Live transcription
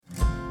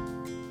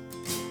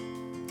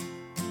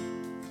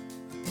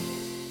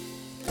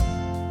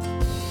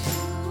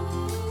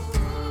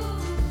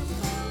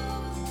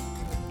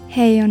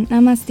Hey und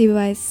Namaste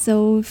bei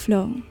Soul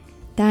Flow,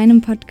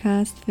 deinem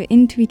Podcast für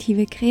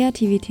intuitive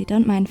Kreativität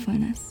und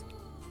Mindfulness.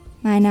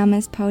 Mein Name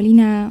ist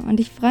Paulina und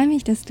ich freue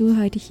mich, dass du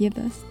heute hier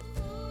bist.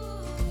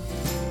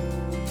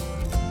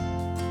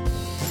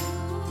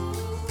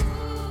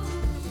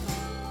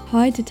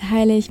 Heute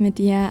teile ich mit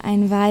dir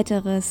ein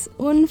weiteres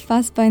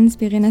unfassbar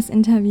inspirierendes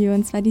Interview,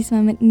 und zwar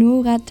diesmal mit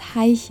Nora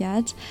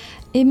Teichert.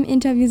 Im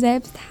Interview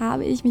selbst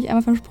habe ich mich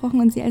einmal versprochen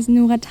und sie als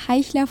Nora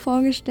Teichler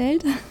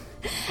vorgestellt.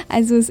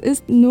 Also es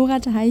ist Nora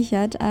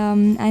Teichert,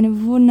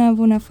 eine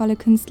wundervolle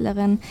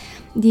Künstlerin,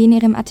 die in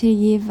ihrem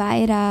Atelier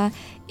Weida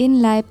in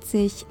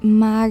Leipzig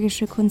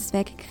magische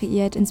Kunstwerke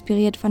kreiert,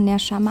 inspiriert von der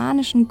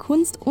schamanischen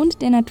Kunst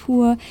und der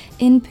Natur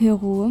in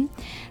Peru.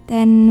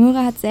 Denn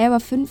Nora hat selber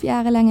 5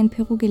 Jahre lang in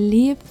Peru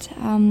gelebt,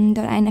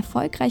 dort einen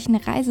erfolgreichen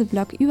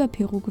Reiseblog über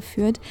Peru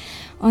geführt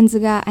und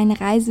sogar einen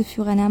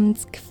Reiseführer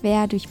namens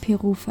Quer durch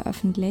Peru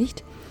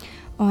veröffentlicht.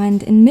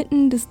 Und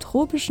inmitten des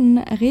tropischen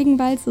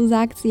Regenwalds, so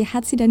sagt sie,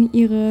 hat sie dann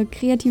ihre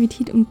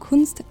Kreativität und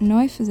Kunst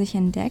neu für sich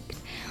entdeckt.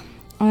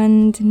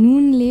 Und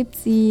nun lebt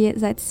sie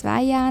seit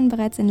 2 Jahren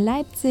bereits in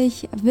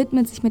Leipzig,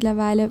 widmet sich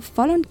mittlerweile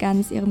voll und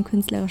ganz ihrem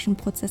künstlerischen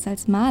Prozess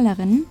als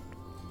Malerin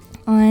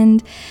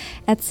und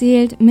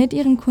erzählt mit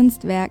ihren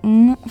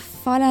Kunstwerken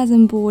voller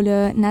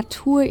Symbole,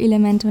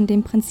 Naturelemente und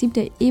dem Prinzip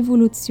der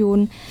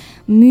Evolution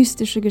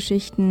mystische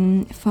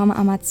Geschichten vom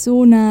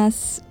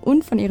Amazonas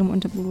und von ihrem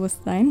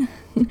Unterbewusstsein.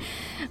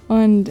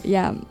 Und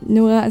ja,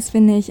 Nora ist,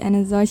 finde ich,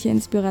 eine solche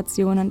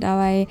Inspiration und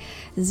dabei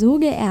so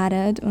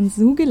geerdet und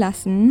so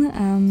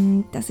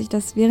gelassen, dass sich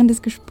das während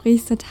des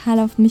Gesprächs total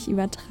auf mich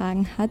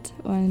übertragen hat.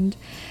 Und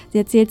sie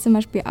erzählt zum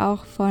Beispiel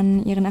auch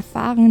von ihren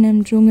Erfahrungen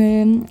im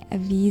Dschungel,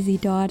 wie sie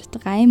dort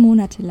 3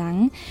 Monate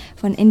lang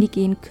von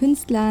indigenen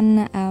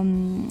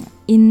Künstlern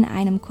in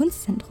einem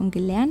Kunstzentrum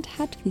gelernt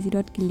hat, wie sie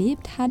dort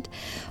gelebt hat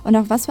und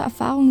auch was für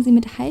Erfahrungen sie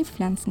mit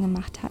Heilpflanzen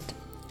gemacht hat.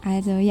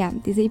 Also ja,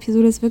 diese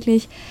Episode ist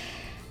wirklich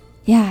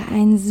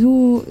ein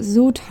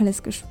so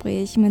tolles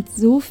Gespräch mit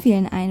so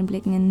vielen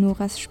Einblicken in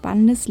Noras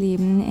spannendes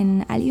Leben,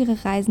 in all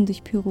ihre Reisen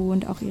durch Peru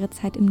und auch ihre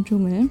Zeit im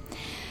Dschungel.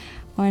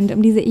 Und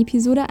um diese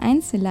Episode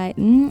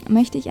einzuleiten,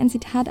 möchte ich ein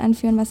Zitat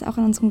anführen, was auch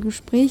in unserem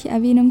Gespräch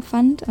Erwähnung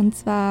fand, und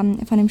zwar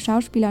von dem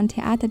Schauspieler und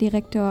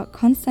Theaterdirektor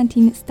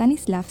Konstantin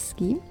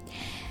Stanislavski.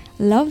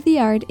 Love the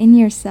art in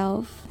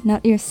yourself,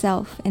 not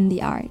yourself in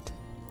the art.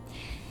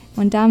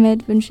 Und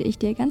damit wünsche ich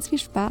dir ganz viel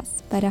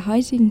Spaß bei der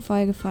heutigen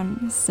Folge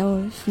von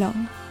Soul Flow.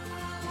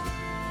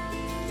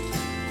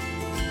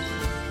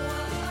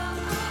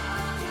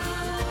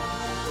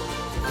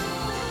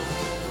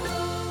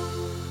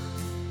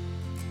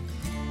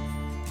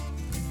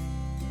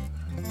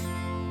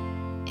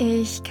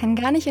 Ich kann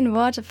gar nicht in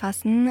Worte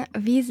fassen,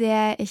 wie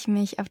sehr ich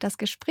mich auf das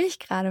Gespräch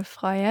gerade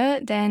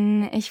freue,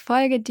 denn ich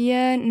folge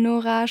dir,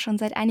 Nora, schon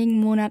seit einigen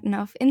Monaten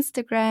auf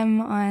Instagram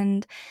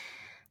und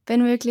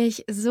bin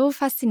wirklich so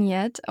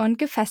fasziniert und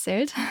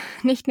gefesselt,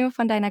 nicht nur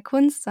von deiner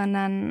Kunst,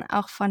 sondern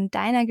auch von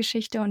deiner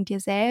Geschichte und dir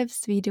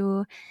selbst, wie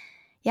du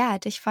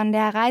dich von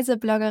der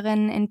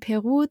Reisebloggerin in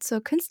Peru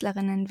zur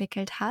Künstlerin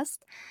entwickelt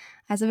hast.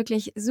 Also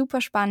wirklich super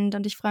spannend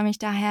und ich freue mich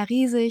daher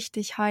riesig,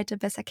 dich heute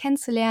besser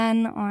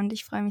kennenzulernen und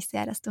ich freue mich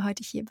sehr, dass du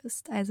heute hier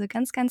bist. Also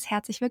ganz, ganz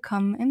herzlich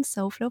willkommen im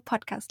Soulflow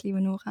Podcast,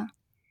 liebe Nora.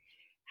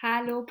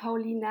 Hallo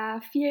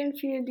Paulina, vielen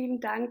lieben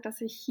Dank,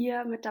 dass ich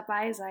hier mit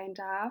dabei sein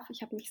darf.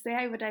 Ich habe mich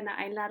sehr über deine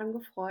Einladung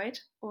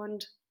gefreut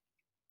und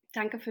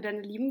danke für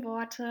deine lieben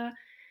Worte.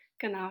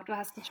 Genau, du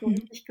hast es schon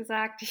richtig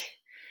gesagt.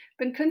 Ich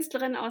bin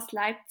Künstlerin aus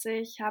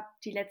Leipzig, habe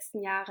die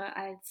letzten Jahre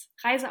als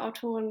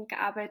Reiseautorin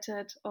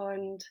gearbeitet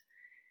und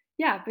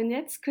bin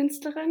jetzt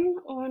Künstlerin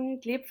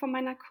und lebe von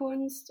meiner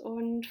Kunst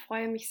und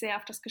freue mich sehr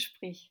auf das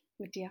Gespräch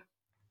mit dir.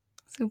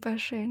 Super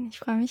schön, ich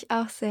freue mich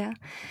auch sehr.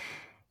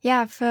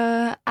 Ja,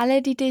 für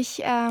alle, die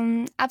dich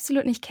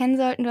absolut nicht kennen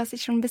sollten, du hast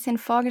dich schon ein bisschen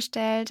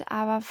vorgestellt,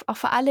 aber auch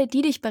für alle,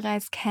 die dich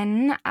bereits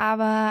kennen,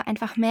 aber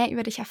einfach mehr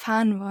über dich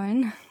erfahren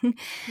wollen,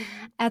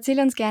 erzähl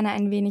uns gerne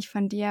ein wenig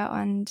von dir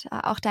und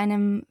auch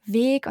deinem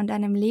Weg und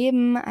deinem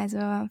Leben. Also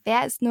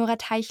wer ist Nora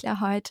Teichler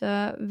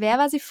heute? Wer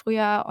war sie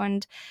früher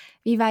und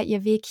wie war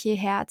ihr Weg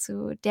hierher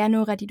zu der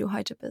Nora, die du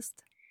heute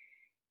bist?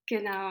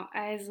 Genau,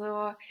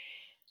 also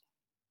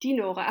die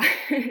Nora.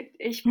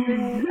 Ich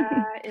bin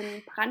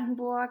in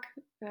Brandenburg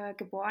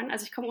geboren.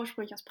 Also ich komme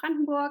ursprünglich aus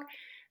Brandenburg,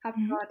 habe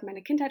dort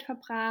meine Kindheit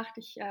verbracht.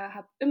 Ich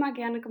habe immer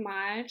gerne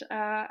gemalt.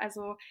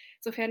 Also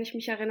sofern ich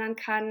mich erinnern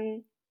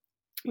kann,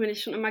 bin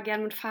ich schon immer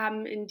gerne mit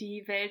Farben in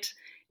die Welt,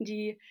 in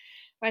die,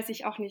 weiß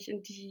ich auch nicht,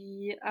 in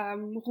die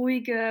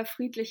ruhige,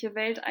 friedliche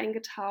Welt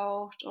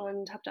eingetaucht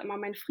und habe da immer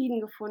meinen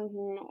Frieden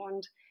gefunden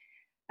und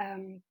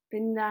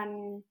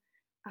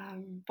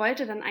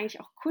wollte dann eigentlich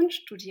auch Kunst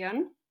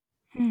studieren.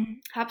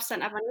 Habe es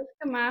dann aber nicht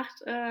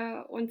gemacht,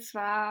 und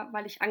zwar,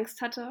 weil ich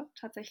Angst hatte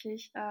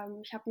tatsächlich.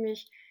 Ich habe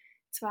mich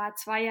zwar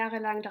 2 Jahre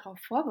lang darauf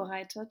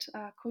vorbereitet,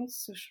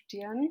 Kunst zu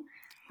studieren,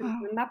 bin auf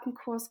Wow. einen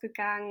Mappenkurs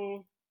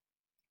gegangen,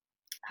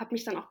 habe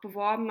mich dann auch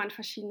beworben an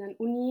verschiedenen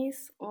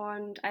Unis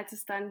und als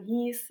es dann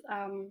hieß,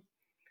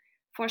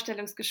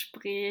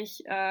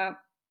 Vorstellungsgespräch,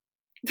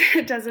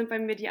 da sind bei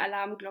mir die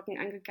Alarmglocken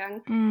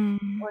angegangen.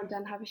 Mhm. Und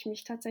dann habe ich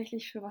mich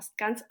tatsächlich für was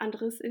ganz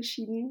anderes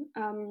entschieden.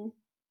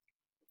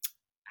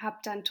 Habe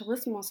dann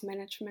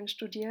Tourismusmanagement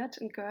studiert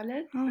in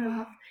Görlitz. Oh wow.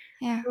 Was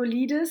Ja.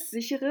 Solides,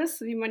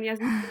 Sicheres, wie man ja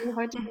sieht in den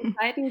heutigen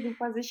Zeiten,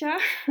 super sicher.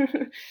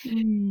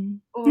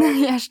 Mhm.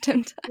 Und Ja,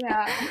 stimmt.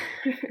 ja,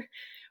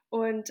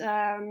 und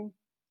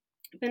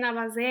bin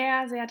aber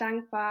sehr, sehr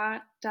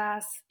dankbar,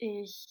 dass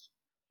ich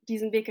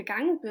diesen Weg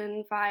gegangen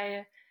bin,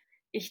 weil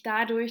ich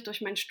dadurch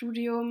durch mein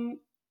Studium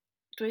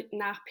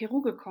nach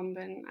Peru gekommen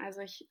bin.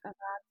 Also ich war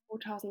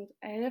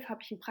 2011,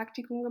 habe ich ein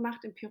Praktikum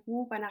gemacht in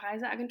Peru bei einer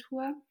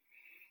Reiseagentur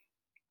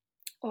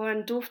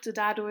und durfte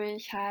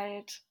dadurch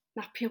halt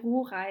nach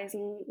Peru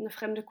reisen, eine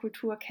fremde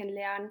Kultur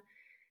kennenlernen,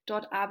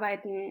 dort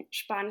arbeiten,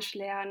 Spanisch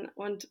lernen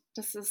und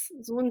das ist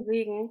so ein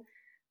Segen.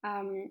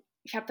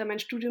 Ich habe dann mein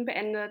Studium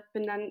beendet,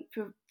 bin dann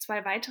für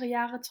 2 weitere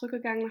Jahre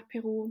zurückgegangen nach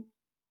Peru,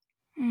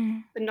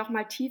 Mhm. bin noch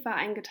mal tiefer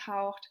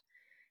eingetaucht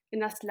in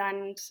das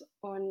Land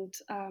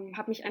und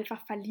habe mich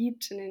einfach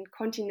verliebt in den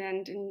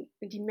Kontinent, in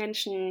die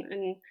Menschen,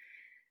 in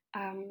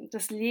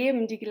das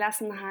Leben, die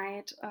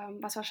Gelassenheit,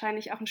 was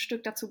wahrscheinlich auch ein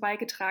Stück dazu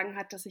beigetragen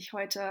hat, dass ich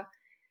heute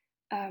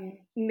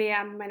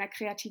mehr mit meiner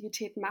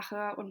Kreativität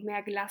mache und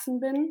mehr gelassen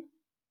bin,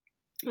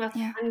 was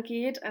Ja. es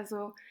angeht.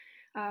 Also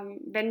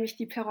wenn mich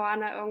die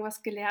Peruaner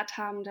irgendwas gelehrt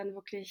haben, dann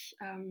wirklich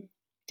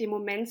den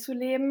Moment zu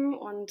leben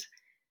und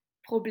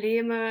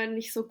Probleme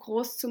nicht so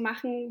groß zu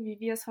machen, wie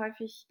wir es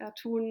häufig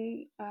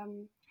tun,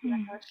 hier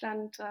in Mhm.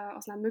 Deutschland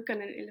aus einer Mücke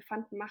einen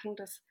Elefanten machen.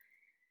 Das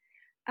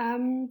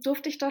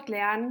durfte ich dort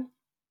lernen.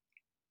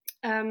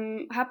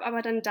 Habe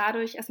aber dann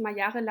dadurch erstmal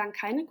jahrelang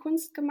keine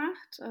Kunst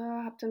gemacht,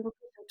 habe dann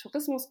wirklich im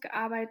Tourismus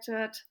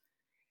gearbeitet,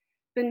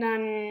 bin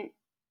dann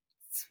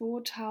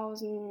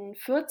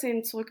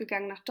 2014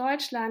 zurückgegangen nach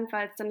Deutschland,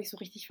 weil es dann nicht so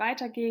richtig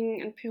weiterging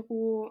in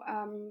Peru,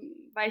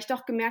 weil ich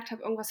doch gemerkt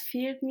habe, irgendwas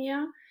fehlt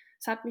mir.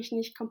 Es hat mich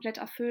nicht komplett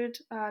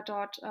erfüllt,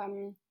 dort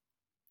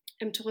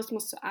im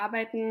Tourismus zu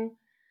arbeiten.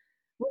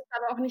 Wusste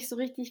aber auch nicht so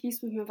richtig, wie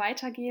es mit mir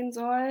weitergehen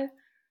soll.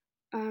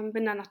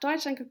 Bin dann nach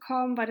Deutschland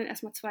gekommen, war dann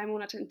erstmal 2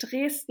 Monate in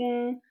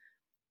Dresden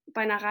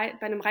bei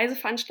einem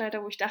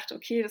Reiseveranstalter, wo ich dachte,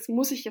 okay, das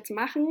muss ich jetzt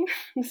machen.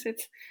 Das ist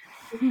jetzt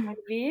mein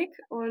Weg.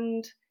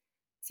 Und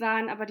es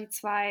waren aber die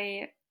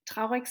 2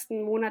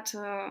 traurigsten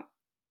Monate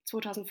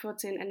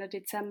 2014, Ende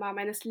Dezember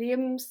meines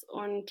Lebens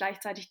und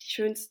gleichzeitig die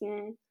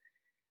schönsten,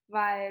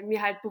 weil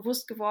mir halt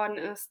bewusst geworden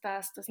ist,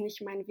 dass das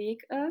nicht mein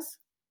Weg ist.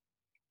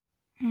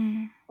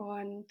 Mhm.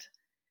 Und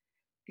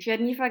ich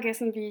werde nie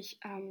vergessen, wie ich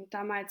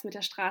damals mit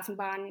der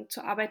Straßenbahn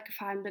zur Arbeit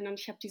gefahren bin und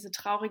ich habe diese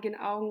traurigen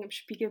Augen im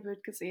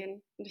Spiegelbild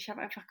gesehen. Und ich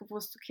habe einfach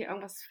gewusst, okay,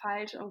 irgendwas ist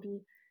falsch,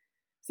 irgendwie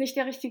ist nicht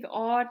der richtige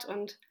Ort.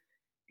 Und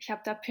ich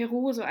habe da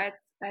Peru so als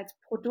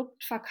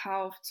Produkt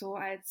verkauft, so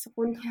als Ja.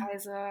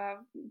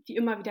 Rundreise, die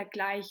immer wieder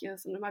gleich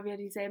ist und immer wieder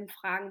dieselben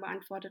Fragen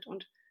beantwortet.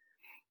 Und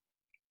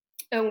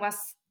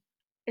irgendwas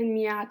in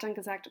mir hat dann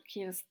gesagt,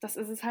 okay, das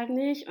ist es halt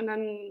nicht. Und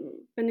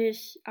dann bin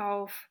ich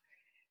auf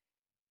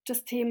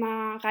das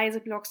Thema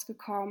Reiseblogs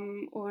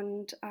gekommen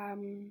und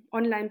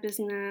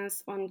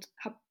Online-Business und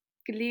habe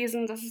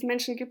gelesen, dass es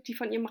Menschen gibt, die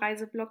von ihrem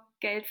Reiseblog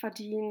Geld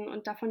verdienen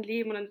und davon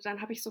leben. Und dann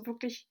habe ich so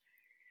wirklich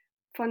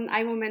von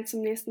einem Moment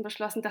zum nächsten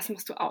beschlossen, das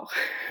musst du auch.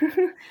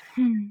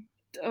 Mhm.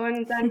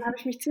 Und dann habe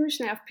ich mich ziemlich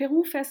schnell auf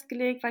Peru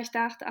festgelegt, weil ich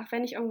dachte, ach,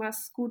 wenn ich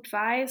irgendwas gut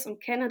weiß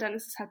und kenne, dann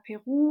ist es halt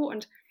Peru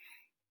und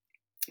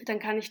dann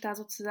kann ich da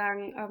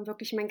sozusagen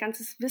wirklich mein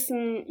ganzes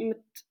Wissen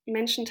mit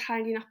Menschen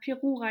teilen, die nach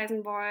Peru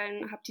reisen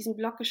wollen. Habe diesen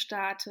Blog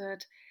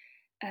gestartet,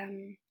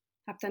 habe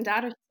dann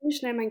dadurch ziemlich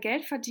schnell mein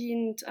Geld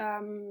verdient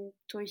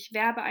durch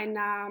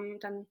Werbeeinnahmen.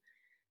 Dann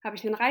habe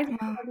ich einen Wow.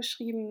 Reiseführer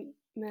geschrieben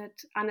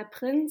mit Anne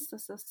Prinz.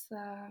 Das ist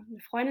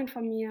eine Freundin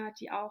von mir,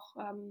 die auch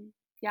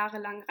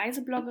jahrelang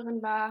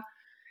Reisebloggerin war.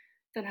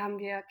 Dann haben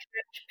wir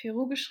quer durch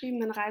Peru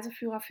geschrieben, einen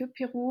Reiseführer für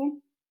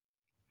Peru.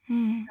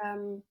 Mhm.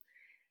 Ähm,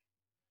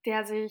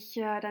 der sich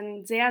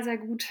dann sehr, sehr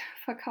gut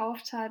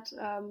verkauft hat.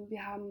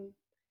 Wir haben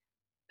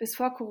bis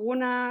vor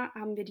Corona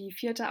haben wir die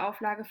 4.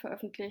 Auflage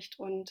veröffentlicht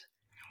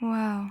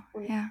Wow.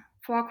 und Ja.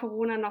 vor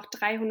Corona noch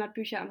 300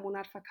 Bücher im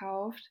Monat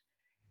verkauft.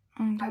 Das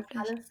Unglaublich.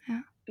 alles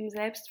Ja. im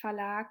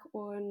Selbstverlag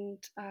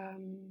und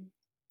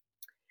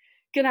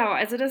genau,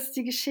 also das ist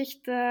die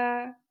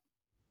Geschichte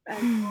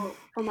Mhm.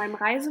 von meinem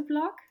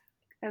Reiseblog.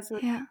 Also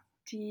Ja.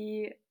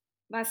 die,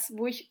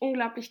 wo ich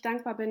unglaublich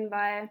dankbar bin,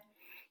 weil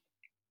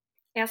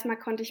erstmal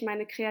konnte ich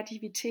meine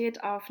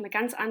Kreativität auf eine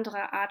ganz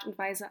andere Art und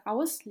Weise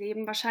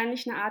ausleben.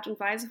 Wahrscheinlich eine Art und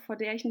Weise, vor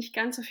der ich nicht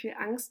ganz so viel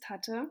Angst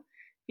hatte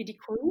wie die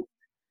Kunst.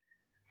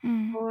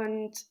 Mhm.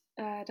 Und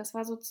das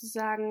war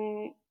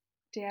sozusagen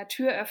der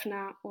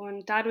Türöffner.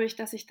 Und dadurch,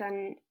 dass ich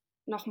dann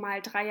noch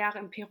mal 3 Jahre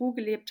in Peru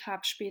gelebt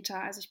habe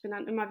später, also ich bin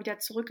dann immer wieder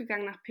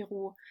zurückgegangen nach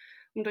Peru,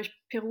 um durch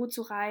Peru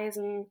zu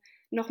reisen,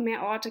 noch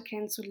mehr Orte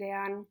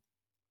kennenzulernen.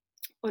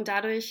 Und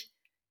dadurch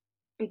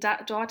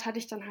dort hatte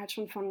ich dann halt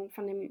schon von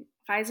dem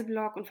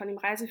Reiseblog und von dem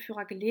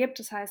Reiseführer gelebt.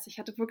 Das heißt, ich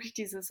hatte wirklich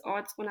dieses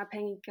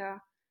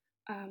ortsunabhängige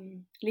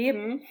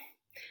Leben.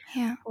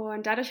 Ja.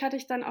 Und dadurch hatte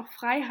ich dann auch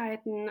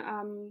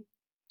Freiheiten,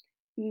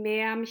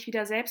 mehr mich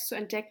wieder selbst zu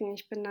entdecken.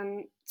 Ich bin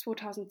dann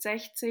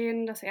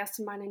 2016 das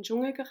erste Mal in den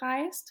Dschungel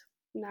gereist,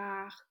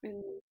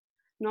 in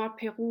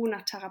Nordperu,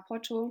 nach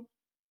Tarapoto,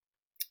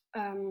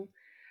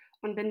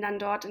 und bin dann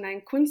dort in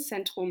ein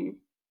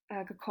Kunstzentrum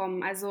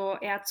gekommen, also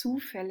eher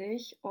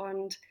zufällig,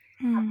 und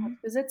habe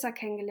Besitzer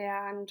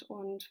kennengelernt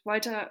und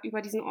wollte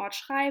über diesen Ort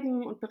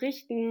schreiben und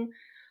berichten.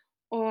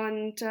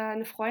 Und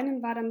eine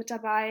Freundin war da mit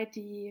dabei,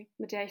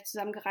 mit der ich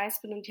zusammen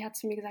gereist bin, und die hat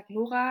zu mir gesagt: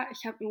 Nora,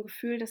 ich habe ein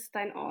Gefühl, das ist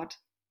dein Ort.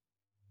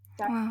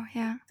 Wow,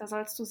 ja. Da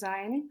sollst du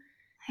sein.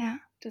 Ja.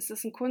 Das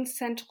ist ein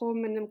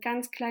Kunstzentrum in einem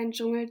ganz kleinen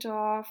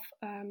Dschungeldorf.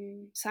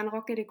 San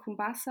Roque de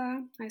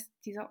Cumbasa heißt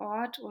dieser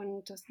Ort,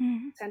 und das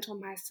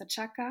Zentrum heißt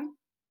Sachaca.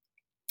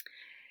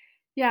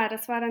 Ja,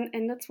 das war dann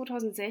Ende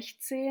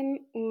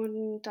 2016,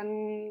 und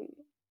dann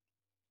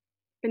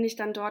bin ich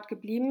dann dort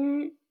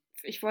geblieben.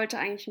 Ich wollte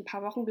eigentlich ein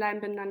paar Wochen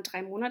bleiben, bin dann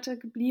 3 Monate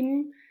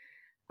geblieben,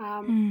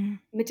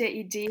 mit der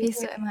Idee. Wie es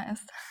so immer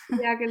ist.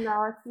 Ja,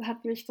 genau, es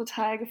hat mich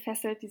total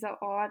gefesselt,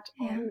 dieser Ort.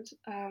 Ja. Und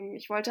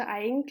ich wollte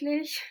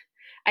eigentlich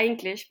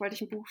wollte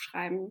ich ein Buch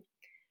schreiben,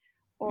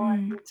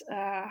 und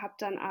habe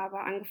dann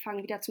aber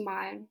angefangen, wieder zu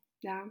malen.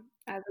 Ja,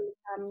 also mich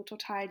haben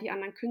total die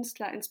anderen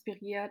Künstler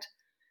inspiriert.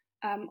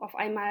 Auf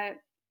einmal,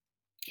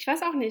 ich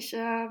weiß auch nicht,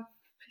 wenn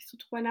ich so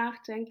drüber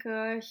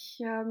nachdenke, ich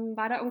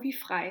war da irgendwie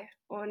frei,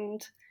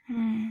 und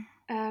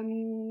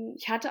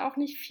ich hatte auch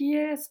nicht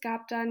viel. Es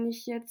gab da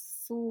nicht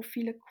jetzt so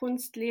viele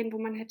Kunstläden, wo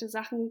man hätte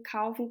Sachen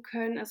kaufen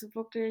können. Also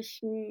wirklich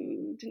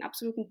den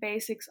absoluten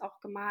Basics auch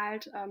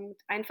gemalt,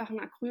 mit einfachen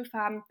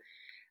Acrylfarben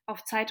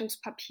auf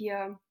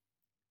Zeitungspapier.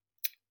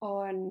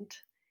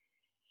 Und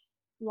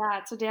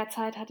ja, zu der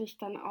Zeit hatte ich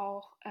dann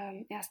auch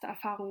erste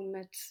Erfahrungen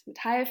mit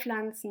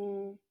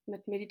Heilpflanzen,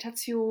 mit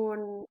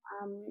Meditation.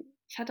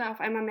 Ich hatte auf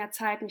einmal mehr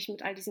Zeit, mich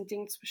mit all diesen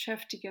Dingen zu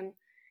beschäftigen.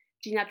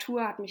 Die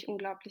Natur hat mich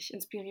unglaublich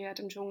inspiriert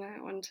im Dschungel,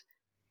 und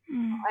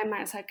auf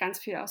einmal ist halt ganz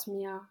viel aus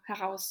mir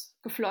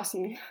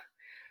herausgeflossen.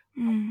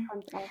 Ich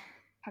konnte es auf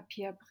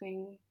Papier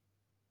bringen.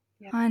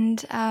 Ja.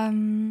 Und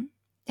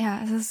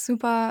ja, es ist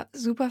super,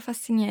 super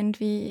faszinierend,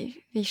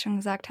 wie ich schon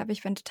gesagt habe.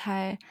 Ich bin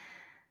total,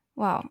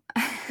 wow,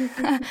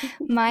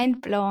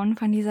 mindblown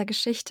von dieser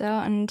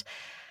Geschichte. Und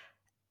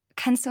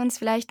kannst du uns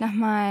vielleicht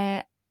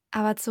nochmal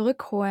aber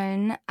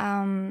zurückholen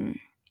an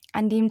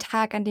dem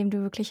Tag, an dem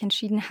du wirklich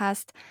entschieden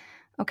hast,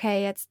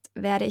 okay, jetzt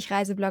werde ich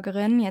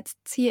Reisebloggerin, jetzt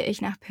ziehe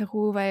ich nach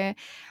Peru, weil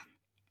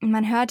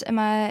man hört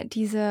immer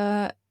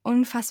diese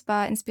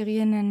unfassbar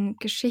inspirierenden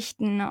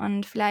Geschichten,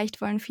 und vielleicht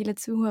wollen viele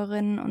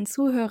Zuhörerinnen und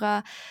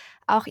Zuhörer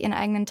auch ihren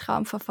eigenen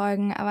Traum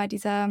verfolgen, aber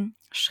dieser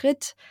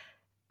Schritt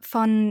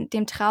von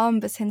dem Traum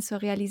bis hin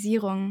zur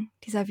Realisierung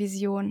dieser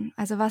Vision,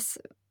 also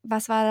was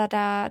war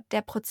da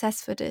der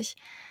Prozess für dich,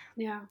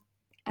 Ja,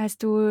 als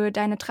du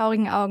deine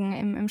traurigen Augen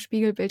im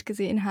Spiegelbild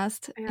gesehen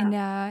hast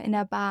ja. in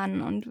der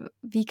Bahn, und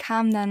wie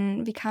kam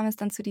es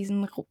dann zu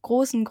diesem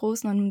großen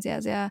und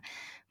sehr, sehr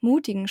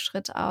mutigen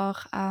Schritt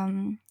auch,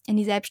 in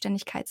die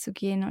Selbstständigkeit zu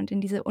gehen und in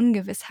diese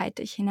Ungewissheit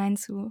dich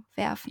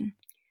hineinzuwerfen?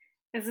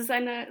 Es ist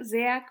eine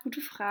sehr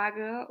gute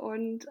Frage,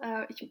 und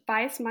ich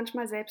weiß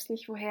manchmal selbst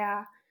nicht,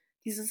 woher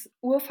dieses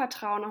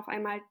Urvertrauen auf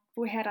einmal,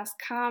 woher das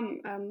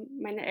kam.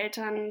 Meine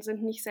Eltern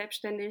sind nicht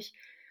selbstständig.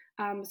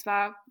 Es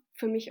war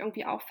für mich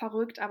irgendwie auch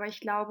verrückt, aber ich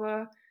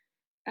glaube,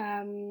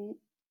 ähm,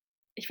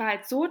 ich war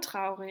halt so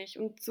traurig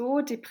und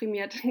so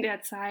deprimiert in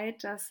der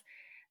Zeit, dass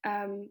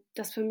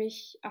das für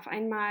mich auf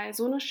einmal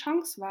so eine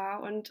Chance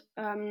war. Und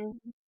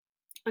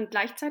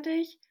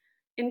gleichzeitig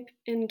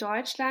in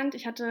Deutschland,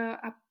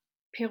 habe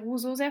Peru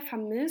so sehr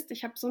vermisst.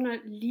 Ich habe so eine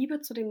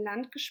Liebe zu dem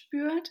Land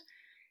gespürt,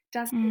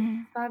 dass es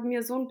war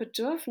mir so ein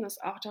Bedürfnis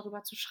auch,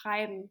 darüber zu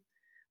schreiben.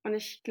 Und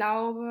ich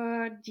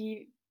glaube,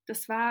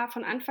 das war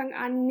von Anfang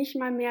an nicht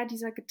mal mehr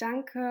dieser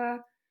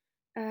Gedanke,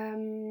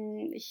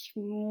 ich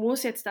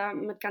muss jetzt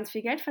damit ganz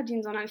viel Geld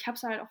verdienen, sondern ich habe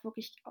es halt auch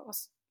wirklich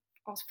aus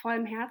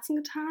vollem Herzen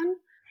getan.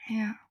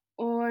 Ja,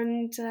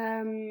 Und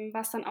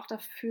was dann auch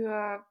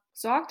dafür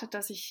gesorgt hat,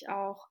 dass ich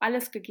auch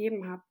alles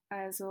gegeben habe.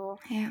 Also,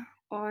 ja.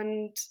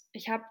 und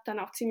ich habe dann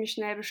auch ziemlich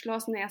schnell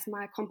beschlossen,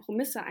 erstmal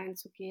Kompromisse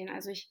einzugehen.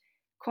 Also ich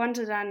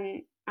konnte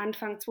dann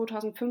Anfang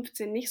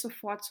 2015 nicht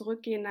sofort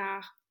zurückgehen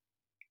nach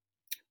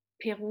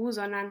Peru,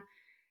 sondern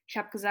ich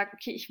habe gesagt,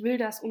 okay, ich will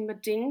das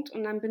unbedingt,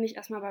 und dann bin ich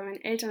erstmal bei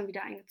meinen Eltern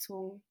wieder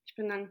eingezogen. Ich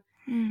bin dann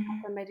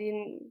auch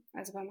dann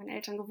also bei meinen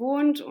Eltern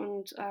gewohnt,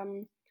 und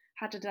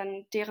hatte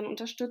dann deren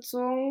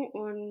Unterstützung,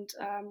 und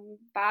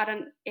war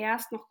dann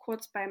erst noch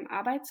kurz beim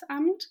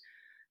Arbeitsamt,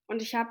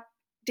 und ich habe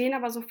denen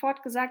aber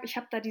sofort gesagt, ich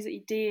habe da diese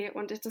Idee,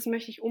 und das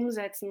möchte ich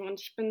umsetzen, und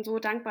ich bin so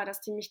dankbar,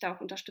 dass die mich da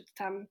auch unterstützt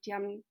haben. Die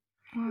haben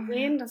Oh,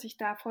 gesehen, dass ich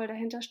da voll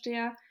dahinter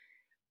stehe,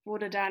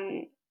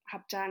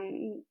 habe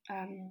dann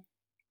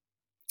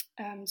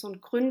so einen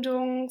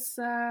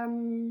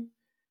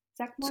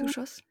sagt man,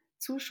 Zuschuss?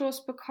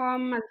 Zuschuss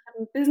bekommen. Also ich habe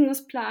einen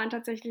Businessplan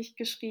tatsächlich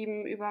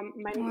geschrieben über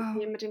meine Wow.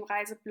 Idee mit dem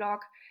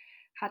Reiseblog,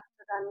 hatte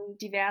dann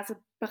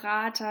diverse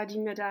Berater, die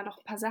mir da noch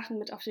ein paar Sachen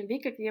mit auf den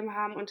Weg gegeben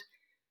haben, und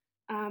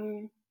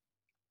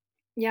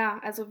ja,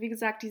 also wie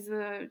gesagt,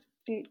 diese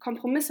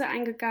Kompromisse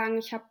eingegangen.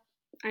 Ich habe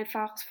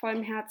einfach aus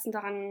vollem Herzen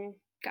daran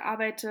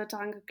gearbeitet,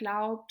 daran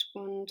geglaubt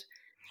und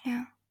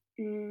Ja.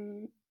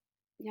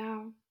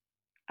 ja,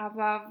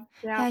 aber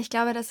ja, Ja, ich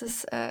glaube, das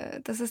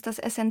ist das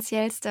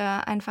Essentiellste,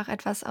 einfach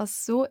etwas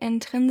aus so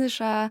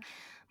intrinsischer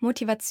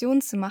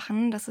Motivation zu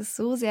machen, dass es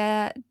so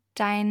sehr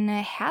deine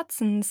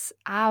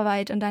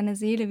Herzensarbeit und deine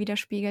Seele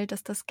widerspiegelt,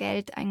 dass das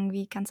Geld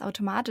irgendwie ganz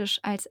automatisch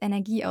als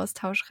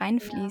Energieaustausch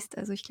ja, reinfließt.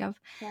 Also, ich glaube,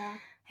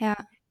 ja, ja,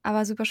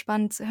 aber super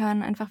spannend zu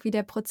hören, einfach wie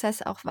der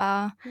Prozess auch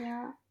war.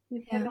 ja.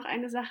 Mir fällt Ja, noch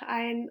eine Sache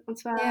ein, und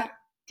zwar ja,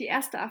 die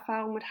erste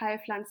Erfahrung mit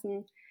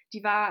Heilpflanzen,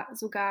 die war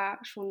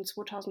sogar schon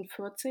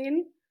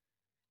 2014.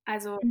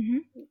 Also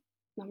mhm,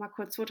 noch mal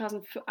kurz,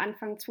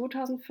 Anfang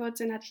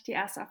 2014 hatte ich die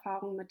erste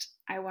Erfahrung mit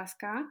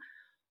Ayahuasca.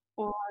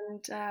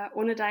 Und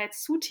ohne da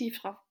jetzt zu tief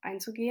drauf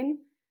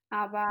einzugehen,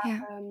 aber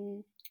ja,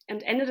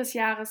 und Ende des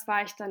Jahres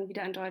war ich dann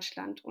wieder in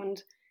Deutschland.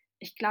 Und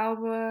ich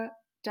glaube,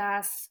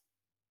 dass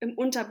im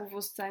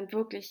Unterbewusstsein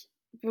wirklich,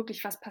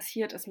 wirklich was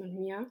passiert ist mit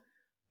mir.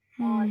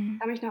 Und ich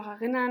mhm, kann mich noch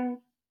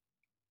erinnern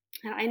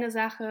an eine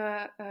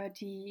Sache,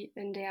 die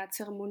in der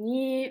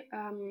Zeremonie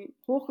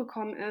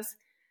hochgekommen ist,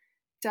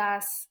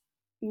 dass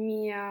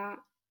mir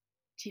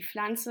die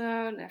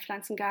Pflanze, der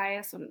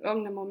Pflanzengeist, und in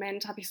irgendeinem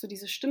Moment habe ich so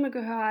diese Stimme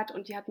gehört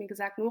und die hat mir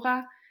gesagt,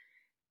 Nora,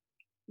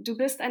 du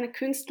bist eine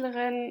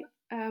Künstlerin,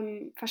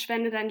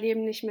 verschwende dein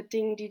Leben nicht mit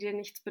Dingen, die dir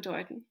nichts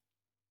bedeuten.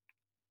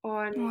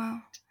 Und,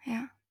 wow,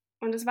 ja,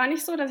 und es war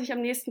nicht so, dass ich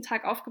am nächsten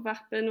Tag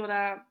aufgewacht bin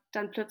oder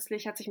dann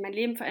plötzlich hat sich mein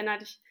Leben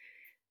verändert.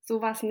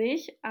 Sowas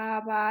nicht,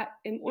 aber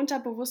im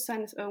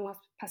Unterbewusstsein ist irgendwas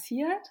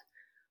passiert.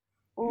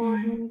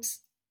 mhm, Und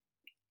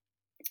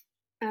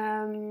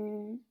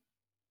ähm,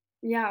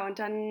 ja, und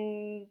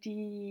dann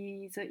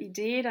diese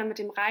Idee dann mit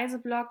dem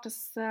Reiseblog,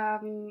 dass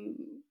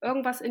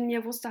irgendwas in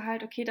mir wusste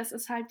halt, okay, das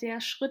ist halt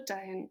der Schritt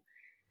dahin.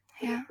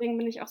 Und ja, deswegen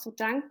bin ich auch so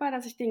dankbar,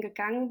 dass ich den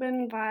gegangen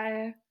bin,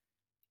 weil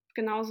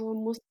genauso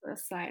musste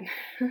es sein.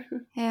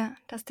 ja,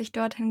 das dich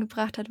dorthin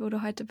gebracht hat, wo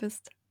du heute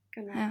bist.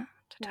 Genau. Ja,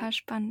 Ja. total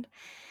spannend.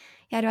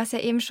 Ja, du hast ja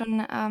eben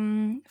schon,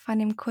 von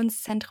dem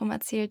Kunstzentrum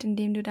erzählt, in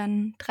dem du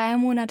dann 3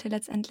 Monate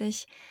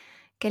letztendlich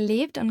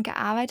gelebt und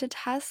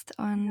gearbeitet hast.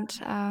 Und,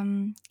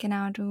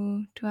 genau,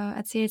 du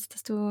erzählst,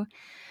 dass du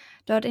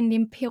dort in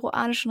dem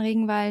peruanischen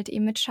Regenwald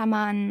eben mit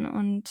Schamanen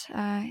und,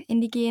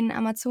 indigenen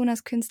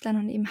Amazonaskünstlern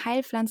und eben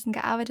Heilpflanzen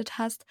gearbeitet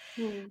hast.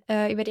 Mhm.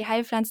 Über die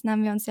Heilpflanzen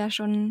haben wir uns ja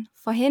schon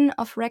vorhin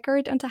off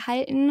Record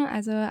unterhalten.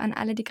 Also, an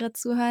alle, die grad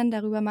zuhören,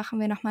 darüber machen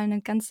wir noch mal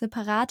 'ne ganz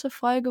separate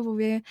Folge, wo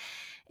wir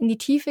in die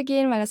Tiefe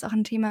gehen, weil das auch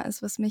ein Thema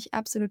ist, was mich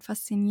absolut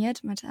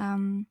fasziniert mit,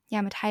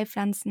 ja, mit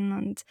Heilpflanzen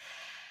und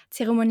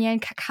zeremoniellen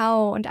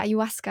Kakao und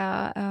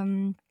Ayahuasca,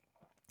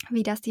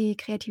 wie das die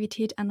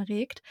Kreativität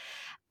anregt.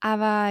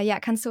 Aber ja,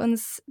 kannst du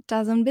uns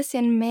da so ein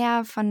bisschen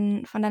mehr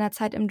von deiner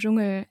Zeit im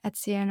Dschungel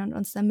erzählen und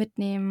uns da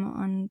mitnehmen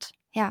und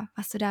ja,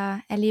 was du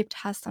da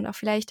erlebt hast und auch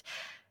vielleicht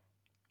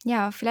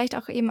ja, vielleicht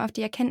auch eben auf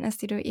die Erkenntnis,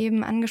 die du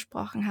eben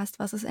angesprochen hast,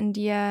 was es in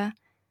dir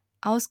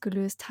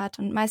ausgelöst hat.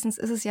 Und meistens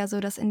ist es ja so,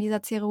 dass in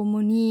dieser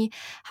Zeremonie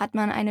hat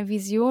man eine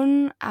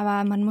Vision,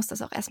 aber man muss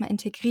das auch erst mal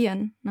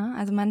integrieren, ne?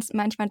 Also,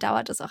 manchmal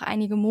dauert es auch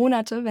einige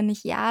Monate, wenn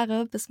nicht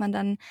Jahre, bis man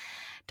dann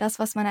das,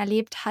 was man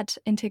erlebt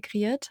hat,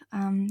 integriert.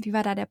 Wie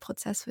war da der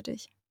Prozess für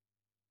dich?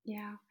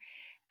 Ja.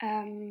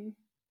 Ähm,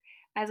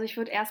 also ich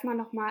würde erstmal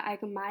noch mal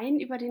allgemein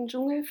über den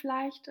Dschungel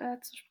vielleicht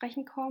zu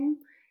sprechen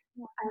kommen.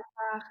 Ja.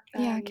 Einfach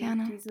Ja,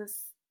 gerne.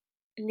 dieses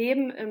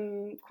Leben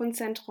im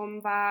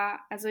Kunstzentrum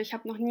war, also ich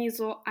habe noch nie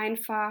so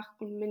einfach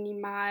und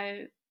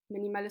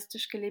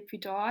minimalistisch gelebt wie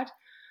dort.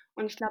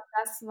 Und ich glaube,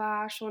 das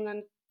war schon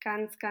ein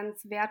ganz,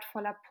 ganz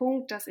wertvoller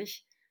Punkt, dass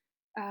ich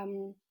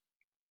ähm,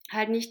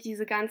 halt nicht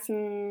diese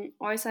ganzen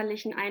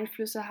äußerlichen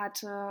Einflüsse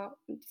hatte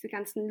und diese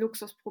ganzen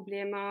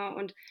Luxusprobleme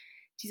und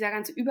dieser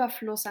ganze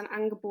Überfluss an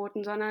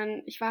Angeboten,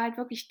 sondern ich war halt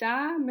wirklich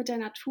da mit der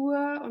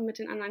Natur und mit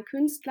den anderen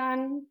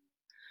Künstlern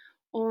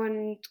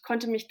und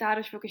konnte mich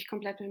dadurch wirklich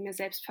komplett mit mir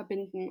selbst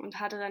verbinden und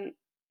hatte dann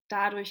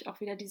dadurch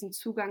auch wieder diesen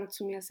Zugang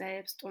zu mir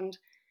selbst.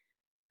 Und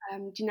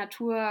die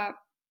Natur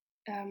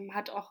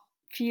hat auch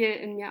viel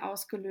in mir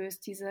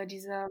ausgelöst,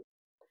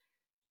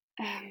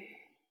 ähm,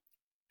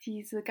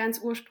 diese ganz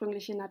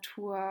ursprüngliche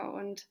Natur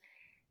und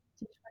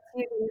die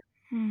Spaziergänge.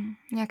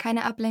 Ja,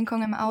 keine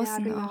Ablenkung im Ja,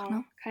 Außen auch, genau.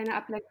 ne? Keine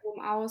Ablenkung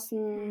im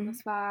Außen. Mhm.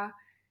 Das war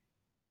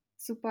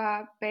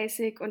super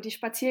basic. Und die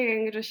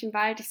Spaziergänge durch den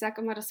Wald, ich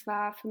sage immer, das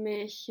war für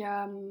mich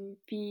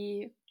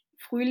wie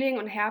Frühling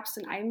und Herbst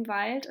in einem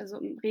Wald. Also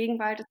im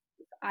Regenwald ist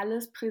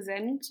alles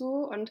präsent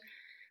so und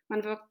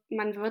man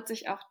wird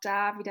sich auch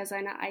da wieder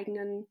seiner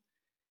eigenen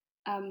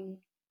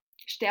ähm,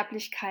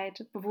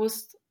 Sterblichkeit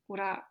bewusst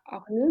oder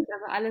auch nicht.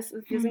 Also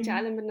wir sind ja Mhm.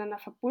 alle miteinander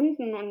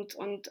verbunden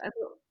also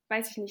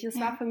weiß ich nicht, es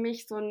war Ja. für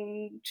mich so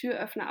ein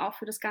Türöffner auch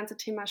für das ganze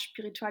Thema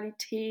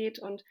Spiritualität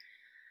und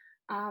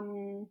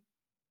ähm,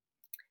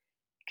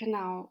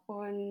 genau.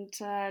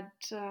 Und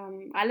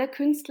alle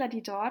Künstler,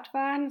 die dort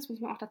waren, das muss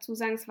man auch dazu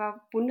sagen, es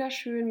war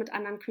wunderschön, mit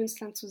anderen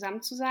Künstlern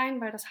zusammen zu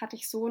sein, weil das hatte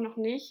ich so noch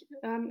nicht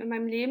in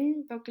meinem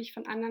Leben, wirklich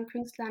von anderen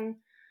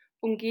Künstlern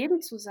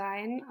umgeben zu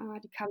sein.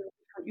 Die kamen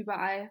von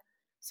überall.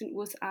 aus den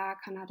USA,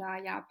 Kanada,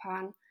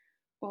 Japan.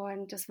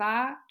 Und es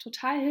war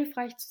total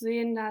hilfreich zu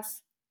sehen,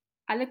 dass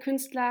alle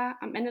Künstler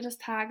am Ende des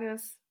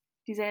Tages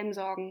dieselben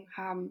Sorgen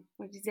haben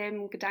und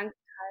dieselben Gedanken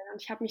teilen.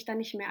 Und ich habe mich da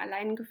nicht mehr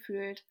allein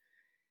gefühlt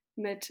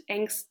mit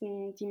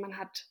Ängsten, die man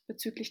hat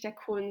bezüglich der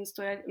Kunst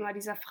oder immer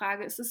dieser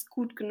Frage, ist es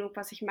gut genug,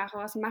 was ich mache?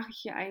 Was mache ich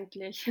hier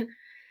eigentlich?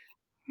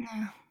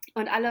 Ja.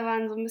 Und alle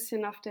waren so ein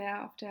bisschen auf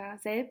der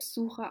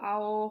Selbstsuche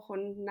auch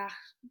und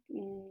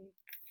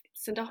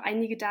es sind auch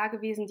einige da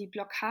gewesen, die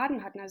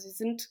Blockaden hatten. Also sie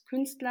sind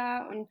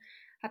Künstler und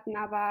hatten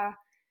aber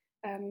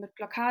mit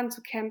Blockaden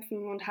zu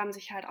kämpfen und haben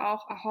sich halt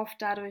auch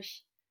erhofft,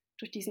 dadurch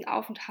durch diesen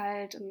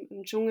Aufenthalt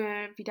im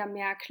Dschungel wieder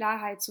mehr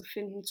Klarheit zu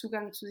finden,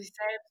 Zugang zu sich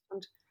selbst.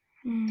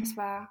 Und das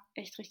war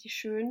echt richtig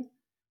schön.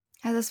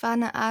 Also es war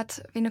eine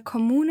Art wie eine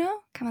Kommune,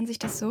 kann man sich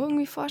das so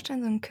irgendwie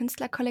vorstellen? So ein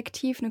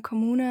Künstlerkollektiv, eine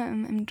Kommune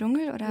im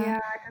Dschungel oder Ja,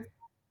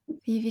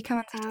 wie kann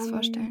man sich das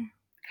vorstellen?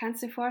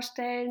 kannst dir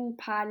vorstellen, ein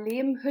paar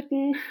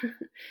Lehmhütten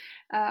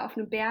auf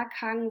einem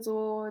Berghang,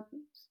 so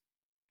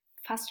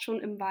fast schon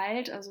im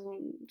Wald. Also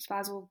es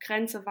war so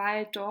Grenze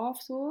Wald,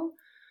 Dorf so.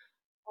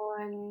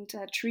 Und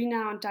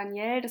Trina und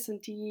Danielle, das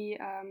sind sie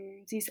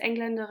ist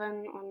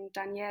Engländerin und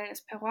Danielle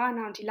ist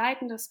Peruaner und die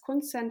leiten das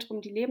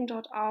Kunstzentrum, die leben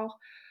dort auch.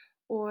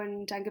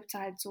 Und dann gibt es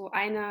halt so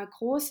eine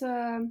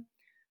große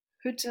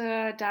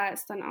Hütte, da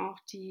ist dann auch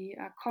die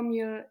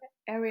Communal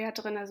Area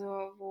drin, also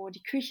wo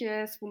die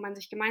Küche ist, wo man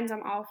sich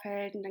gemeinsam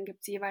aufhält. Und dann gibt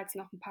es jeweils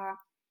noch ein paar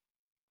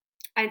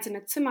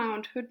einzelne Zimmer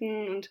und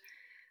Hütten und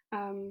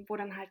wo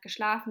dann halt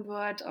geschlafen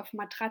wird auf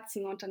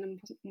Matratzen unter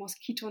einem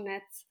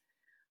Moskitonetz.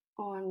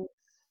 Und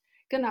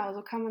genau,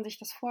 so kann man sich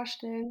das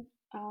vorstellen.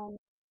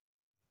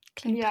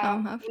 Klingt Ja,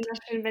 traumhaft.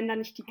 wunderschön, wenn da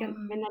nicht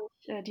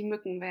die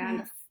Mücken wären.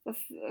 Ja. Das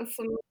ist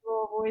so,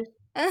 wo ich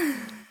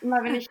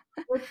immer, wenn ich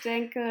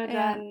zurückdenke,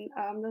 Ja.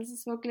 dann das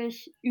ist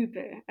wirklich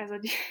übel. Also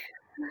die,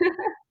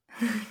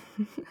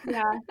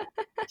 ja,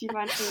 die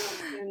waren schon ein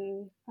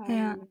bisschen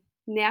Ja.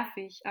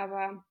 nervig,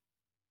 aber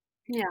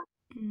ja.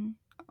 Mhm.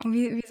 Und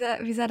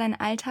wie sah dein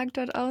Alltag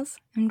dort aus,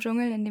 im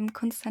Dschungel, in dem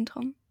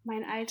Kunstzentrum?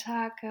 Mein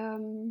Alltag,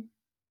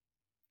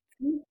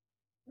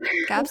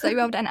 Gab es da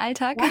überhaupt einen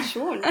Alltag? ja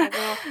schon, also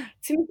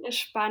ziemlich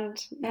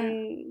entspannt. Ja.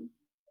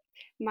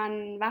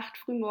 Man wacht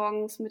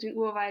frühmorgens mit den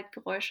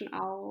Urwaldgeräuschen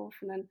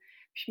auf und dann habe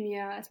ich mir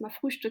erstmal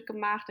Frühstück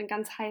gemacht. An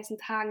ganz heißen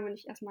Tagen bin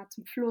ich erstmal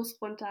zum Fluss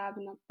runter,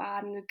 bin dann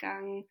baden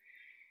gegangen.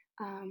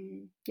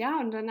 Ja,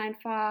 und dann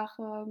einfach,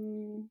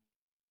 dann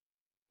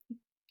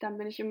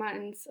bin ich immer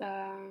ins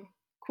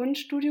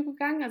Kunststudio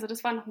gegangen. Also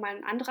das war nochmal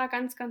ein anderer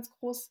ganz, ganz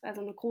groß,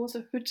 also eine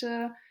große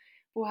Hütte,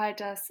 wo halt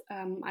das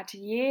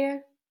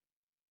Atelier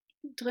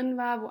drin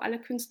war, wo alle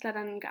Künstler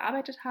dann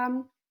gearbeitet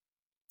haben.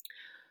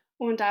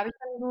 Und da habe ich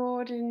dann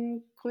so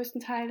den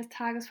größten Teil des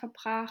Tages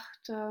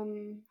verbracht,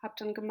 habe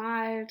dann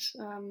gemalt,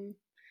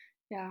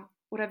 ja.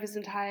 Oder wir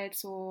sind halt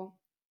so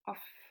auf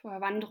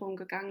Wanderung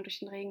gegangen durch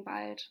den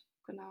Regenwald,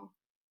 genau,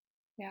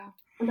 ja.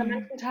 Und an Mhm.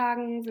 manchen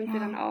Tagen sind wir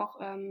dann Wow. auch,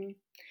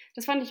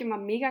 das fand ich immer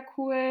mega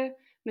cool,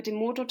 mit dem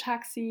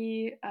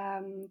Mototaxi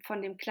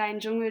von dem kleinen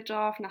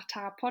Dschungeldorf nach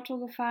Tarapoto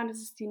gefahren. Das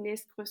ist die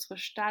nächstgrößere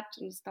Stadt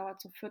und es dauert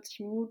so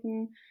 40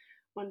 Minuten.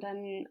 Und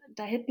dann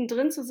da hinten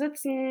drin zu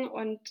sitzen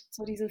und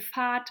so diesen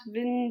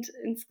Fahrtwind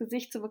ins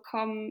Gesicht zu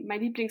bekommen,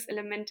 mein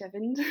Lieblingselement, der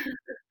Wind.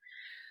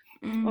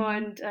 Mhm.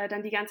 Und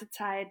dann die ganze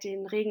Zeit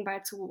den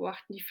Regenwald zu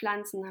beobachten, die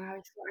Pflanzen. Dann habe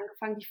ich so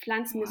angefangen, die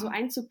Pflanzen mir so Wow.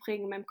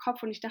 einzuprägen in meinem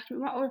Kopf. Und ich dachte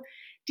mir immer, oh,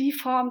 die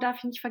Form darf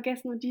ich nicht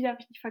vergessen und die darf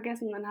ich nicht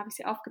vergessen. Und dann habe ich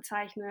sie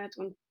aufgezeichnet.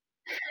 Und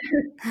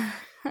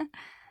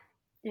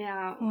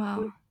ja, Wow.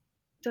 und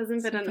da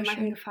sind wir dann Super immer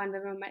schön. hingefahren,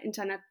 wenn wir mal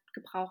Internet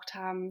gebraucht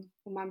haben,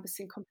 um mal ein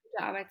bisschen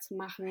Computerarbeit zu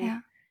machen.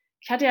 Ja.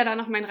 Ich hatte ja da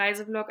noch meinen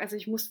Reiseblog, also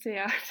ich musste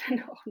ja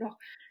dann auch noch,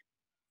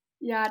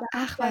 ja, da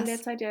habe ich Ach ja in der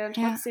was. Zeit ja dann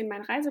Ja. trotzdem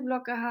meinen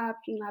Reiseblog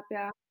gehabt und habe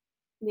ja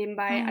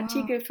nebenbei Oh, wow.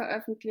 Artikel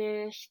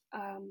veröffentlicht.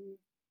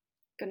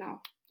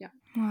 Genau, ja.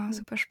 Wow,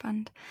 super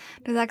spannend.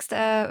 Du sagst,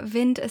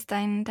 Wind ist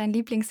dein Ja,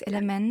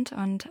 Lieblingselement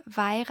und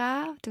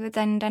Vaira,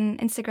 dein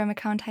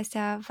Instagram-Account heißt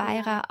ja genau.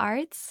 Vaira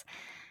Arts,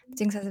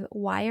 beziehungsweise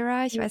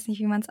Vaira, ich weiß nicht,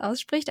 wie man es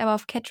ausspricht, aber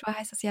auf Quechua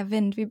heißt es ja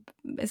Wind.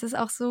 Ist es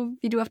auch so,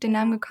 wie du auf den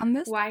Namen Genau. gekommen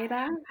bist?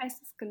 Waira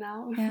heißt es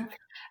genau. Ja.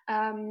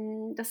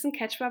 Das ist ein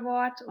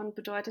Quechua-Wort und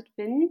bedeutet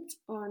Wind.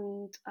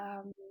 Und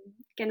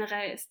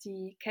generell ist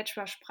die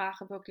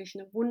Quechua-Sprache wirklich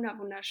eine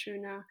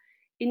wunderschöne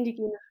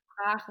indigene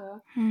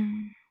Sprache.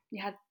 Hm.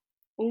 Die hat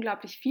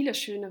unglaublich viele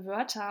schöne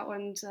Wörter.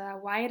 Und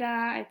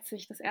Waira, als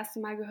ich das erste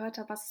Mal gehört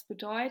habe, was es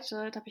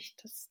bedeutet, habe ich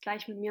das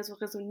gleich mit mir so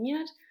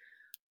resoniert.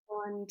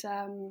 Und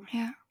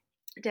Ja.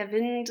 der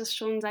Wind ist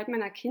schon seit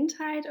meiner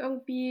Kindheit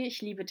irgendwie,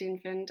 ich liebe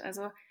den Wind.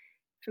 Also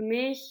für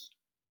mich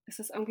ist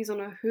das irgendwie so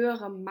eine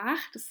höhere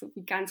Macht, das ist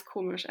irgendwie ganz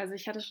komisch. Also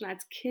ich hatte schon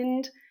als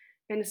Kind,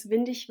 wenn es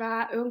windig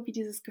war, irgendwie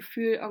dieses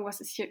Gefühl,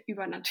 irgendwas ist hier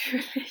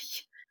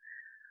übernatürlich.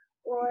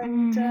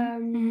 Und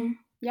Mhm. Mhm.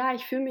 ja,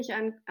 ich fühle mich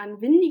an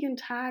windigen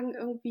Tagen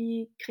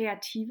irgendwie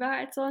kreativer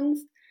als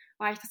sonst,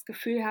 weil ich das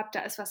Gefühl habe,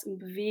 da ist was in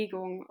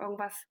Bewegung,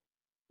 irgendwas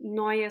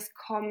Neues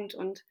kommt.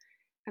 Und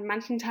an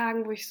manchen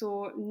Tagen, wo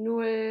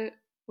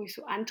wo ich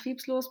so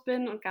antriebslos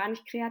bin und gar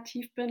nicht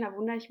kreativ bin, da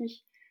wundere ich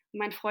mich. Und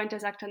mein Freund, der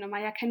sagt dann immer,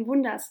 ja, kein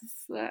Wunder, es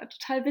ist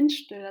total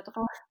windstill da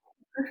draußen.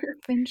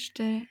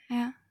 Windstill,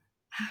 ja.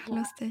 Ach, Ja,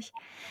 lustig.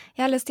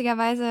 Ja,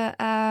 lustigerweise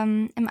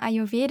im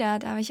Ayurveda,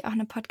 da habe ich auch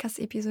eine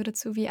Podcast-Episode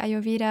zu, wie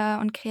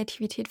Ayurveda und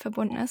Kreativität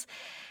verbunden ist.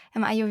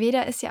 Im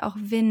Ayurveda ist ja auch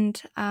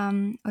Wind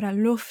oder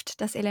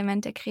Luft das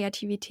Element der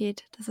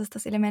Kreativität. Das ist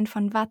das Element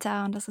von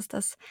Vata und das ist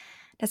das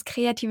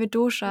kreative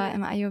Dosha ja,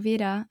 im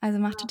Ayurveda. Also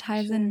macht wie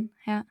total schön. Sinn,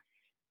 ja.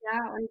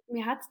 Ja, und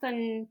mir hat es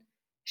dann,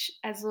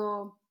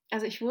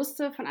 also ich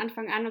wusste von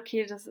Anfang an,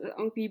 okay,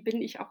 irgendwie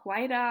bin ich auch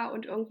Wider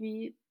und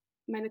irgendwie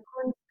meine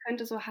Kunst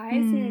könnte so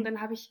heißen. Und Hm.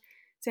 dann habe ich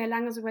sehr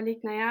lange so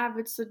überlegt, naja,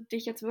 willst du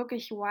dich jetzt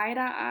wirklich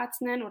Wider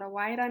Arts nennen oder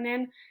Wider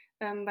nennen?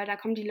 Weil da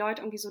kommen die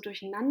Leute irgendwie so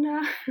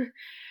durcheinander,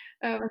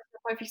 was ich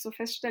häufig so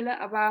feststelle.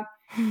 Aber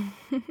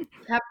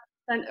ich habe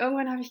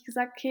irgendwann habe ich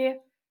gesagt, okay,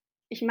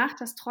 ich mache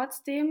das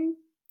trotzdem,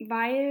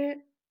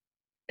 weil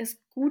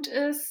es gut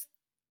ist,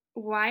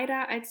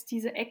 Wider als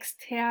diese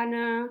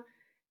externe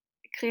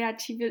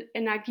kreative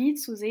Energie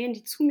zu sehen,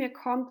 die zu mir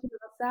kommt, die mir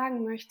was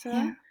sagen möchte.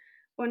 Ja,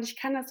 Und ich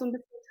kann das so ein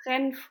bisschen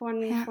trennen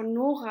ja. von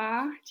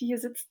Nora, die hier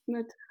sitzt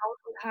mit Haut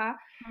und Haar,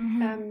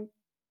 Mhm. ähm,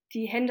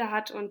 die Hände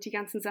hat und die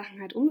ganzen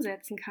Sachen halt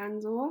umsetzen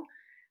kann so.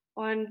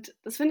 Und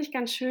das finde ich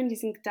ganz schön,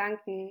 diesen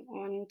Gedanken.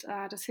 Und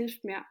das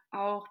hilft mir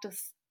auch,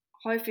 das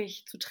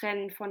häufig zu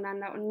trennen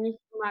voneinander und nicht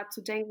immer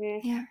zu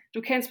denken, Ja.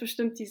 du kennst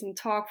bestimmt diesen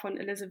Talk von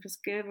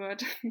Elizabeth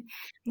Gilbert.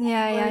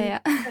 Ja, ja, Und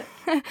ja.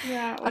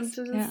 ja, und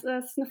Ja. das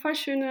ist eine voll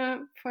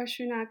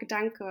schöner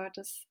Gedanke,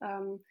 das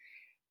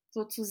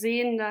so zu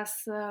sehen,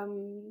 dass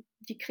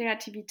die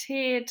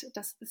Kreativität,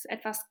 dass es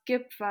etwas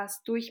gibt,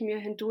 was durch mir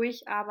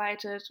hindurch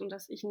arbeitet und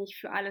dass ich nicht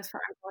für alles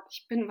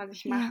verantwortlich bin, was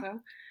ich Ja.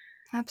 mache.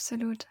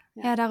 Absolut.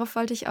 Ja. Ja, darauf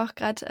wollte ich auch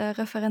gerade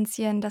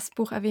referenzieren. Das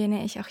Buch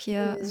erwähne ich auch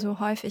hier Mhm. so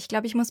häufig. Ich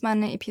glaube, ich muss mal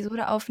eine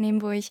Episode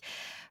aufnehmen, wo ich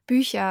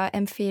Bücher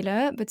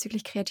empfehle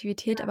bezüglich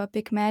Kreativität, aber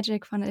Big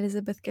Magic von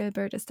Elizabeth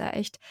Gilbert ist da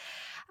echt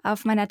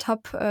auf meiner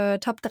Top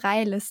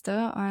 3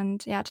 Liste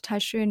und ja,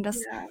 total schön,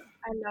 dass Ja,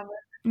 I love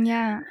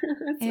ja,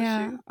 it. So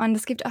ja. schön. Und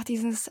es gibt auch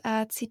dieses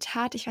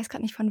Zitat, ich weiß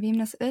gerade nicht, von wem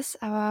das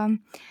ist, aber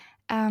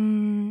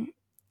ähm,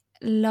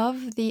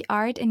 Love the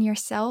art in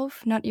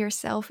yourself, not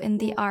yourself in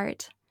the Mhm.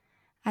 art.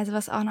 Also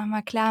was auch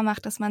nochmal klar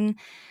macht, dass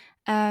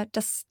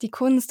die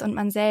Kunst und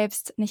man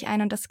selbst nicht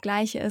ein und das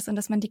Gleiche ist und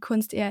dass man die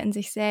Kunst eher in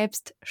sich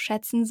selbst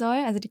schätzen soll,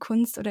 also die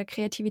Kunst oder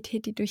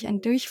Kreativität, die durch einen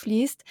Mhm.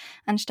 durchfließt,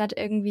 anstatt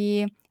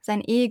irgendwie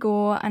sein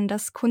Ego an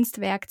das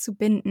Kunstwerk zu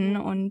binden.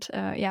 Mhm. Und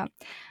ja,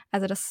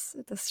 also das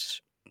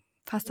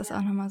fasst das Ja,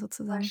 auch nochmal so voll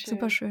zusammen.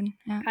 Super schön. schön,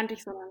 ja. Kannte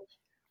ich so noch nicht.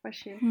 Voll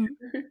schön. Hm.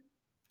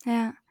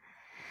 Ja.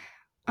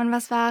 Und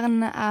was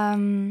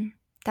waren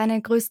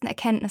deine größten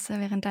Erkenntnisse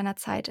während deiner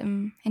Zeit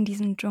in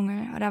diesem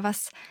Dschungel? Oder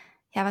was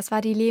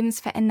war die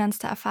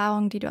lebensveränderndste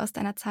Erfahrung, die du aus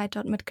deiner Zeit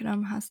dort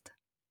mitgenommen hast?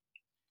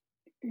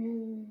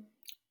 Mm,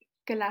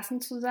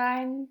 Gelassen zu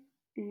sein,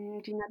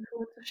 die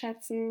Natur zu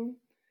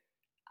schätzen,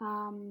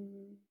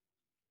 ähm,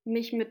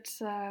 mich mit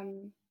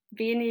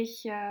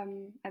wenig,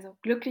 also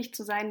glücklich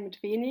zu sein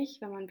mit wenig,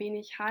 wenn man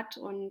wenig hat.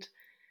 Und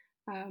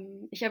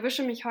ich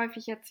erwische mich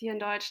häufig jetzt hier in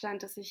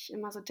Deutschland, dass ich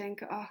immer so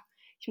denke, oh,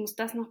 ich muss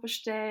das noch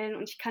bestellen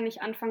und ich kann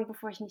nicht anfangen,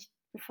 bevor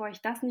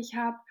ich das nicht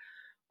habe.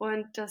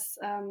 Und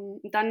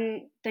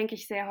dann denke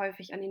ich sehr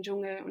häufig an den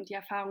Dschungel und die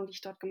Erfahrung, die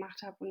ich dort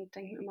gemacht habe und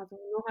denke mir immer so,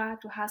 Nora,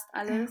 du hast Ja.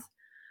 alles.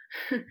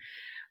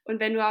 Und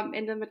wenn du am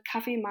Ende mit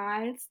Kaffee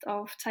malst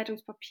auf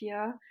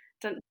Zeitungspapier,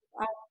 dann ist es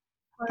auch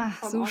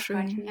Ach, vollkommen so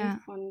schön, ausreichend. ja,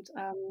 Und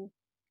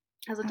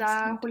also da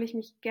absolut. hole ich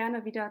mich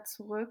gerne wieder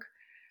zurück.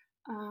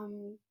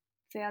 Ähm,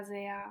 Sehr,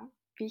 sehr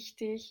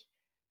wichtig.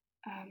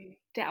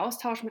 Der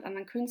Austausch mit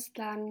anderen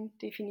Künstlern,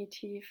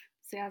 definitiv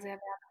sehr, sehr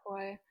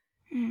wertvoll.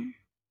 Mhm.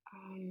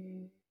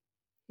 Ähm,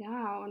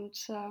 ja,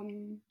 und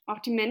auch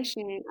die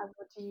Menschen,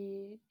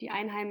 also die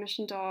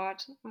Einheimischen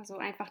dort, also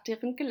einfach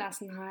deren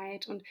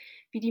Gelassenheit und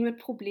wie die mit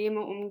Problemen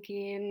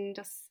umgehen,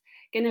 das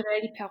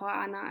generell die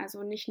Peruaner,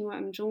 also nicht nur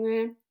im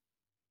Dschungel,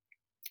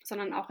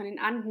 sondern auch in den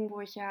Anden,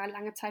 wo ich ja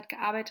lange Zeit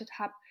gearbeitet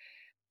habe,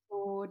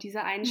 so diese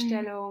Mhm.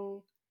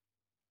 Einstellung,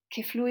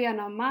 que fluya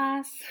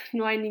nomás,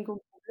 no hay ningún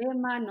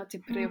problema, no te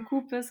Mhm.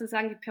 preocupes, das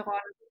sagen die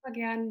Peruaner super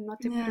gern, no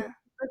te Ja,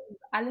 preocupes,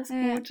 alles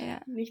ja, gut,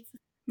 ja. nichts.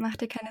 Mach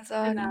dir keine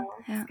Genau, Sorgen.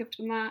 es Ja. gibt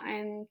immer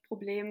ein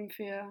Problem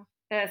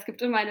es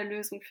gibt immer eine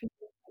Lösung für ein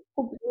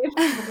Problem.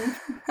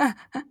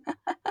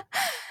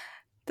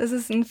 Das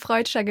ist ein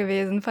Freudscher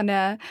gewesen von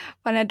der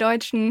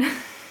deutschen Ja,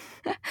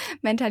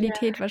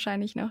 Mentalität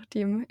wahrscheinlich noch,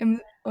 die im ja,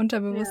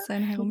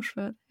 Unterbewusstsein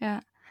herumschwirrt. Ja.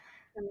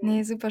 genau.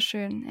 Ne, super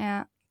schön,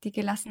 ja. Die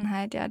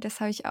Gelassenheit, ja, das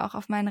habe ich auch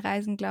auf meinen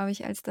Reisen, glaube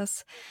ich, als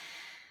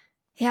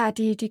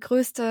die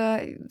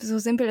größte, so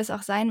simpel es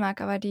auch sein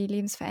mag, aber die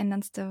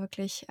lebensveränderndste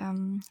wirklich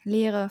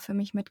Lehre für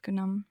mich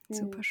mitgenommen. Mhm.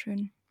 Super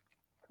schön.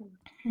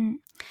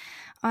 Mhm.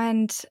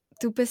 Und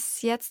du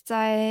bist jetzt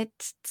seit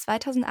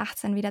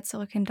 2018 wieder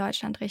zurück in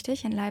Deutschland,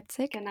 richtig? In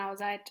Leipzig? Genau,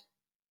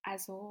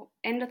 also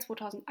Ende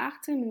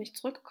 2018 bin ich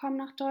zurückgekommen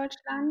nach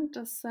Deutschland.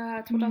 Das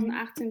Mhm.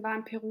 2018 war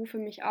in Peru für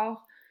mich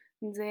auch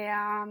ein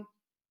sehr,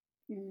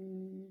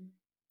 hm,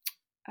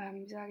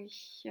 wie sage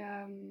ich,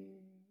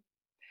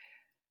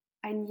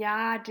 ein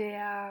Jahr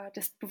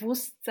des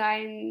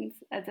Bewusstseins,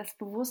 des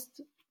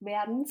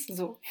Bewusstwerdens,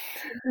 so.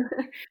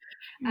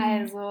 Mhm.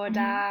 Also Mhm.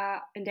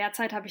 da in der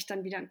Zeit habe ich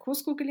dann wieder in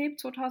Cusco gelebt,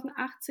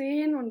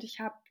 2018, und ich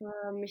habe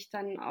mich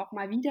dann auch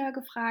mal wieder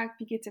gefragt,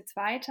 wie geht's jetzt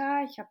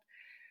weiter? Ich habe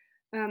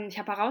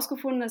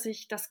herausgefunden,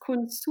 dass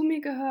Kunst zu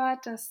mir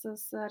gehört, dass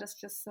ich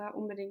das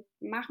unbedingt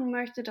machen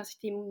möchte, dass ich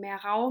dem mehr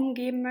Raum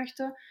geben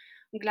möchte.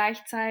 Und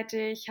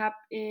gleichzeitig habe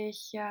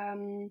ich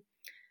aber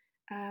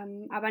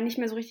nicht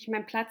mehr so richtig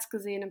meinen Platz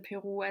gesehen in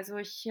Peru. Also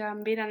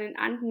weder in den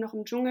Anden noch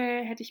im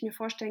Dschungel hätte ich mir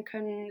vorstellen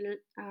können,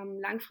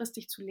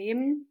 langfristig zu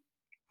leben.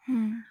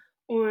 Mhm.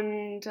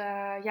 Und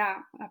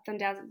ja, habe dann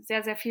da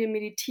sehr, sehr viel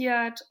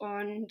meditiert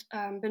und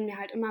bin mir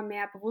halt immer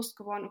mehr bewusst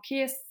geworden,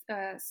 okay,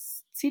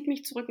 es zieht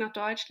mich zurück nach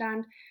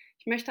Deutschland.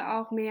 Ich möchte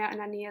auch mehr in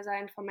der Nähe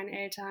sein von meinen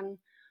Eltern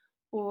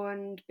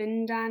und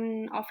bin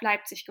dann auf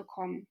Leipzig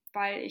gekommen,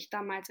 weil ich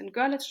damals in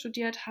Görlitz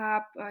studiert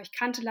habe. Ich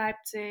kannte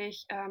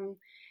Leipzig.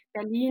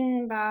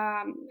 Berlin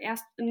hatte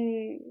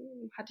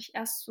ich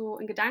erst so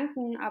in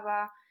Gedanken,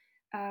 aber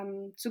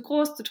zu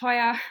groß, zu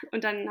teuer.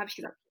 Und dann habe ich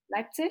gesagt,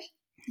 Leipzig.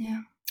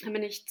 Ja. Dann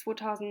bin ich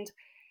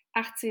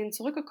 2018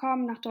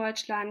 zurückgekommen nach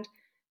Deutschland.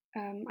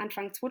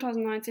 Anfang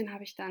 2019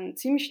 habe ich dann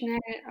ziemlich schnell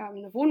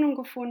eine Wohnung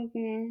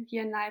gefunden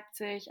hier in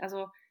Leipzig.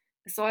 Also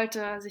es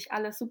sollte sich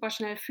alles super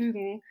schnell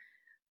fügen.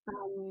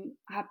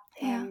 Habe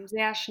Ja.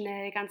 sehr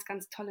schnell ganz,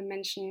 ganz tolle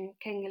Menschen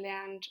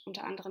kennengelernt,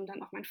 unter anderem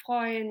dann auch mein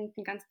Freund,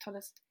 ein ganz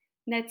tolles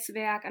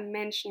Netzwerk an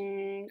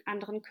Menschen,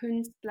 anderen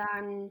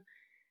Künstlern,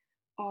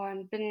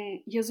 und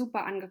bin hier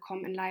super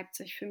angekommen in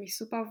Leipzig, fühle mich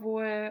super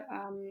wohl.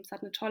 Es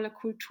hat eine tolle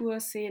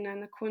Kulturszene,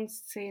 eine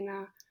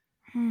Kunstszene.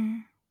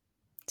 Mhm.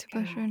 Super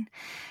Genau. schön.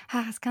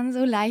 Ach, es kann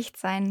so leicht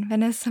sein,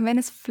 wenn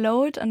es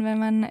float und wenn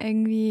man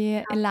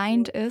irgendwie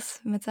aligned Absolut.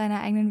 ist mit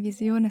seiner eigenen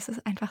Vision, ist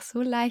es einfach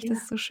so leicht, das Ja,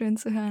 ist so schön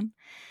zu hören.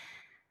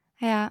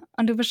 Ja,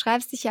 und du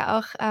beschreibst dich ja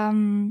auch,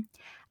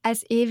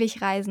 als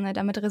Ewigreisende.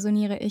 Damit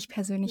resoniere ich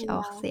persönlich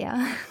auch ja, sehr,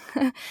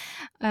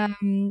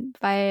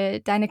 weil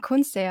deine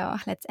Kunst dir ja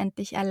auch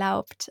letztendlich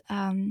erlaubt,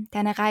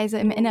 deine Reise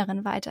im mhm,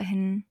 Inneren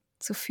weiterhin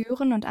zu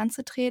führen und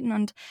anzutreten.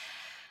 Und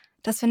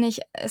das finde ich,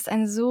 ist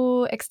ein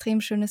so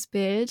extrem schönes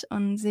Bild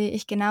und sehe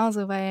ich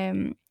genauso,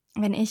 weil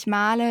wenn ich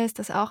male, ist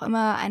das auch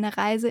immer eine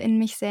Reise in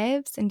mich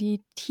selbst, in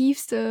die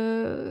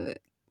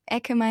tiefste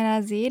Ecke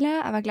meiner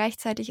Seele, aber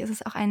gleichzeitig ist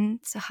es auch ein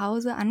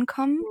Zuhause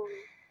ankommen. mhm.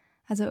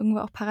 Also irgendwo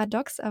auch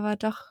paradox, aber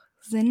doch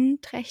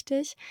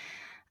sinnträchtig.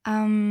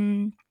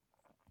 Ähm,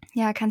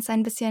 ja, kannst du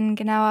ein bisschen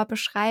genauer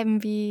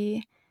beschreiben,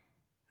 wie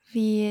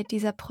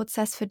dieser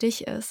Prozess für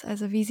dich ist?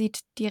 Also wie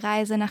sieht die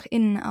Reise nach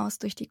innen aus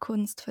durch die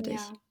Kunst für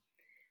dich? Ja.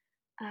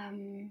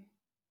 Ähm,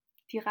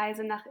 Die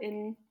Reise nach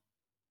innen.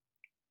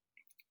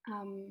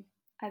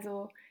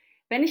 Also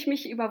wenn ich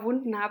mich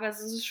überwunden habe,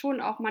 also es ist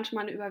schon auch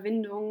manchmal eine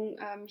Überwindung,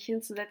 mich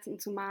hinzusetzen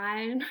und zu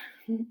malen.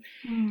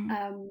 Mhm.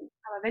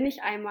 Aber wenn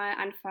ich einmal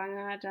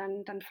anfange,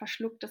 dann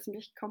verschluckt es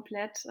mich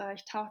komplett.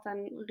 Ich tauche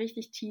dann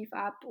richtig tief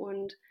ab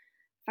und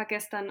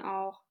vergesse dann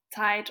auch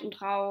Zeit und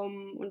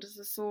Raum. Und es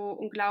ist so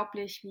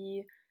unglaublich,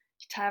 wie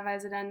ich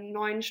teilweise dann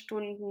 9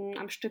 Stunden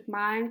am Stück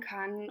malen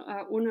kann,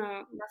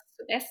 ohne was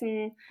zu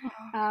essen. Oh,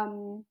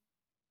 Ähm,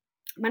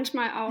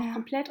 Manchmal auch ja,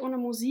 komplett ohne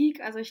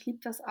Musik. Also ich liebe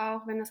das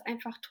auch, wenn es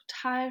einfach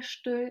total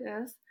still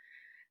ist.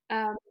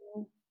 Ähm,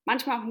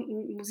 Manchmal auch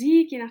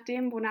Musik, je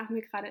nachdem, wonach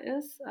mir gerade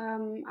ist.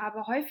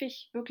 Aber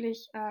häufig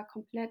wirklich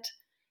komplett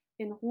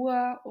in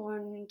Ruhe.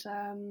 Und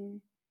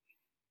ähm,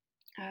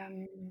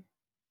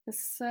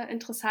 ist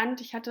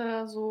interessant. Ich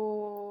hatte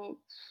so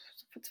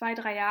vor 2,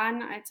 3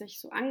 Jahren, als ich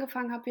so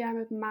angefangen habe ja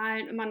mit dem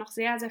Malen, immer noch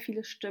sehr, sehr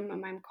viele Stimmen in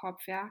meinem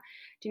Kopf, ja,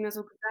 die mir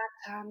so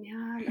gesagt haben,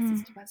 ja, lass mhm.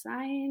 es lieber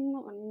sein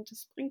und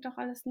es bringt doch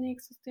alles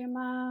nichts, was der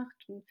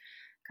macht, und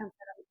kannst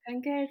ja damit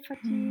kein Geld Mhm.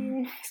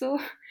 verdienen, so.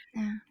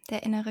 Ja,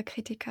 der innere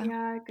Kritiker.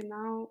 Ja,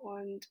 genau.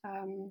 Und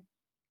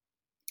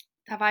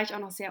da war ich auch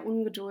noch sehr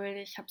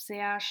ungeduldig, habe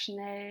sehr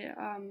schnell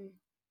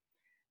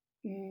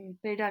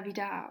Bilder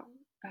wieder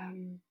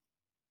ähm,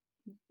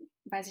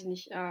 weiß ich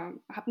nicht,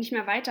 habe nicht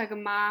mehr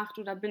weitergemacht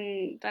oder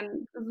bin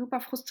dann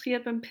super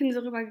frustriert beim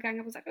Pinsel rübergegangen,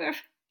 habe gesagt,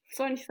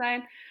 soll nicht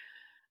sein.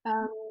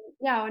 Ähm,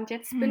 ja, und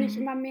jetzt bin ich Mhm.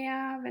 immer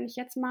mehr, wenn ich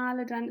jetzt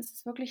male, dann ist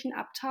es wirklich ein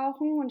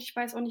Abtauchen, und ich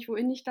weiß auch nicht,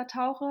 wohin ich da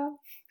tauche.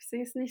 Ich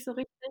sehe es nicht so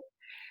richtig,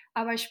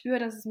 aber ich spüre,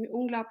 dass es mir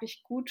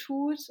unglaublich gut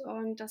tut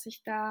und dass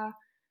ich da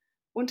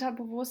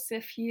unterbewusst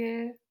sehr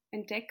viel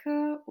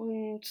entdecke,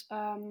 und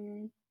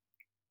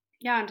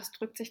ja, und das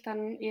drückt sich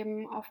dann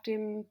eben auf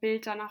dem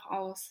Bild danach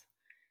aus,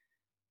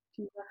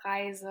 diese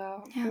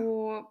Reise, Ja,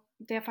 wo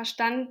der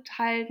Verstand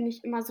halt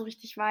nicht immer so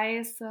richtig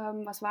weiß,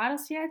 was war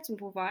das jetzt und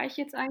wo war ich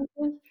jetzt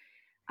eigentlich.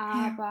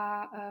 ja,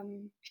 Aber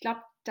ich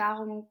glaube,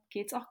 darum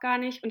geht es auch gar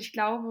nicht. Und ich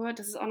glaube,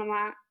 das ist auch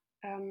nochmal,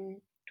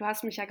 du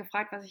hast mich ja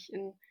gefragt, was ich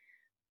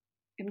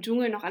im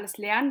Dschungel noch alles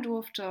lernen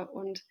durfte.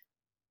 Und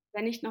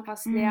wenn ich noch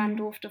was lernen mhm.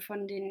 durfte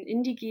von den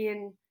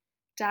Indigenen,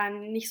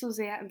 dann nicht so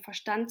sehr im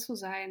Verstand zu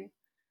sein,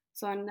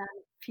 sondern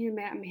viel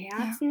mehr im Ja,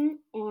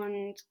 Herzen.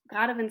 Und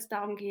gerade wenn es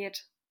darum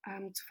geht,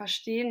 zu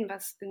verstehen,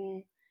 was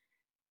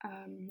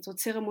so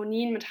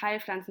Zeremonien mit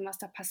Heilpflanzen, was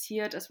da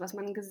passiert ist, was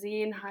man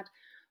gesehen hat.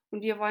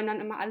 Und wir wollen dann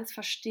immer alles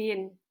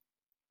verstehen.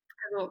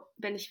 Also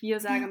wenn ich wir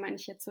sage, Ja. meine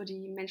ich jetzt so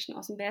die Menschen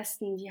aus dem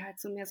Westen, die halt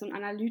so mehr so einen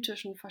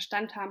analytischen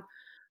Verstand haben.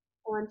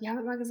 Und die haben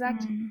immer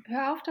gesagt, Mhm.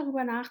 hör auf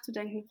darüber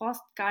nachzudenken, du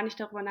brauchst gar nicht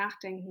darüber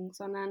nachdenken,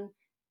 sondern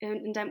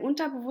in deinem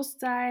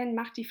Unterbewusstsein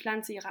macht die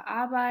Pflanze ihre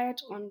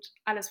Arbeit und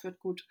alles wird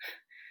gut.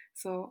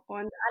 So,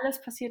 und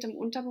alles passiert im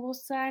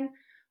Unterbewusstsein.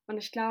 Und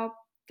ich glaube,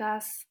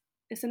 das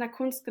ist in der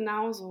Kunst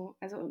genauso.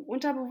 Also im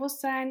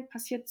Unterbewusstsein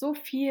passiert so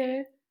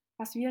viel,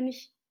 was wir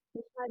nicht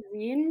mal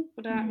sehen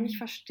oder nicht Mhm.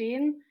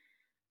 verstehen.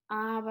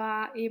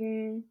 Aber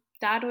eben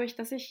dadurch,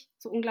 dass ich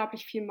so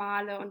unglaublich viel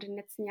male und in den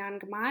letzten Jahren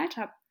gemalt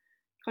habe,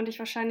 konnte ich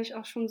wahrscheinlich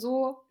auch schon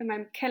so in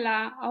meinem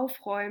Keller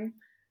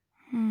aufräumen.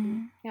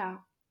 Mhm.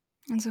 Ja.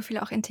 Und so viel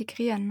auch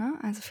integrieren, ne?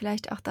 Also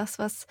vielleicht auch das,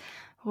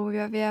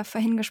 worüber wir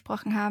vorhin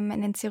gesprochen haben in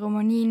den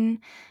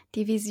Zeremonien,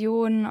 die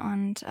Vision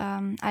und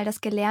all das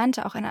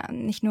Gelernte, auch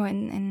nicht nur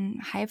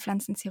in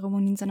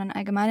Heilpflanzenzeremonien, sondern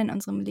allgemein in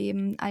unserem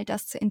Leben, all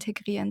das zu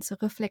integrieren,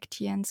 zu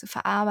reflektieren, zu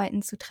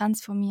verarbeiten, zu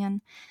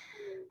transformieren.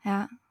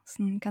 Ja, ist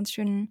ein ganz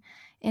schön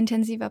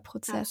intensiver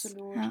Prozess.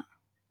 Absolut. Ja.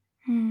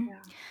 Mhm.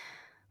 Ja.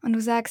 Und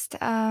du sagst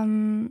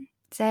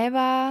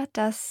selber,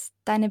 dass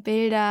deine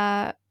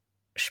Bilder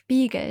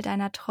Spiegel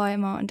deiner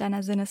Träume und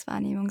deiner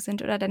Sinneswahrnehmung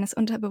sind oder deines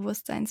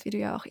Unterbewusstseins, wie du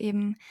ja auch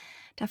eben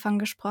davon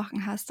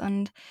gesprochen hast.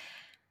 Und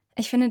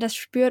ich finde, das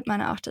spürt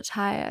man auch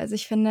total. Also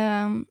ich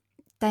finde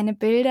deine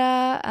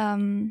Bilder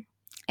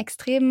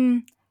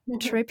extrem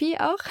trippy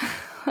auch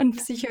und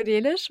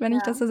psychedelisch, wenn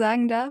ich das Ja. so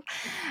sagen darf.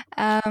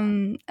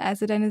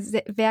 Also deine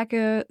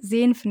Werke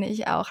sehen, finde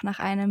ich, auch nach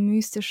einem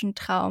mystischen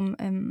Traum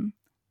im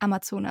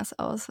Amazonas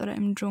aus oder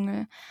im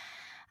Dschungel.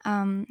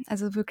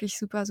 Also wirklich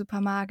super,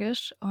 super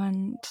magisch.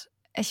 Und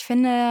ich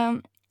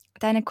finde,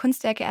 deine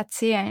Kunstwerke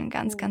erzählen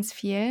ganz, Mhm. ganz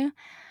viel.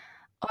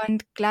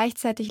 Und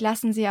gleichzeitig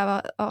lassen sie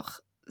aber auch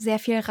sehr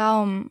viel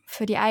Raum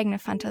für die eigene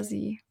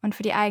Fantasie und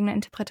für die eigene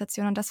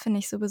Interpretation. Und das finde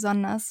ich so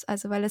besonders,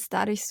 also weil es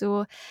dadurch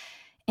so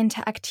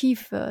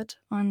interaktiv wird.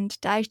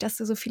 Und dadurch, dass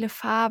du so viele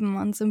Farben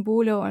und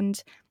Symbole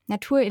und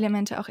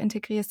Naturelemente auch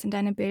integrierst in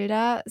deine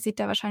Bilder, sieht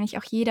da wahrscheinlich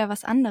auch jeder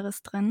was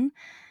anderes drin.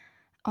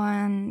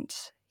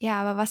 Und ja,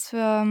 aber was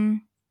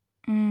für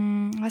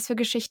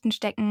Geschichten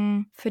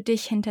stecken für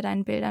dich hinter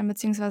deinen Bildern,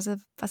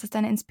 beziehungsweise was ist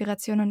deine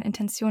Inspiration und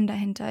Intention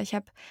dahinter? Ich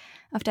habe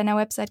auf deiner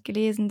Website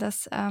gelesen,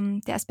 dass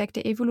der Aspekt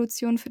der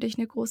Evolution für dich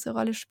eine große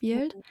Rolle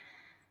spielt. Mhm.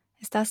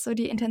 Ist das so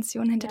die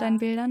Intention hinter deinen Ja.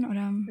 Bildern?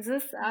 Oder? Es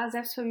ist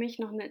selbst für mich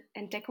noch eine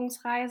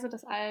Entdeckungsreise,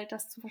 das all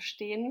das zu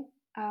verstehen.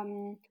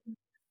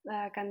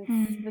 Ganz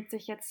Hm.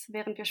 witzig, jetzt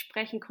während wir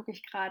sprechen, gucke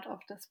ich gerade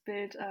auf das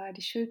Bild,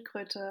 die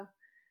Schildkröte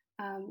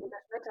und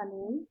der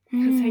Schmetterling.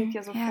 Das hängt Hm.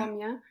 ja so vor Ja,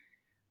 mir.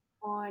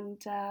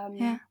 Und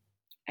ja.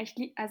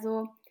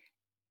 also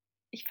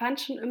ich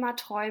fand schon immer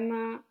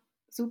Träume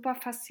super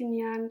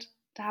faszinierend.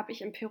 Da habe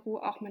ich in Peru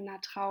auch mit einer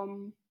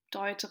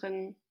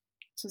Traumdeuterin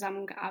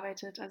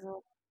zusammengearbeitet.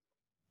 Also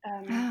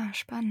ähm, Ah,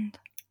 spannend.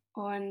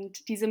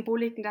 und die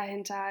Symboliken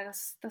dahinter,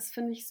 das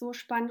finde ich so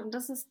spannend. Und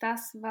das ist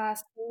das,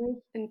 was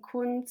mich in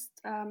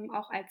Kunst,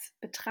 auch als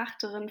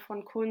Betrachterin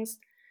von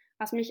Kunst,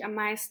 was mich am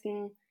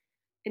meisten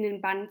in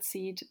den Bann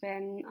zieht,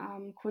 wenn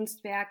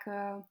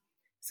Kunstwerke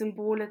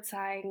Symbole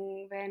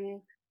zeigen,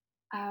 wenn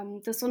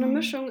das so eine Hm.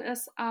 Mischung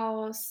ist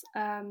aus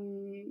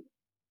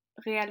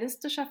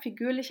realistischer,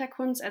 figürlicher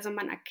Kunst. Also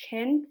man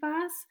erkennt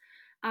was,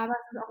 aber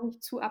es ist auch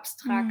nicht zu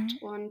abstrakt.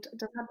 Hm. Und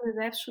das hat mir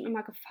selbst schon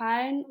immer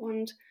gefallen.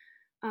 Und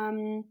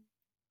ähm,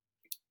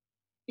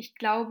 ich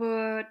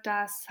glaube,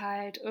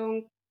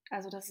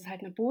 also dass es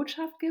halt eine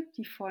Botschaft gibt,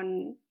 die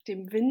von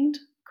dem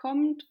Wind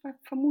kommt,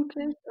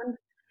 vermutlich. Und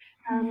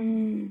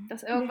Hm.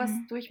 dass irgendwas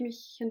Hm. durch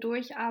mich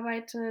hindurch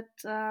arbeitet.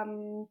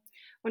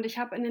 Und ich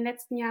habe in den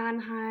letzten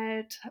Jahren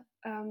halt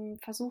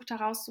versucht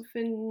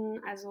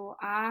herauszufinden, also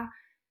A,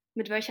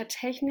 mit welcher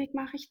Technik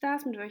mache ich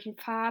das, mit welchen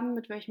Farben,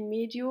 mit welchem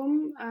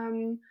Medium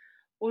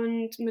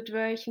und mit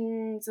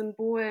welchen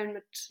Symbolen,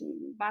 mit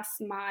was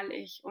male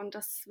ich. Und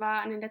das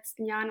war in den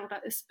letzten Jahren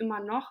oder ist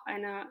immer noch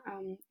eine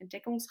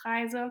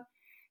Entdeckungsreise,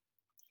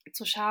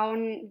 zu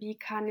schauen, wie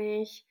kann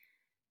ich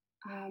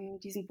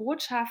diesen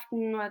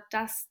Botschaften oder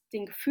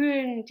den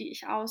Gefühlen, die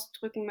ich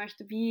ausdrücken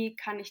möchte, wie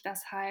kann ich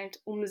das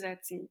halt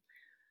umsetzen.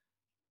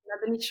 Da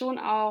bin ich schon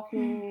auch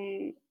Hm.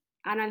 ein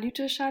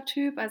analytischer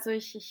Typ, also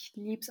ich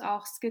liebe es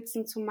auch,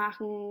 Skizzen zu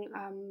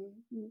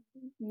machen,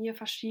 mir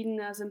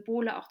verschiedene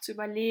Symbole auch zu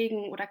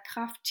überlegen oder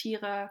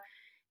Krafttiere,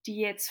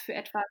 die jetzt für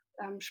etwas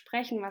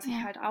sprechen, was ich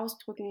Ja. halt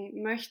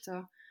ausdrücken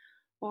möchte.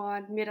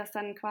 Und mir das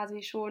dann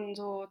quasi schon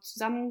so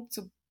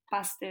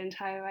zusammenzubasteln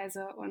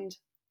teilweise. Und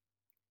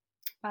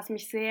was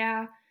mich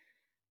sehr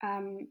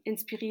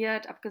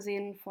inspiriert,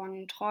 abgesehen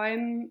von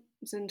Träumen,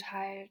 sind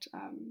halt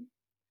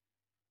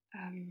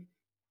ähm,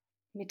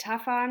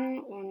 Metaphern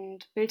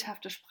und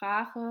bildhafte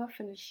Sprache,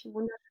 finde ich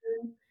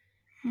wunderschön.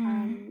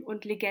 Hm.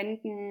 Und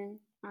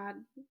Legenden,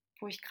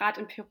 wo ich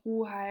gerade in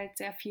Peru halt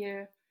sehr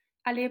viel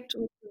erlebt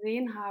und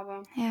gesehen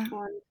habe. Ja.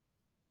 Und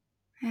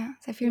Ja,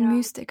 sehr viel Ja.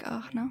 Mystik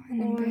auch, ne, in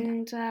den Bildern.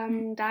 Und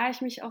da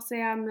ich mich auch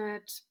sehr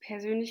mit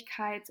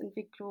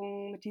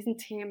Persönlichkeitsentwicklung, mit diesen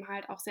Themen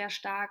halt auch sehr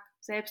stark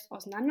selbst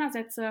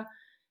auseinandersetze,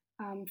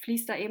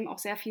 fließt da eben auch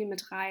sehr viel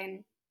mit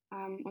rein.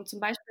 Und zum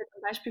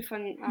Beispiel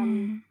von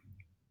Mhm.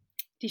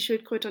 Die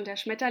Schildkröte und der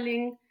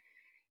Schmetterling,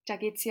 da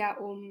geht es ja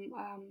um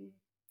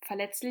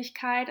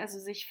Verletzlichkeit, also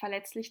sich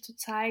verletzlich zu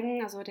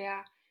zeigen. Also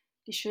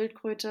die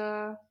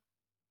Schildkröte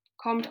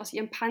kommt aus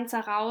ihrem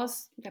Panzer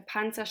raus. Der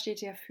Panzer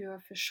steht ja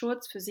für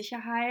Schutz, für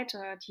Sicherheit,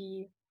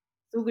 die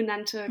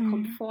sogenannte Mhm.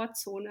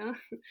 Komfortzone.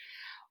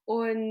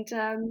 Und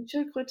die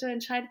Schildkröte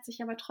entscheidet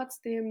sich aber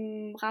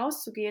trotzdem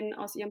rauszugehen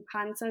aus ihrem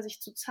Panzer,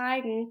 sich zu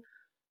zeigen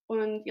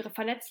und ihre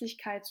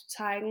Verletzlichkeit zu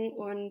zeigen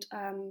und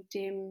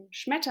dem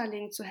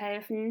Schmetterling zu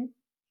helfen,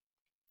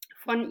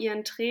 von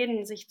ihren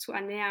Tränen sich zu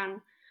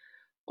ernähren.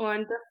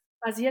 Und das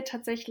basiert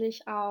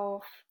tatsächlich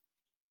auf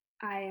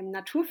einem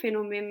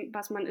Naturphänomen,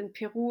 was man in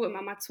Peru im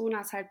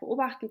Amazonas halt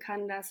beobachten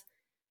kann, dass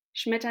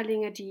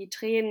Schmetterlinge die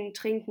Tränen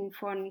trinken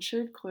von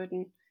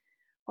Schildkröten.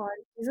 Und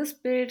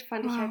dieses Bild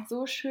fand ich Wow. halt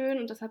so schön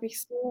und das hat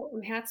mich so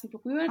im Herzen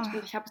berührt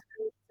und Oh, ich habe es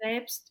für mich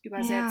selbst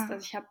übersetzt. ja.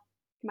 Also ich habe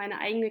meine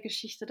eigene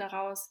Geschichte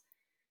daraus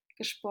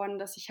gesponnen,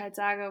 dass ich halt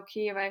sage,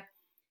 okay, weil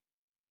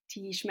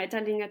die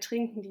Schmetterlinge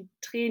trinken die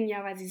Tränen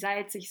ja, weil sie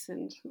salzig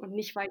sind und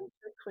nicht, weil die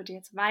Schildkröte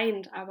jetzt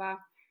weint,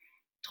 aber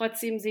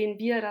trotzdem sehen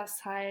wir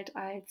das halt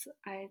als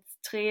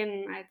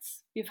Tränen,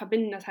 als wir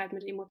verbinden das halt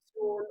mit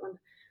Emotionen und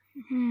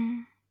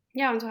Mhm.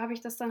 ja, und so habe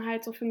ich das dann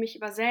halt so für mich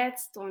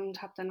übersetzt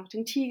und habe dann noch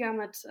den Tiger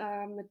mit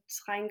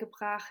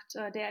reingebracht,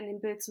 der in dem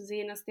Bild zu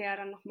sehen ist, der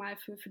dann nochmal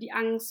für die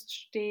Angst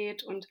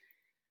steht und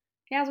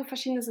ja, so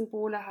verschiedene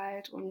Symbole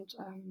halt und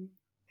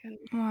genau.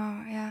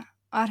 Wow, ja.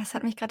 Oh, das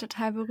hat mich gerade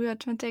total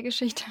berührt mit der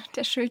Geschichte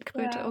der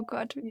Schildkröte. Ja, Oh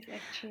Gott. die ist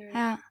echt schön.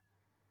 Ja,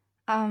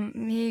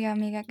 mega,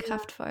 mega Ja,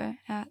 kraftvoll.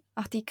 Ja,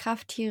 auch die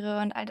Krafttiere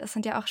und all das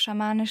sind ja auch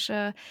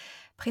schamanische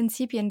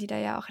Prinzipien, die da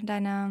ja auch in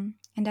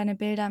deine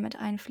Bilder mit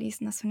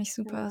einfließen. Das finde ich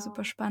super,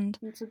 super genau. spannend.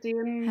 Und zu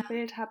Ja. dem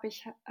Bild habe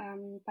ich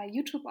bei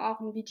YouTube auch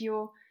ein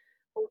Video,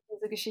 wo ich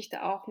diese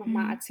Geschichte auch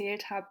nochmal Mhm.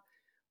 erzählt habe.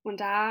 Und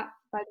da,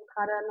 weil du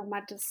gerade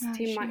nochmal das Ah,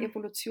 wie Thema schön.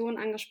 Evolution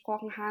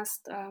angesprochen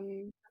hast,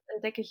 das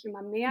entdecke ich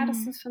immer mehr,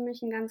 dass Mhm. das für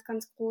mich ein ganz,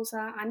 ganz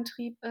großer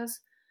Antrieb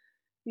ist,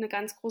 eine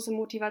ganz große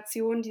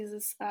Motivation,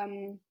 dieses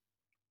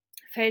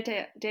Feld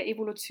der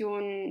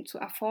Evolution zu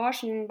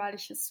erforschen, weil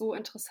ich es so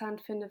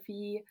interessant finde,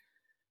 wie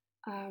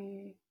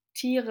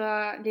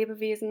Tiere,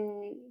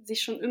 Lebewesen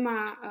sich schon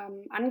immer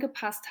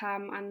angepasst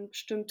haben an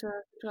bestimmte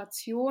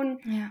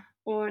Situationen Ja,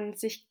 und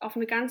sich auf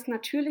eine ganz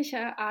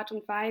natürliche Art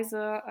und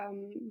Weise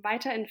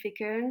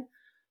weiterentwickeln.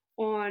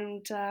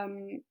 Und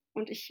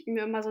ich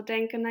mir immer so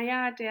denke,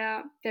 naja,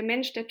 der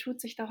Mensch, der tut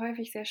sich da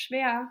häufig sehr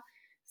schwer,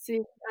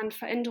 sich an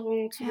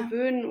Veränderungen zu ja.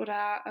 gewöhnen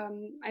oder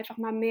einfach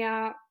mal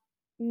mehr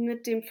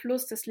mit dem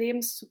Fluss des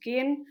Lebens zu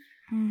gehen.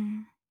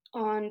 Mhm.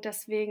 Und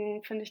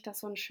deswegen finde ich das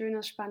so ein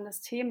schönes,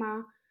 spannendes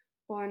Thema.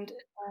 Und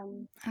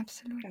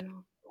Absolut.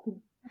 genau.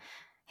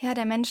 Ja,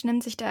 der Mensch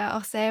nimmt sich da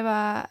auch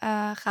selber,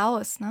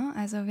 raus, ne?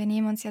 Also, wir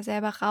nehmen uns ja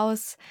selber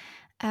raus,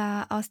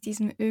 aus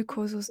diesem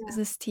Ja,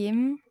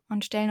 Ökosystem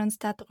und stellen uns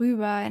da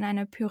drüber in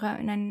eine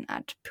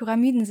Art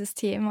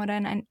Pyramidensystem oder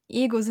in ein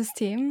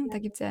Egosystem. Da ja,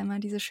 gibt's ja immer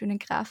diese schöne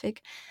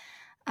Grafik.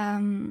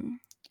 Ähm,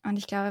 und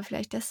ich glaube,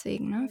 vielleicht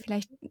deswegen, ne?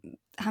 Vielleicht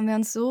haben wir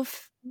uns so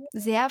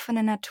sehr von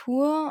der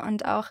Natur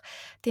und auch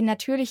den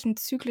natürlichen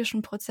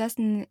zyklischen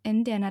Prozessen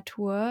in der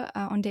Natur,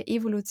 und der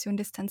Evolution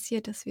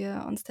distanziert, dass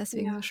wir uns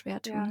deswegen so ja,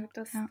 schwer tun. ja,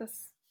 das Ja.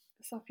 das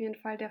ist auf jeden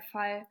Fall der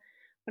Fall.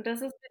 Und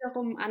das ist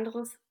wiederum 'n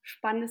anderes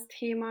spannendes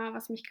Thema,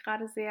 was mich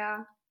grade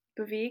sehr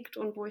bewegt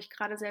und wo ich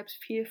grade selbst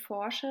viel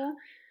forsche.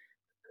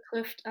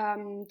 Betrifft,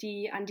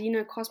 die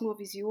andine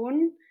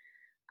Kosmovision.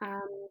 Ähm,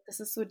 Das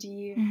ist so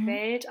die Mhm.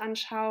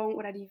 Weltanschauung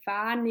oder die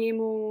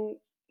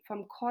Wahrnehmung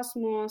vom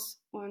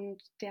Kosmos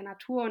und der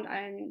Natur und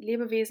allen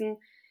Lebewesen,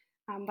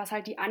 was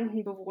halt die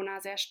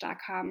Andenbewohner sehr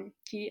stark haben.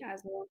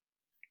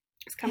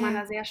 Das kann man Ja,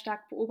 da sehr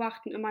stark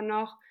beobachten immer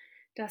noch,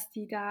 dass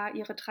die da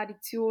ihre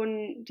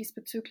Traditionen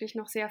diesbezüglich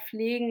noch sehr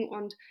pflegen.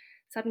 Und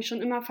es hat mich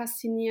schon immer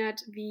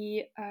fasziniert,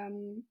 wie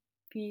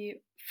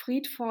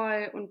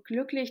friedvoll und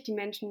glücklich die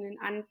Menschen in den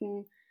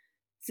Anden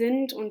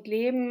sind und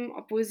leben,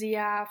 obwohl sie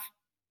ja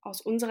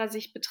aus unserer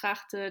Sicht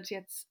betrachtet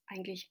jetzt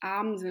eigentlich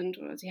arm sind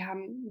oder sie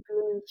haben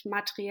wenig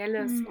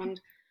Materielles mhm,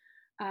 und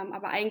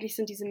aber eigentlich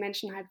sind diese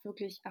Menschen halt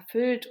wirklich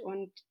erfüllt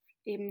und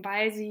eben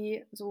weil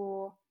sie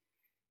so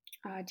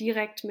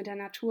direkt mit der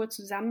Natur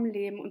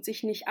zusammenleben und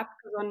sich nicht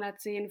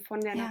abgesondert sehen von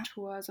der ja,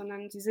 Natur,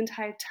 sondern sie sind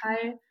halt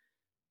Teil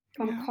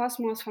vom ja,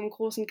 Kosmos, vom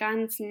großen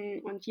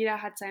Ganzen und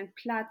jeder hat seinen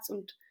Platz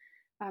und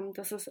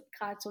das ist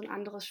gerade so ein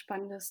anderes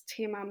spannendes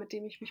Thema, mit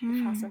dem ich mich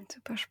befasse.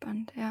 super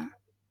spannend, ja.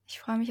 Ich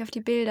freue mich auf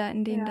die Bilder,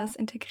 in denen Ja. das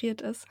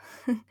integriert ist.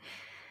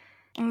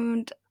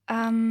 Und,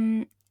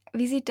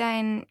 wie sieht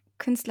dein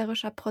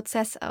künstlerischer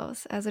Prozess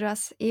aus? Also, du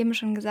hast eben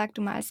schon gesagt,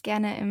 du malst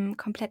gerne im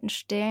kompletten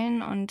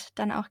Stillen und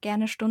dann auch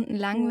gerne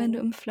stundenlang, wenn du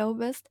Mhm. im Flow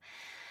bist.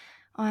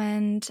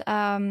 Und,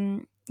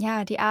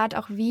 ja, die Art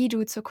auch, wie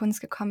du zur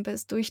Kunst gekommen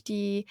bist, durch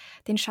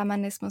den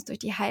Schamanismus, durch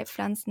die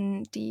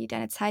Heilpflanzen,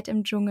 deine Zeit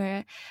im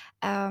Dschungel,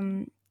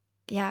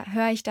 ja,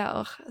 höre ich da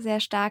auch sehr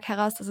stark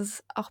heraus, dass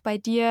es auch bei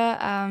dir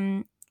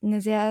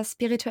 'ne sehr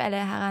spirituelle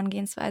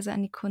Herangehensweise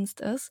an die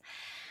Kunst ist.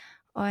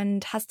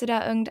 Und hast du da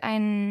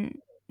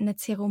 'ne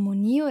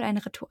Zeremonie oder ein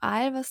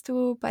Ritual, was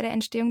du bei der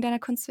Entstehung deiner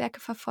Kunstwerke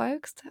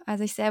verfolgst?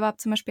 Also, ich selber habe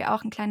zum Beispiel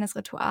auch ein kleines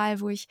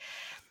Ritual, wo ich,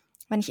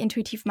 wenn ich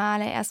intuitiv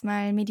male,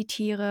 erstmal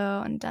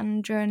meditiere und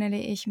dann journale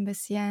ich ein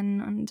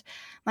bisschen und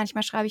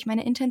manchmal schreibe ich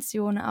meine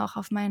Intention auch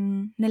auf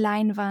 'ne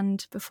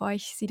Leinwand, bevor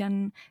ich sie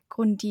dann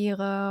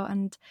grundiere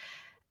und,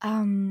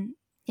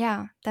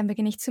 ja, dann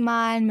beginne ich zu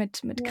malen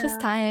mit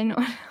Ja. Kristallen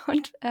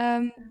und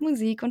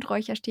Musik und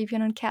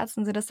Räucherstäbchen und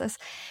Kerzen, sodass das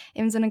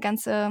eben so 'ne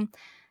ganze,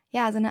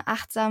 ja, so 'ne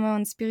achtsame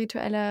und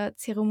spirituelle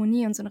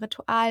Zeremonie und so 'n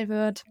Ritual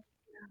wird,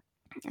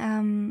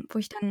 wo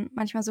ich dann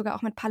manchmal sogar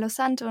auch mit Palo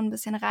Santo 'n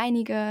bisschen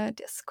reinige,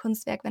 das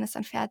Kunstwerk, wenn es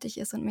dann fertig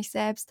ist, und mich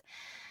selbst.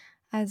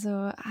 Also,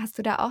 hast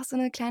du da auch so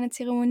 'ne kleine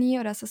Zeremonie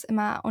oder ist es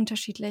immer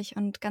unterschiedlich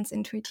und ganz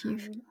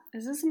intuitiv?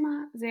 Es ist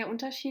immer sehr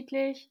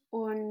unterschiedlich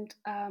und,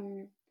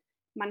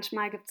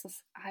 manchmal gibt's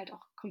das halt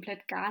auch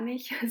komplett gar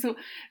nicht. Also,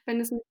 wenn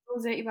es mich so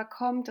sehr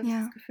überkommt, dass ich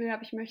das Ja, Gefühl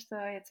habe, ich möchte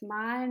jetzt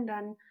malen,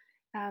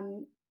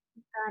 ähm,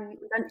 dann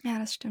ja,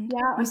 das stimmt.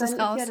 ja, und Muss dann es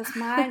ist ja raus. das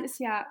Malen ist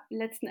ja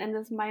letzten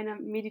Endes meine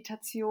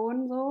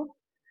Meditation so.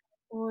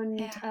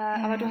 Und, Ja, ja,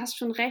 aber du ja. hast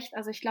schon recht,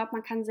 also ich glaube,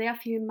 man kann sehr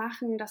viel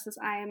machen, dass es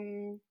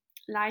einem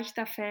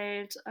leichter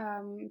fällt,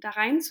 da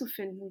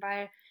reinzufinden,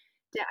 weil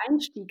der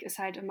Einstieg ist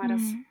halt immer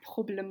das Mhm.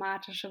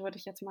 Problematische, würde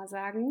ich jetzt mal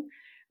sagen,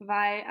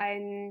 weil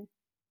einen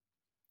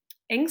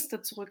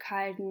Ängste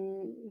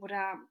zurückhalten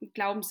oder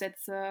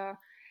Glaubenssätze,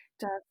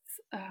 dass,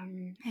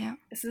 Ja.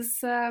 es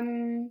ist,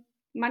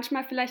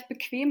 manchmal vielleicht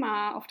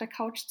bequemer, auf der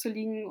Couch zu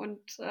liegen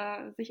und,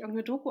 sich irgend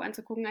 'ne Doku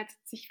anzugucken, als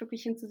sich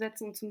wirklich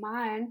hinzusetzen und zu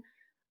malen.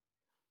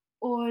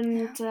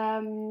 Und, Ja.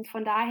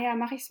 von daher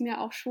mache ich es mir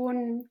auch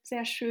schon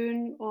sehr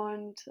schön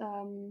und,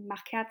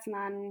 mache Kerzen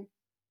an.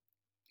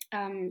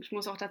 Ich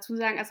muss auch dazu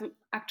sagen, also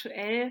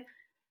aktuell,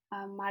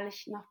 male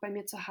ich noch bei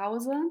mir zu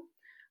Hause,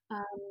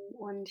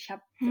 und ich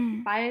habe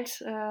Mhm.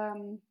 bald,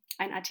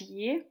 ein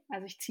Atelier.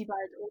 Also, ich ziehe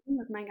bald um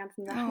mit meinen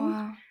ganzen Oh,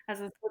 Sachen. wow.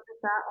 Also, es wird sich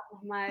da auch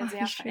noch mal Ach,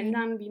 wie sehr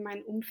schön. verändern, wie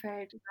mein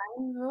Umfeld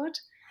sein wird.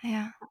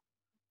 Ja.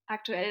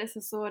 Aktuell ist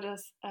es so,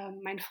 dass,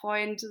 mein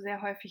Freund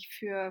sehr häufig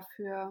für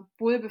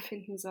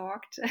Wohlbefinden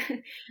sorgt.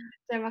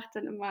 Der macht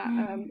dann immer,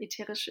 Mhm.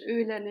 ätherische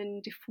Öle in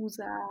den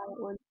Diffuser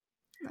und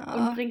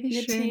Oh, bringt wie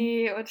mir schön.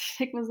 Tee und ich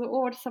denke mir so: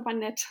 „Oh, das ist aber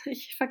nett.“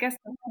 Ich vergesse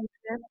das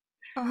komplett.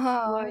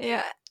 Oh, Und,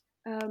 ja,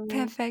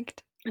 ähm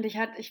perfekt. und ich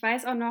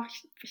weiß auch noch,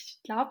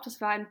 ich glaube,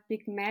 das war in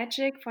Big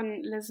Magic von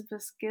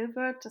Elizabeth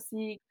Gilbert, dass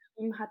sie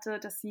geschrieben hatte,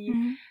 dass sie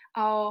Mhm.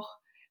 auch,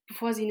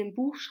 bevor sie 'nen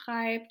Buch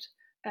schreibt,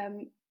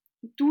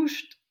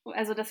 duscht.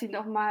 Also, dass sie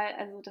noch mal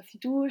also, dass sie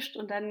duscht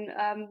und dann,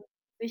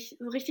 sich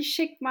so richtig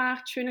schick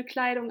macht, schöne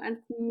Kleidung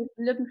anzieht,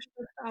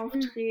 Lippenstift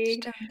Mhm.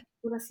 aufträgt, Stimmt.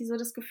 sodass sie so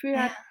das Gefühl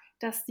Ja, hat,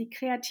 dass die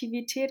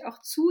Kreativität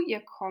auch zu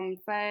ihr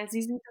kommt, weil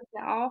sie sieht das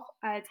ja auch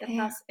als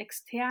ja, etwas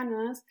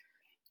Externes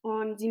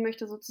und sie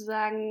möchte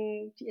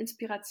sozusagen die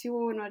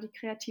Inspiration oder die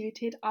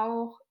Kreativität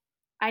auch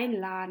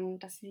einladen,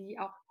 dass sie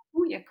auch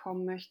zu ihr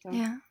kommen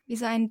möchte. ja. Wie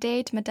so ein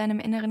Date mit deinem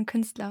inneren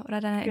Künstler oder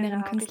deiner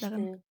inneren Genau,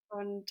 Künstlerin. richtig.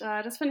 Und,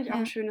 das finde ich auch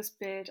 'n Ja, schönes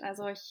Bild.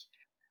 Also, ich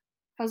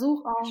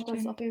versuche auch,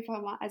 dass auf stimmt. jeden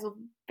Fall mal also,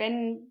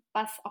 wenn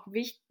was auch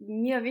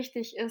mir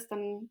wichtig ist,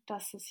 dann,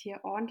 dass es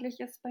hier ordentlich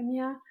ist bei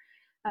mir.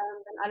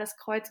 Wenn alles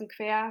kreuz und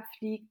quer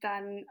fliegt,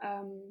 dann,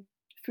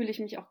 fühle ich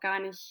mich auch gar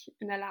nicht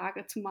in der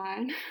Lage zu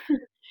malen.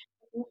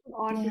 Es muss schon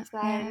Ja, ordentlich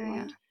ja, sein ja,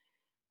 ja.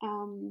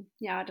 und,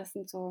 ja, das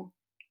sind so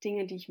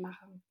Dinge, die ich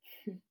mache.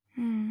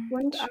 Mhm.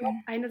 Und auch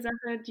Schön. eine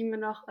Sache, die mir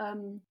noch,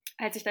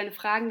 als ich deine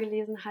Fragen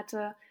gelesen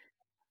hatte,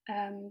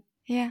 ähm,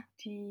 Ja,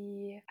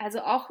 die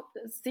also auch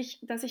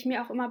dass ich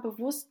mir auch immer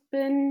bewusst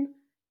bin,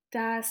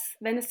 dass,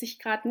 wenn es sich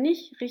grad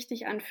nicht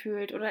richtig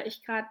anfühlt oder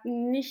ich grad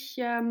nicht,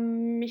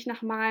 mich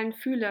nach Malen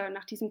fühle,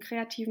 nach diesem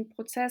kreativen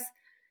Prozess,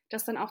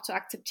 das dann auch zu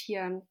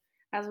akzeptieren.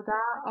 Also, da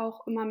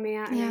auch immer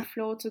mehr in den ja,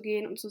 Flow zu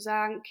gehen und zu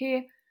sagen: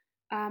 „Okay,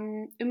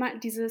 immer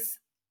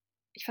dieses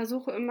ich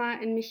versuche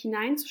immer in mich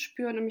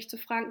hineinzuspüren und mich zu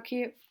fragen: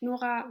 „Okay,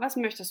 Nora, was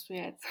möchtest du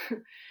jetzt?“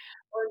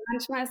 Und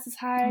manchmal ist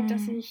es halt,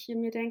 dass mhm, ich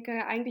mir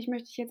denke: „Eigentlich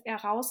möchte ich jetzt eher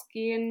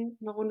rausgehen,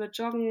 'ne Runde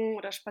joggen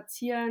oder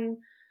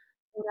spazieren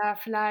oder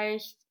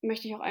vielleicht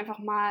möchte ich auch einfach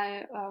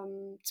mal,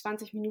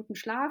 20 Minuten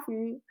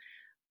schlafen.“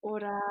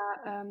 Oder,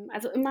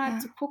 also immer ja,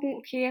 zu gucken: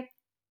 „Okay,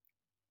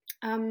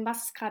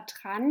 was ist grad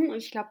dran?“ Und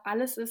ich glaube,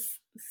 alles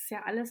ist es ist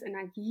ja alles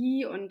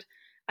Energie und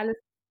alles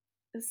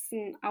ist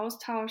 'n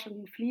Austausch und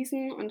 'n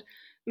Fließen und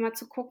immer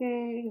zu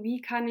gucken,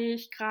 wie kann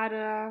ich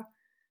grade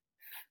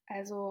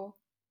also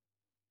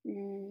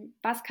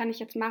was kann ich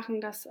jetzt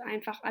machen, dass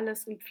einfach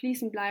alles im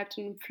Fließen bleibt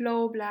und im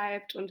Flow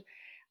bleibt und,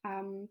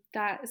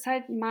 da ist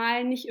halt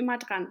mal nicht immer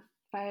dran,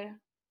 weil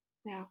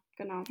ja,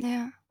 genau.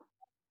 ja.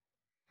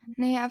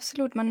 Ne,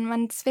 absolut.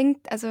 Man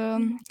zwingt, also,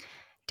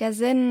 der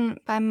Sinn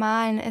beim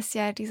Malen ist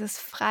ja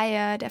dieses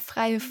der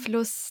freie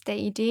Fluss der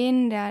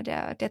Ideen,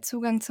 der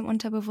Zugang zum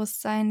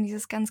Unterbewusstsein,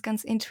 dieses ganz,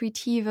 ganz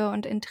Intuitive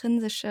und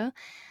Intrinsische.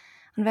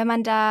 Und wenn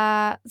man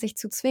da sich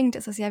zu zwingt,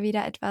 ist es ja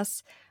wieder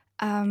etwas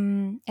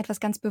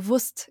ganz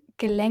bewusst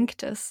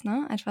Gelenktes,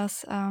 ne?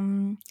 Etwas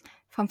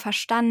vom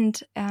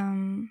Verstand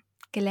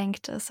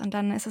Gelenktes. Und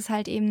dann ist es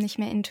halt eben nicht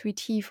mehr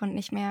intuitiv und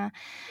nicht mehr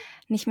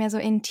so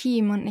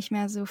intim und nicht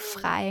mehr so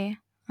frei.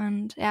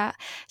 Und ja,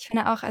 ich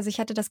finde auch, also ich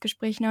hatte das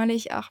Gespräch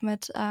neulich auch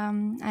mit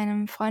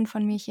einem Freund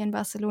von mir hier in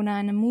Barcelona,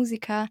 einem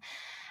Musiker,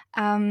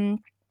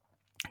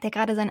 der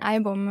gerade sein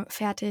Album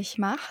fertig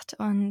macht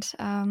und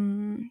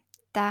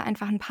da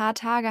einfach ein paar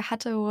Tage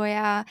hatte, wo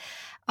er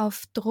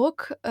auf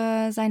Druck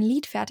sein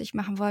Lied fertig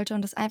machen wollte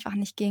und es einfach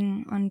nicht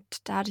ging. Und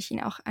da hatte ich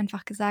ihn auch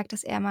einfach gesagt,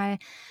 dass er mal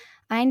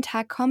einen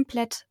Tag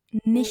komplett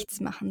nichts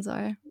machen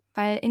soll,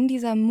 weil in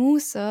dieser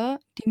Muße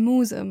die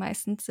Muse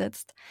meistens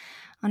sitzt.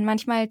 Und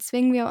manchmal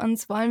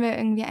wollen wir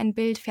irgendwie ein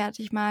Bild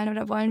fertig malen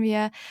oder wollen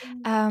wir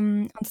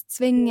uns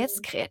zwingen,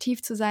 jetzt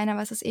kreativ zu sein,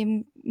 aber es ist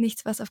eben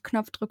nichts, was auf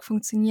Knopfdruck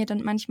funktioniert.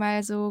 Und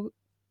manchmal, so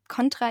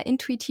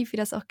kontraintuitiv, wie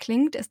das auch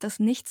klingt, ist das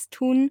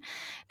Nichtstun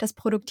das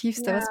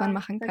Produktivste, was man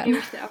machen Da kann. gebe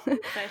ich dir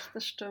absolut recht,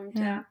 das stimmt,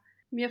 Ja. ja.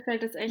 Mir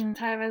fällt es echt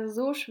teilweise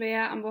so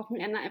schwer, am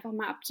Wochenende einfach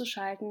mal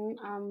abzuschalten.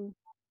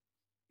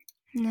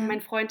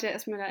 Mein Freund, der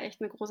ist mir da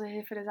echt eine große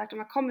Hilfe. Der sagt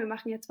immer, komm, wir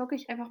machen jetzt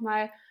wirklich einfach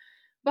mal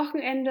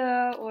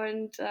Wochenende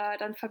und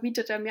dann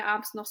verbietet er mir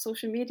abends noch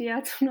Social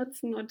Media zu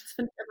nutzen und das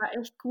finde ich aber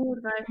echt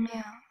gut, weil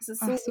es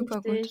ist so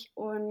super wichtig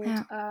gut.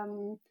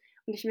 und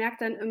ich merke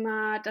dann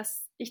immer,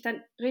 dass ich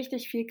dann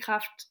richtig viel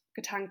Kraft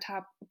getankt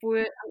habe. Obwohl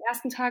am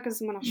ersten Tag ist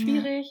es immer noch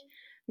schwierig,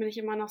 bin ich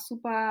immer noch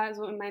super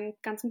so in meinen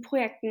ganzen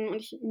Projekten und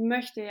ich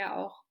möchte ja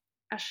auch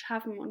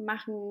erschaffen und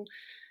machen.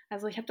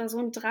 Also ich habe da so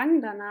einen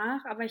Drang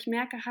danach, aber ich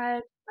merke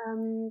halt,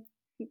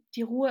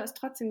 die Ruhe ist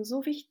trotzdem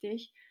so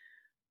wichtig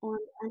und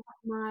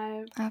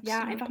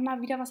einfach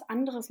mal wieder was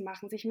anderes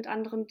machen, sich mit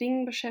anderen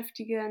Dingen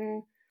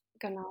beschäftigen.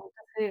 Genau,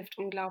 das hilft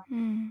unglaublich.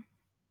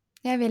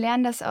 Ja, wir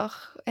lernen das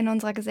auch in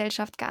unserer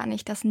Gesellschaft gar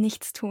nicht, das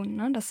Nichtstun,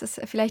 ne? Das ist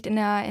vielleicht in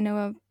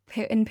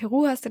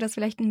Peru hast du das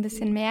vielleicht ein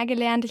bisschen mehr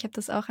gelernt. Ich habe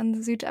das auch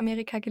in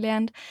Südamerika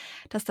gelernt,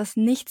 dass das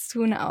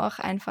Nichtstun auch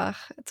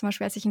einfach, zum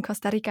Beispiel als ich in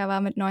Costa Rica war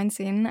mit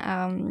 19,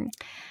 war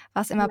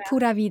es immer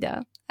pura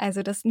vida.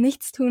 Also das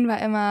Nichtstun war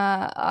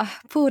immer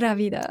pura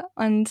vida.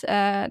 Und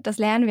das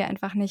lernen wir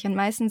einfach nicht. Und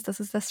meistens,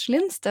 das ist das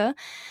Schlimmste,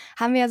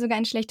 haben wir ja sogar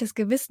ein schlechtes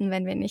Gewissen,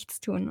 wenn wir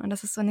nichts tun. Und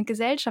das ist so eine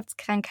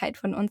Gesellschaftskrankheit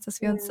von uns,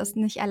 dass wir uns das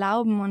nicht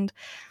erlauben. Und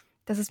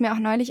das ist mir auch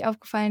neulich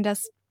aufgefallen,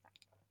 dass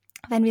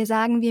wenn wir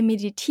sagen, wir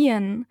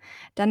meditieren,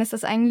 dann ist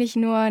das eigentlich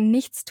nur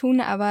nichts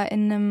tun, aber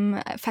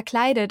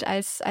verkleidet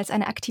als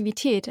eine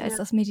Aktivität, als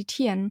das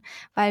Meditieren,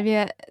 weil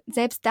wir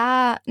selbst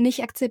da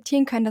nicht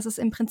akzeptieren können, dass es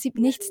im Prinzip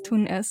nichts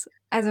tun ist.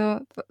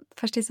 Also,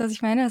 verstehst du, was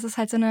ich meine? Das ist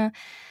halt so eine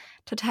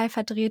total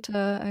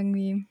verdrehte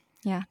irgendwie,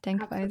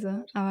 Denkweise.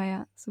 Absolut. Aber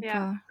ja,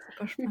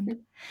 super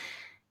spannend.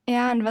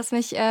 Ja, und was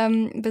mich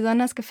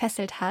besonders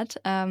gefesselt hat,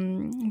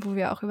 wo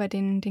wir auch über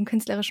den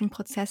künstlerischen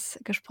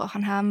Prozess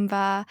gesprochen haben,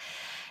 war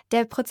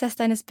der Prozess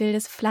deines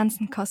Bildes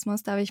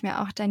Pflanzenkosmos. Da habe ich mir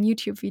auch dein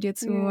YouTube-Video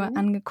zu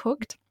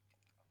angeguckt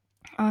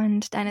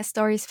und deine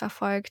Stories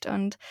verfolgt.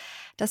 Und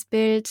das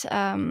Bild,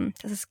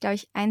 das ist, glaube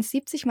ich,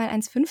 1,70 mal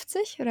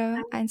 1,50 oder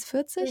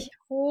 1,40?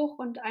 Hoch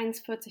und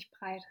 1,40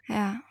 breit.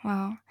 Ja,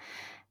 wow.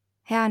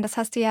 Ja, und das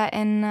hast du ja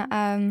in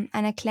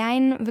einer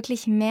kleinen,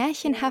 wirklich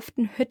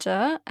märchenhaften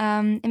Hütte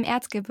im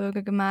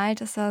Erzgebirge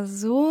gemalt. Das sah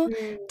so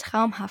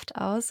traumhaft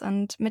aus.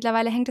 Und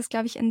mittlerweile hängt es,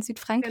 glaube ich, in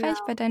Südfrankreich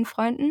bei deinen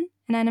Freunden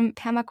in einem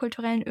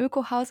permakulturellen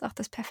Ökohaus. Auch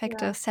das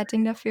perfekte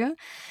Setting dafür.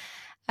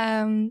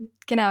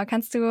 Genau,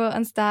 kannst du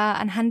uns da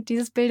anhand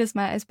dieses Bildes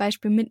mal als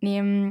Beispiel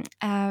mitnehmen,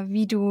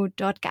 wie du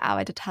dort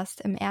gearbeitet hast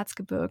im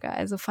Erzgebirge?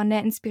 Also von der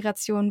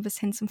Inspiration bis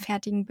hin zum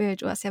fertigen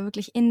Bild. Du hast ja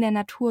wirklich in der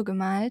Natur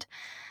gemalt.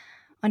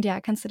 Und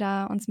ja, kannst du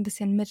da uns ein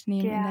bisschen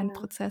mitnehmen in deinen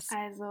Prozess?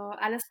 Also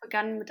alles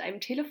begann mit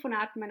einem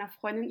Telefonat meiner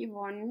Freundin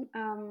Yvonne,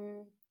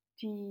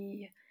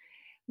 die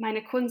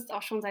meine Kunst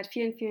auch schon seit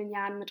vielen, vielen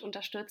Jahren mit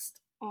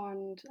unterstützt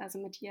und also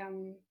mit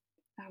ihrem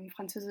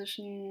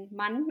französischen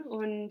Mann.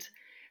 Und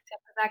sie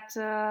hat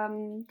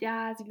gesagt,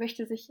 ja, sie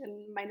möchte sich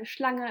in meine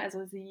Schlange,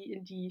 also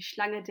in die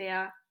Schlange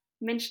der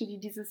Menschen,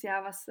 die dieses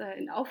Jahr was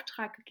in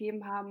Auftrag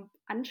gegeben haben,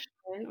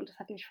 anstellen. Und das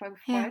hat mich voll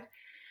gefreut.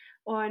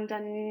 Und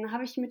dann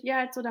habe ich mit ihr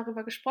halt so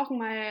darüber gesprochen,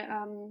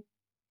 weil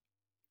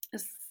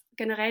ist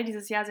generell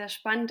dieses Jahr sehr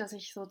spannend, dass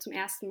ich so zum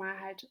ersten Mal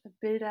halt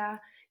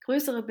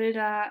größere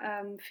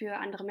Bilder für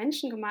andere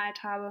Menschen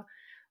gemalt habe.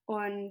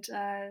 Und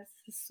es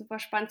ist super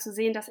spannend zu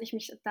sehen, dass ich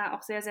mich da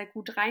auch sehr, sehr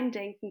gut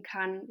reindenken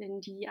kann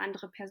in die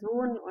andere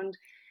Person und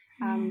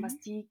was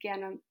die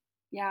gerne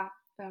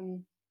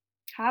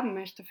haben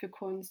möchte für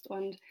Kunst.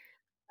 Und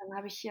dann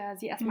habe ich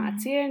sie erstmal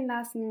erzählen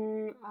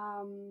lassen,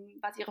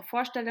 was ihre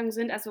Vorstellungen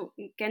sind. Also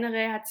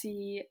generell hat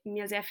sie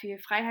mir sehr viel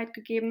Freiheit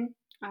gegeben,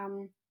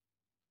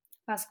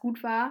 was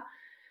gut war.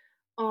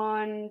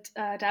 Und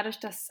dadurch,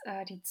 dass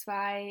die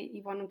zwei,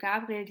 Yvonne und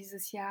Gabriel,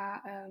 dieses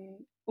Jahr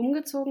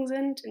umgezogen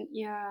sind in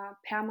ihr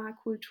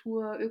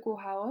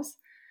Permakultur-Ökohaus,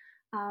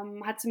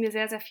 hat sie mir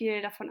sehr, sehr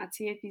viel davon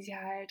erzählt, wie sie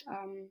halt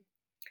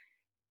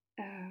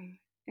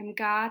im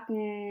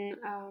Garten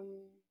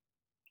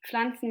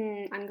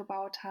Pflanzen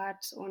angebaut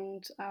hat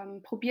und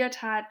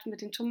probiert hat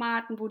mit den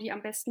Tomaten, wo die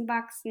am besten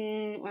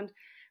wachsen und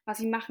was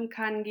sie machen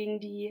kann gegen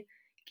die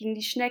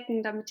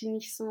Schnecken, damit die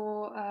nicht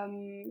so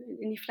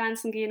in die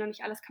Pflanzen gehen und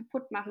nicht alles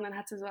kaputt machen. Dann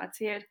hat sie so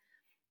erzählt,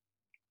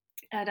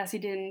 dass sie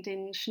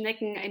den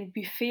Schnecken ein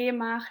Buffet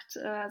macht,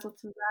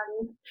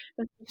 sozusagen,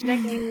 dass die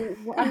Schnecken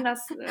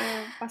woanders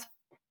was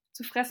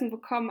zu fressen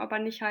bekommen, aber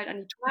nicht halt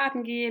an die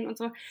Tomaten gehen und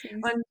so.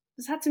 Süß. Und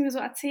das hat sie mir so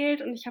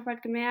erzählt und ich habe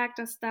halt gemerkt,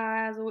 dass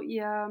da so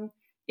ihr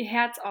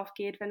Herz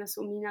aufgeht, wenn es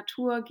um die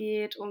Natur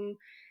geht, um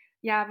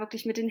ja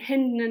wirklich mit den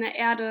Händen in der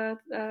Erde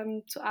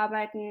zu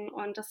arbeiten.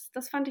 Und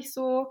das fand ich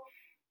so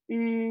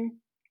mh,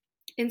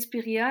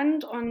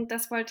 inspirierend und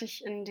das wollte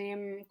ich in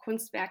dem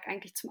Kunstwerk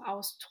eigentlich zum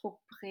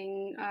Ausdruck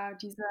bringen.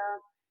 Diese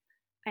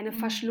eine Mhm.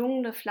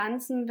 verschlungene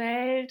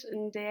Pflanzenwelt,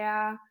 in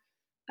der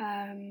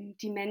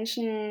die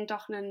Menschen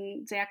doch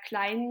einen sehr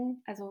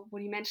kleinen, also wo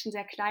die Menschen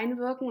sehr klein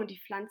wirken und die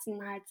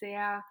Pflanzen halt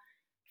sehr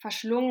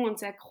verschlungen und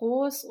sehr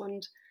groß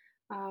und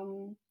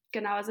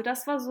genau, also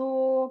das war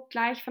so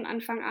gleich von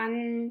Anfang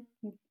an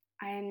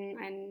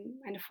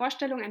eine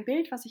Vorstellung, ein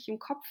Bild, was ich im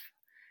Kopf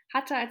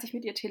hatte, als ich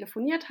mit ihr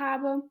telefoniert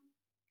habe.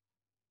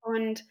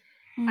 Und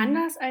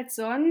Mhm. anders als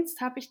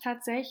sonst habe ich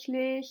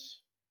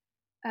tatsächlich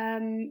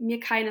mir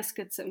keine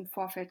Skizze im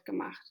Vorfeld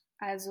gemacht.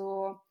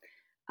 Also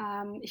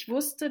ich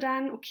wusste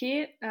dann,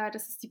 okay,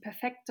 das ist die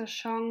perfekte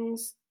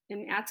Chance,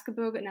 im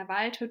Erzgebirge in der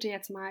Waldhütte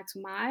jetzt mal zu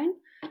malen,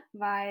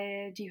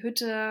 weil die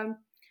Hütte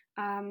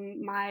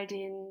mal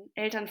den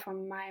Eltern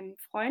von meinem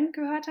Freund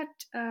gehört hat.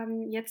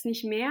 Jetzt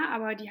nicht mehr,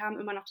 aber die haben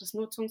immer noch das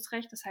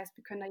Nutzungsrecht. Das heißt,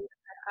 wir können da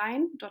jederzeit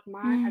rein, dort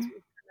malen. Also Mhm.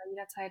 ich kann da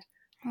jederzeit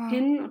Wow.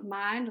 hin und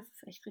malen. Das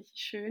ist echt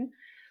richtig schön.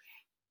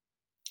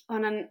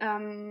 Und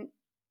dann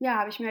ja,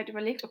 habe ich mir halt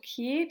überlegt,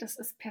 okay, das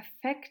ist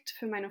perfekt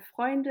für meine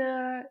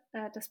Freunde,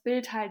 das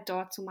Bild halt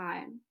dort zu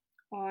malen.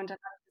 Und dann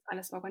habe ich das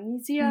alles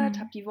organisiert,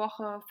 habe Mhm. die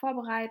Woche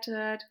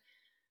vorbereitet.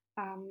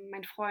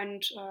 Mein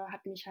Freund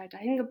hat mich halt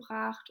dahin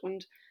gebracht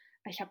und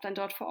ich habe dann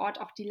dort vor Ort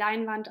auch die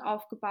Leinwand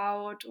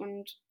aufgebaut.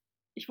 Und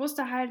ich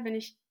wusste halt, wenn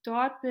ich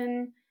dort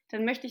bin,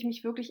 dann möchte ich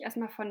mich wirklich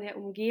erstmal von der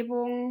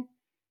Umgebung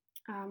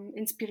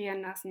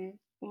inspirieren lassen.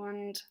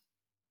 Und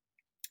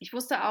ich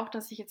wusste auch,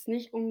 dass ich jetzt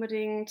nicht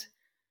unbedingt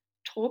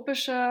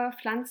tropische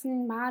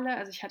Pflanzen male.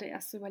 Also ich hatte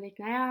erst so überlegt,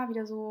 naja,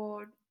 wieder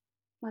so,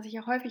 was ich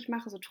ja häufig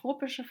mache, so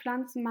tropische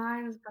Pflanzen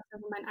malen, was ja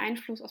so mein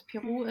Einfluss aus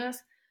Peru Mhm.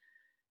 ist.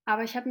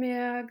 Aber ich habe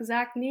mir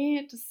gesagt,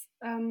 nee,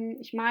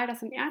 ich male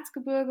das im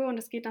Erzgebirge und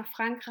es geht nach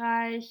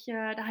Frankreich.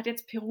 Da hat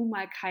jetzt Peru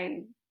mal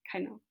keine,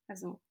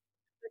 also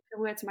spielt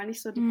Peru jetzt mal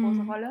nicht so die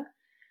große Mhm. Rolle.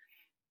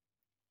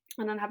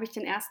 Und dann habe ich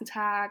den ersten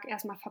Tag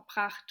erstmal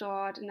verbracht,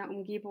 dort in der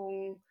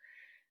Umgebung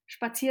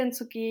spazieren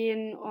zu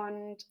gehen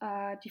und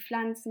die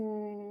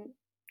Pflanzen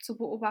zu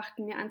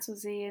beobachten, mir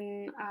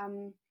anzusehen.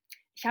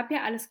 Ich habe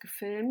ja alles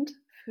gefilmt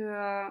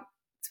für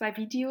zwei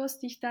Videos,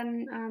 die ich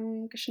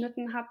dann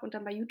geschnitten habe und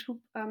dann bei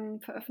YouTube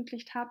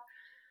veröffentlicht habe.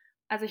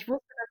 Also ich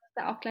wusste, dass ich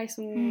da auch gleich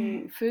so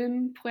Mhm. ein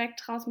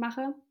Filmprojekt draus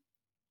mache.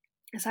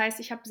 Das heißt,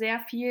 ich habe sehr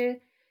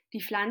viel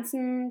die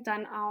Pflanzen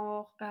dann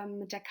auch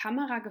mit der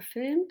Kamera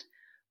gefilmt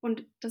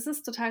und das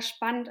ist total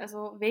spannend.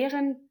 Also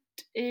während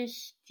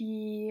ich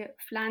die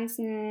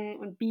Pflanzen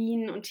und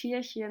Bienen und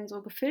Tierchen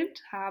so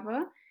gefilmt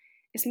habe,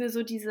 ist mir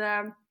so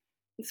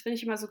das finde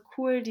ich immer so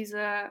cool,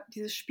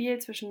 dieses Spiel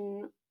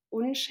zwischen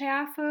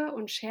Unschärfe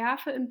und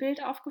Schärfe im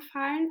Bild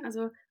aufgefallen.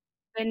 Also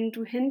wenn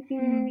du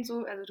hinten Mhm.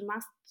 so, also du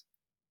machst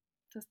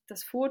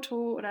das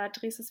Foto oder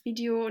drehst das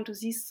Video und du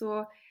siehst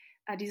so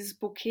dieses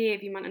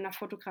Bouquet, wie man in der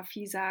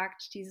Fotografie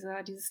sagt,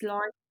 diese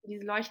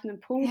leuchtenden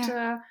Ja.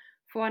 Punkte,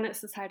 vorne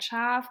ist es halt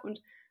scharf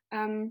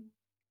ähm,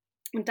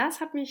 und das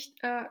hat mich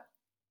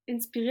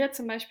inspiriert,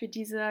 zum Beispiel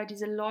diese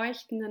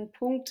leuchtenden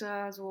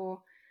Punkte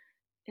so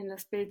in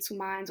das Bild zu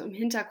malen, so im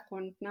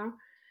Hintergrund, ne?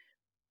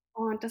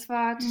 Und das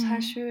war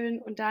total Mhm.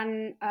 schön. Und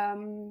dann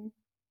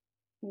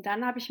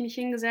habe ich mich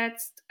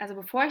hingesetzt, also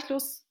bevor ich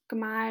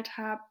losgemalt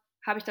habe,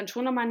 habe ich dann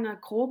schon nochmal eine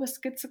grobe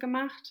Skizze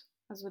gemacht.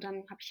 Also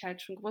dann habe ich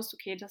halt schon gewusst,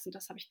 okay, das und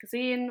das habe ich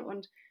gesehen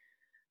und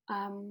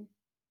ähm,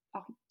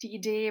 auch die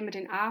Idee mit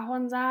den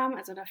Ahornsamen.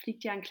 Also da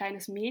fliegt ja ein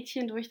kleines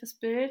Mädchen durch das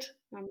Bild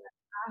mit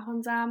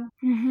Ahornsamen,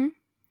 Mhm.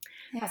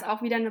 was Ja.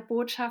 auch wieder eine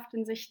Botschaft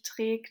in sich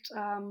trägt,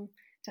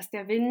 dass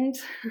der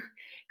Wind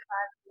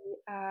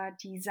quasi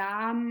die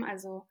Samen,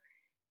 also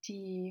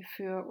die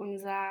für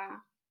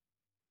unsere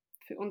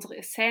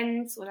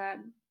Essenz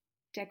oder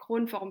der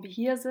Grund, warum wir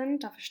hier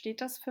sind, dafür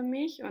steht das für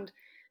mich. Und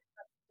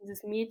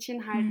dieses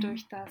Mädchen halt Mhm.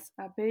 durch das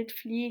Bild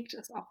fliegt,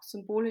 ist auch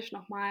symbolisch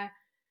nochmal,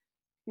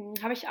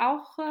 habe ich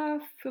auch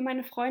für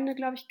meine Freunde,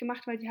 glaube ich,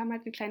 gemacht, weil die haben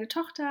halt eine kleine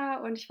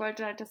Tochter und ich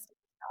wollte halt, dass sie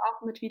sich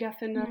auch mit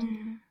wiederfindet.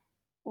 Mhm.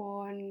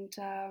 Und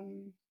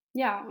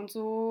ja, und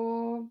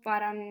so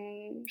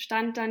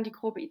stand dann die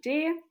grobe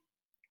Idee.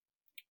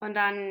 Und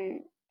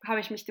dann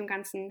habe ich mich dem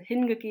Ganzen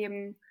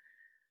hingegeben,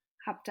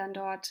 habe dann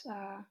dort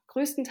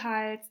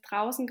größtenteils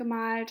draußen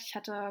gemalt. Ich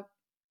hatte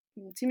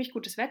ein ziemlich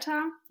gutes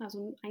Wetter,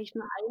 also eigentlich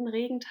nur einen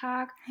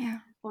Regentag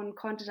Ja. und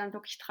konnte dann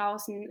wirklich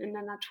draußen in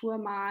der Natur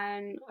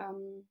malen,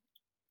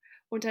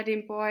 unter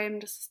den Bäumen.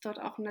 Das ist dort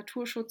auch ein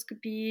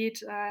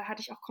Naturschutzgebiet.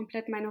 Hatte ich auch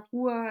komplett meine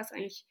Ruhe, ist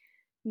eigentlich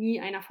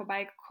nie einer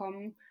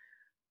vorbeigekommen.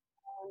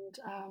 Und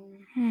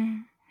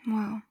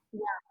Wow.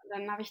 ja,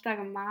 dann habe ich da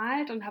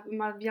gemalt und habe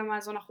immer wieder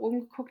mal so nach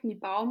oben geguckt in die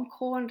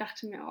Baumkronen und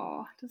dachte mir,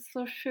 oh, das ist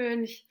so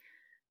schön. Ich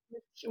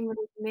möchte ich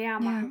unbedingt mehr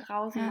machen, Ja,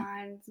 draußen ja.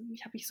 malen.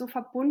 Ich habe mich so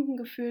verbunden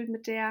gefühlt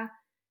mit der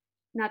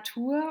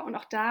Natur und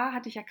auch da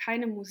hatte ich ja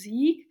keine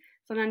Musik,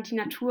 sondern die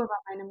Natur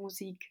war meine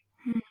Musik.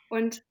 Hm.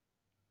 Und,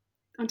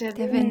 und der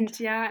Der Wind. Wind,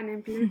 ja, in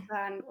den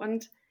Blättern.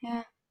 Und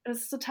Ja,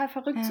 es ist total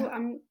verrückt, so ja.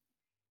 am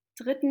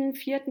dritten,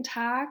 vierten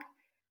Tag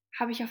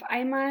habe ich auf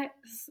einmal,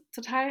 es ist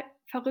total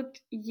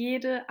verrückt,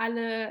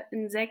 alle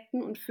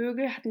Insekten und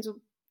Vögel hatten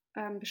so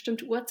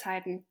bestimmte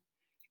Uhrzeiten,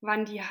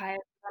 wann die halt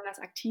besonders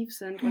aktiv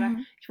sind. Oder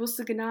Mhm. ich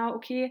wusste genau,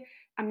 okay,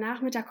 am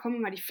Nachmittag kommen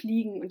immer die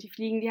Fliegen und die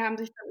Fliegen, die haben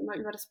sich dann immer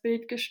über das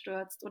Bild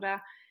gestürzt.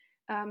 Oder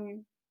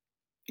ähm,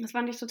 das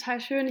fand ich total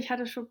schön. Ich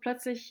hatte schon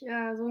plötzlich so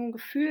ein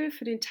Gefühl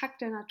für den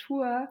Takt der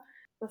Natur.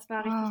 Das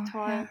war richtig Wow,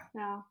 ja. toll,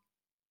 ja.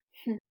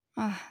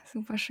 Oh,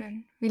 super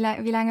schön. Wie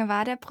lange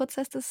war der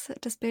Prozess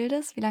des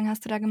Bildes? Wie lange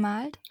hast du da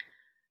gemalt?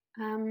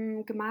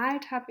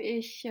 Gemalt habe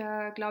ich,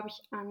 glaube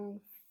ich,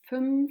 an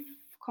 5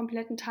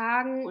 kompletten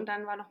Tagen und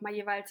dann war noch mal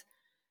jeweils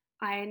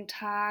ein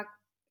Tag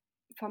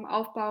vom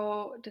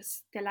Aufbau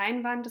der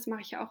Leinwand. Das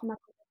mache ich ja auch immer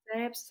komplett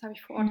selbst. Das habe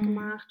ich vor Ort Mhm.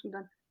 gemacht und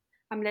dann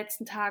am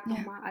letzten Tag noch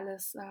Ja. mal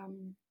alles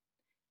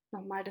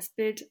noch mal das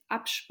Bild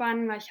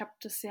abspannen, weil ich habe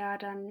das ja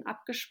dann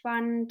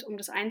abgespannt, um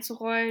das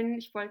einzurollen.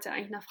 Ich wollte es ja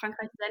eigentlich nach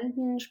Frankreich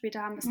senden.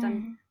 Später haben wir es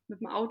dann Mhm. mit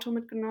dem Auto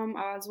mitgenommen,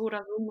 aber so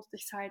oder so musste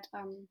ich's halt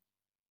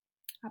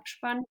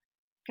abspannen.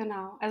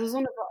 Genau, also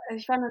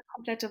ich war eine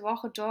komplette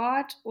Woche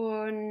dort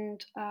und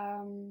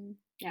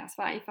ja, es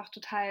war einfach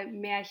total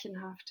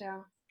märchenhaft,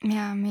 ja.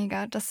 Ja,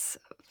 mega.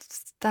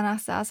 Danach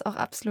sah es auch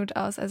absolut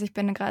aus. Also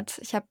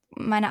ich habe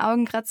meine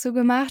Augen gerade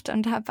zugemacht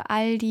und habe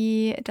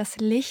das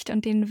Licht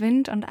und den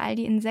Wind und all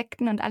die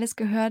Insekten und alles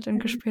gehört und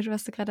Mhm. gespürt,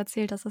 was du gerade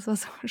erzählt hast. Das war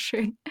so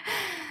schön.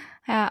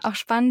 Ja, auch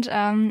spannend,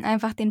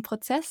 einfach den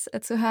Prozess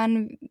zu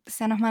hören. Ist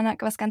ja nochmal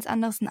was ganz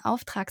anderes, ein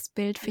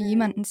Auftragsbild für Mhm.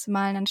 jemanden zu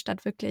malen,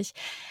 anstatt wirklich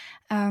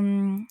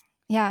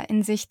ja,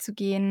 in sich zu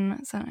gehen.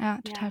 So, ja,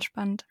 Ja, total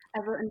spannend.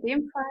 also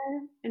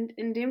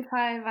in dem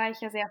Fall war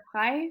ich ja sehr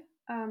frei.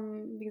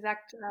 Wie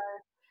gesagt,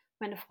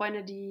 meine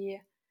Freunde, die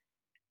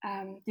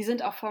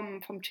sind auch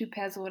vom Typ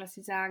her so, dass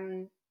sie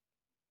sagen,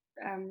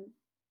 ähm,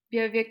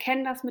 wir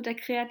kennen das mit der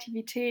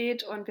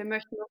Kreativität und wir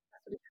möchten auch,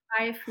 dass du dich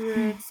frei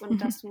fühlst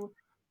und dass du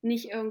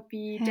nicht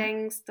irgendwie Ja.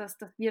 denkst, dass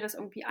wir das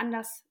irgendwie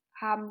anders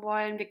haben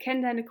wollen. Wir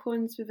kennen deine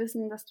Kunst, wir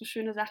wissen, dass du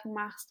schöne Sachen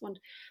machst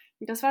und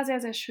das war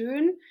sehr, sehr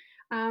schön.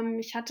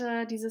 Ich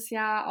hatte dieses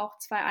Jahr auch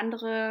 2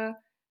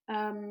 andere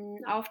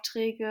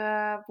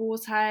Aufträge, wo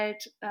es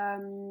halt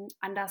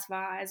anders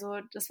war.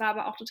 Also das war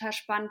aber auch total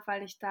spannend,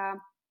 weil ich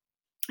da,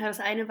 das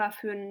eine war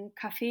für ein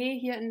Café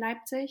hier in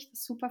Leipzig,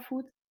 das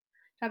Superfood.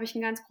 Da habe ich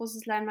ein ganz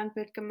großes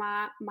Leinwandbild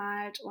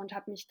gemalt und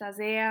habe mich da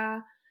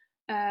sehr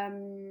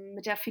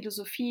mit der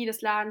Philosophie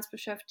des Ladens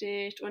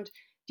beschäftigt und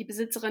die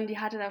Besitzerin, die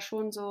hatte da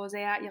schon so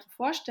sehr ihre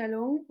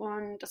Vorstellung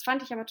und das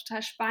fand ich aber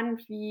total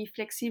spannend, wie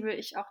flexibel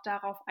ich auch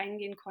darauf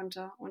eingehen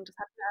konnte und das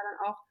hat mir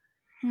dann auch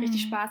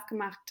richtig Hm. Spaß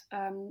gemacht,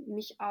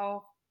 mich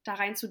auch da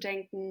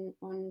reinzudenken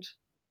und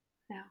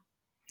ja.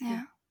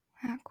 Ja,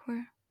 ja,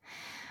 cool.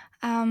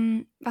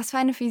 Was für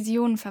eine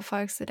Vision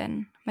verfolgst du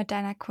denn mit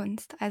deiner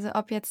Kunst? Also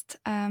ob jetzt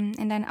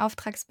in deinen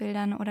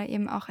Auftragsbildern oder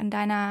eben auch in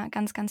deiner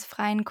ganz, ganz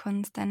freien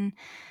Kunst. Denn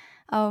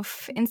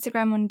auf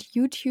Instagram und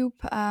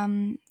YouTube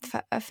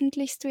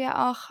veröffentlichst du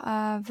ja auch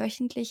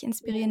wöchentlich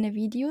inspirierende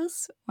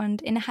Videos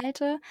und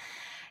Inhalte,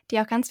 die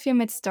auch ganz viel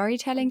mit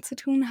Storytelling zu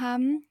tun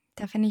haben.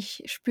 Da finde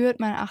ich,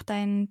 spürt man auch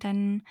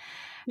dein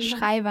Ja.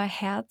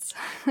 Schreiberherz.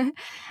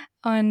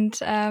 Und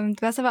du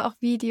hast aber auch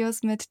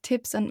Videos mit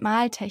Tipps und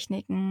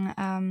Maltechniken.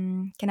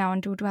 Genau,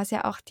 und du hast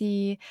ja auch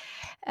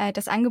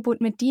das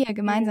Angebot mit dir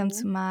gemeinsam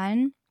zu Mhm.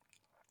 malen.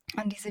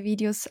 Und diese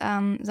Videos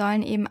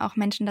sollen eben auch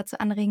Menschen dazu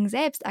anregen,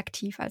 selbst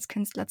aktiv als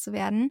Künstler zu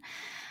werden.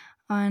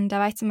 Und da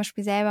war ich zum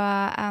Beispiel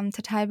selber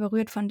total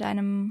berührt von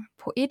deinem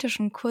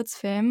poetischen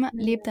Kurzfilm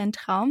Leb Mhm. dein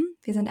Traum,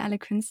 wir sind Mhm. alle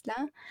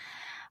Künstler,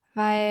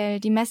 weil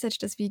die Message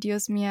des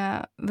Videos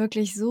mir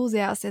wirklich so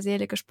sehr aus der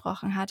Seele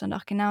gesprochen hat und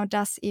auch genau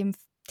das eben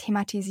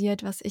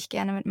thematisiert, was ich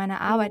gerne mit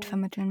meiner Arbeit Mhm.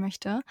 vermitteln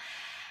möchte.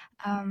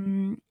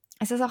 Ähm,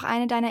 Ist das auch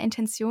eine deiner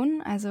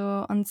Intentionen,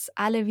 also uns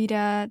alle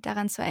wieder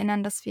daran zu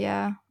erinnern, dass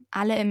wir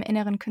alle im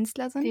Inneren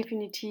Künstler sind?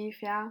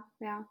 Definitiv, ja,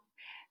 ja.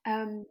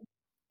 Ähm,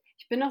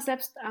 Ich bin noch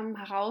selbst am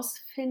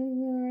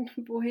herausfinden,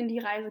 wohin die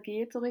Reise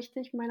geht, so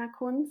richtig meiner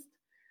Kunst.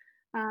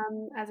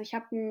 Also ich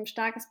habe ein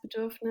starkes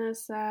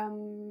Bedürfnis,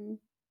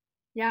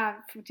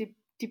 ja,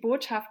 die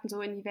Botschaften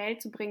so in die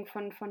Welt zu bringen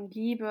von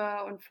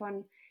Liebe und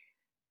von,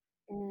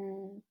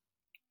 hm,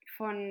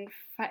 von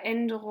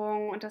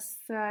Veränderung und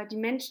dass die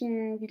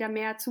Menschen wieder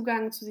mehr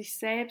Zugang zu sich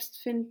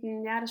selbst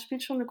finden, ja, das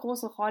spielt schon eine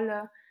große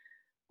Rolle.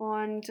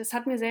 Und es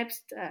hat mir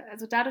selbst,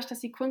 also dadurch, dass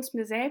die Kunst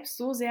mir selbst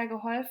so sehr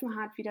geholfen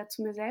hat, wieder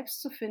zu mir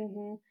selbst zu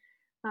finden,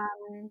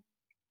 ähm,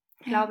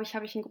 Ja. glaube ich,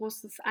 habe ich ein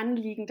großes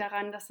Anliegen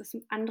daran, dass es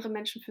andere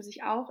Menschen für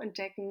sich auch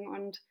entdecken.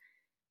 Und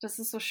das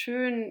ist so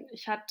schön.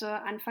 Ich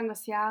hatte Anfang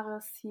des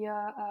Jahres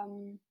hier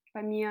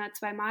bei mir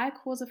 2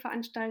 Malkurse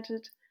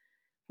veranstaltet,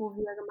 wo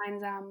wir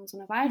gemeinsam so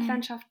eine Mhm.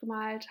 Waldlandschaft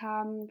gemalt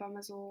haben. Waren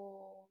wir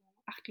so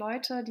 8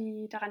 Leute,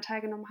 die daran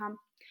teilgenommen haben.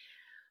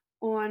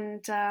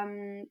 Und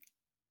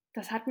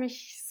das hat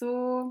mich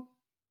so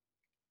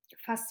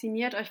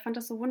fasziniert. Ich fand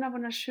das so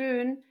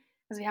wunderschön.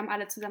 Also wir haben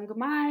alle zusammen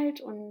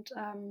gemalt und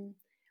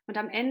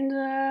am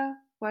Ende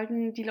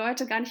wollten die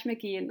Leute gar nicht mehr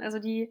gehen. Also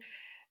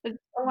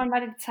irgendwann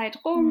war die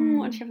Zeit rum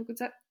und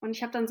Mhm.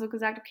 ich habe dann so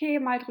gesagt, okay,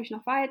 malt ruhig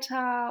noch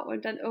weiter.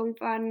 Und dann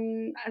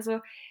irgendwann, also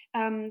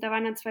da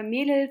waren dann 2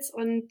 Mädels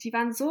und die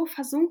waren so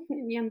versunken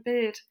in ihrem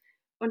Bild.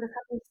 Und das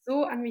hat mich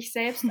so an mich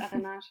selbst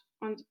erinnert.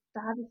 Und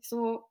da habe ich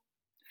so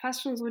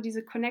fast schon so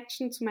diese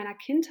Connection zu meiner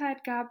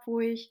Kindheit gehabt, wo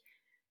ich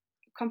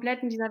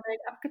komplett in dieser Welt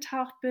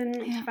abgetaucht bin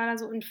und ich Ja. war da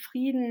so in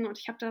Frieden und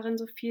ich habe darin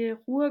so viel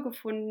Ruhe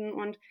gefunden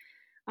und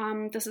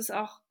das ist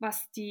auch,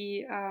 was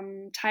die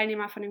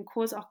Teilnehmer von dem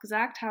Kurs auch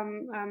gesagt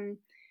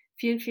haben.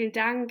 Vielen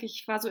Dank.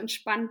 Ich war so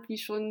entspannt wie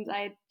schon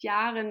seit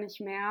Jahren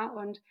nicht mehr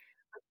und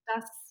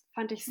das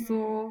fand ich Mhm.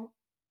 so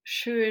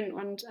schön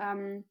und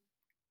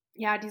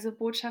ja, diese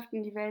Botschaft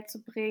in die Welt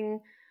zu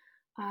bringen,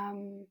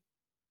 ähm,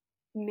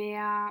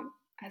 mehr,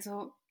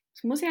 also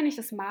es muss ja nicht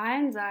das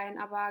Malen sein,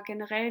 aber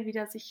generell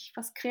wieder sich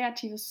was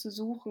Kreatives zu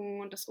suchen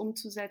und das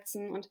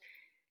umzusetzen und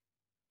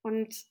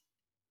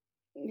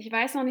ich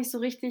weiß noch nicht so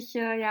richtig,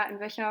 ja, in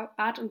welcher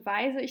Art und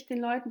Weise ich den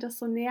Leuten das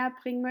so näher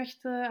bringen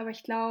möchte, aber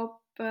ich glaube,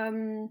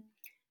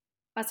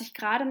 was ich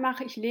gerade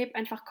mache, ich lebe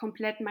einfach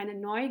komplett meine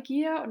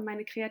Neugier und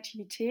meine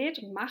Kreativität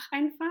und mache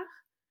einfach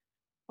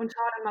und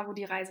schaue dann mal, wo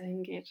die Reise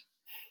hingeht.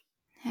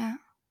 Ja.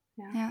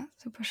 Ja, Ja,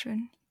 super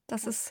schön.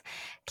 Das ja,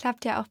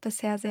 klappt ja auch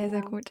bisher sehr,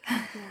 sehr genau. gut.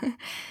 Ja.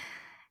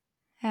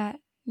 Ja,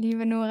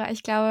 liebe Nora,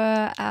 ich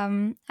glaube,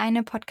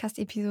 eine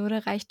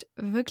Podcast-Episode reicht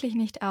wirklich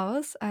nicht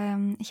aus.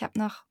 Ich habe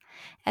noch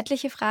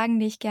etliche Fragen,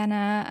 die ich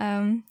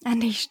gerne an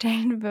dich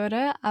stellen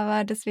würde,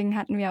 aber deswegen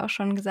hatten wir auch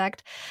schon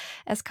gesagt,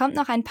 es kommt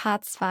noch ein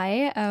Part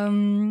 2,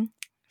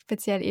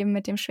 speziell eben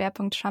mit dem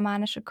Schwerpunkt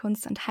schamanische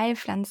Kunst und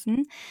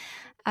Heilpflanzen.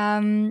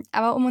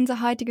 Aber um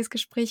unser heutiges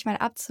Gespräch mal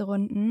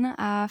abzurunden,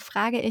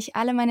 frage ich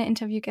alle meine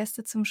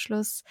Interviewgäste zum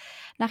Schluss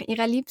nach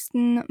ihrer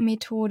liebsten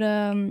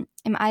Methode,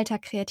 im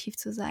Alltag kreativ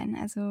zu sein.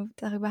 Also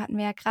darüber hatten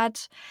wir ja gerade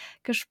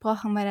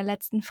gesprochen bei der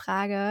letzten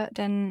Frage,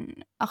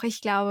 denn auch ich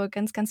glaube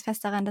ganz, ganz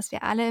fest daran, dass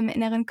wir alle im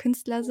Inneren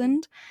Künstler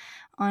sind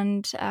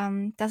und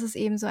dass es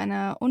eben so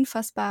eine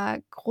unfassbar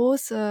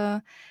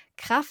große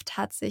Kraft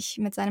hat, sich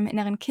mit seinem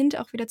inneren Kind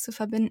auch wieder zu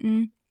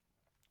verbinden.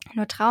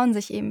 Nur trauen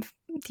sich eben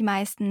die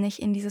meisten nicht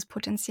in dieses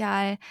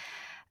Potenzial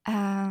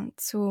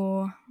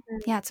zu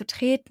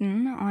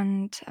treten.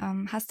 Und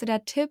hast du da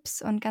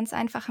Tipps und ganz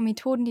einfache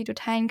Methoden, die du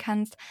teilen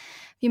kannst,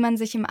 wie man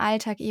sich im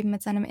Alltag eben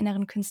mit seinem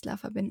inneren Künstler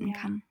verbinden Ja,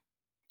 kann?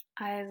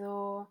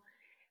 also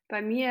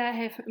bei mir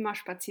helfen immer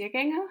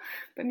Spaziergänge,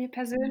 bei mir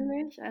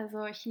persönlich.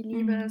 Also ich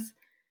liebe Mhm. es.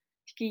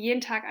 Ich gehe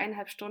jeden Tag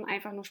 1,5 Stunden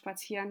einfach nur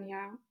spazieren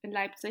hier in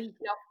Leipzig. Ich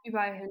laufe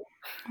überall hin.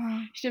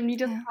 Wow. Ich nehme nie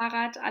das Ja.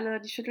 Fahrrad.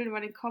 Alle, die schütteln immer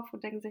den Kopf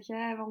und denken sich,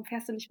 warum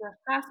fährst du nicht mit der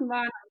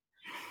Straßenbahn?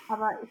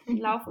 Aber ich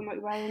laufe immer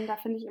überall hin. Da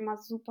finde ich immer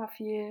super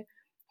viel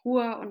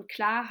Ruhe und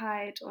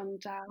Klarheit.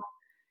 Und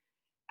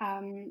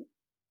ähm,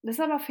 das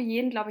ist aber für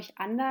jeden, glaube ich,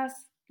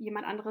 anders.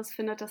 Jemand anderes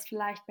findet das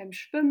vielleicht beim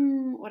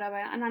Schwimmen oder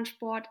bei einer anderen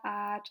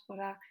Sportart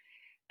oder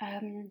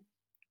ähm,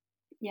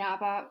 ja,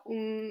 aber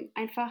um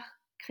einfach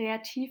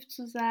kreativ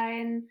zu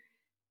sein,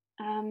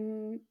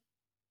 ähm,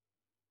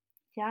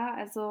 ja,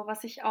 also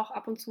was ich auch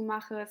ab und zu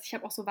mache, ist, ich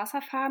habe auch so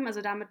Wasserfarben,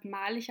 also damit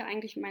male ich ja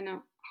eigentlich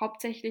meine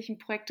hauptsächlichen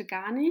Projekte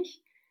gar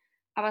nicht.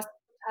 Aber es ist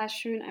total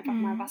schön, einfach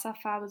mal Mhm.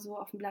 Wasserfarbe so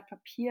auf ein Blatt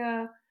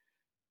Papier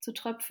zu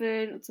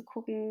tröpfeln und zu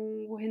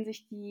gucken,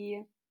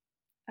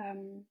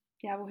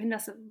 ja,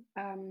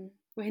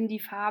 wohin die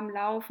Farben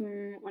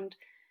laufen und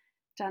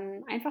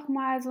dann einfach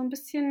mal so ein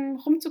bisschen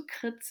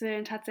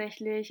rumzukritzeln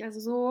tatsächlich. Also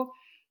so,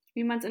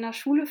 wie man es in der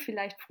Schule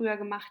vielleicht früher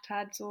gemacht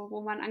hat, so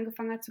wo man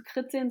angefangen hat zu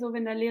kritzeln, so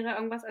wenn der Lehrer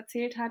irgendwas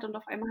erzählt hat und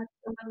auf einmal hat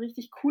sich irgendwas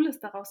richtig Cooles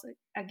daraus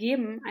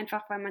ergeben,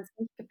 einfach weil man es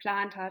nicht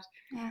geplant hat.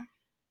 Ja.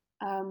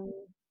 Ähm,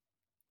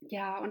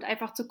 ja, und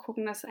einfach zu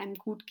gucken, dass es einem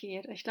gut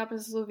geht. Ich glaube,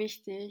 es ist so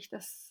wichtig,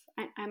 dass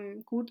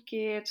einem gut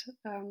geht,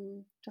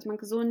 dass man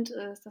gesund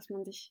ist, dass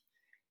man sich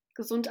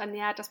gesund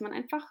ernährt, dass man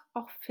einfach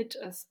auch fit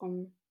ist,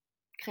 um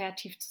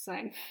kreativ zu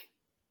sein.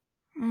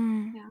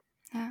 Mhm. Ja,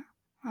 Ja.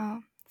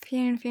 Wow.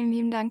 Vielen, vielen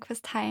lieben Dank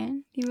fürs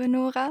Teilen, liebe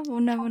Nora.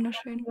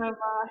 Wunderschön.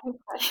 war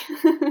hilfreich.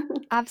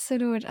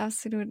 Absolut,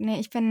 absolut. Ne,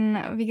 ich bin,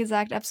 wie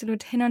gesagt,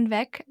 absolut hin und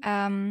weg,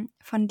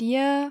 von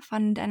dir,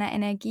 von deiner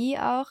Energie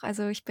auch.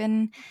 Also, ich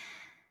bin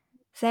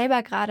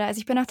selber gerade, also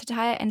ich bin auch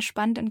total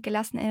entspannt und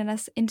gelassen in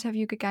das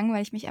Interview gegangen,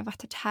 weil ich mich einfach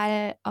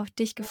total auf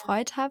dich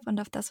gefreut habe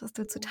und auf das, was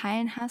du zu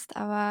teilen hast.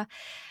 Aber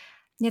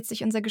jetzt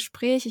durch unser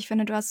Gespräch, ich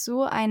finde, du hast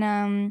so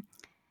eine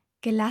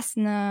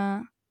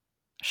gelassene,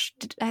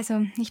 also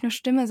nicht nur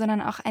Stimme,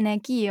 sondern auch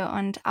Energie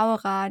und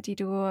Aura, die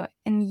du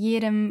in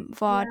jedem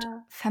Wort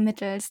Ja,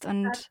 vermittelst.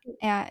 Und dazu,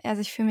 ja,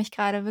 also ich fühle mich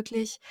gerade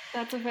wirklich,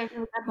 dazu fällt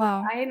mir gerade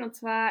was wow. ein. Und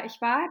zwar, ich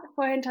war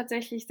vorhin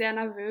tatsächlich sehr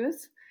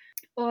nervös.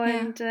 Ja.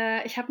 Und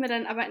ich habe mir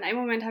dann, aber in einem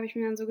Moment habe ich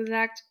mir dann so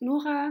gesagt,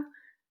 Nora,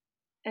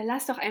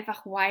 lass doch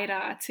einfach Wider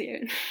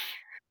erzählen.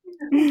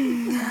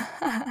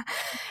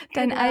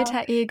 Dein Genau.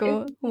 alter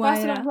Ego, Du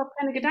brauchst dir doch Wida. überhaupt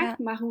keine Ja,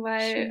 Gedanken machen,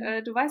 weil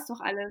schön. du weißt doch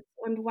alles.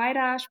 Und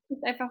Wider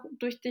spricht einfach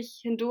durch dich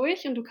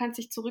hindurch und du kannst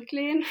dich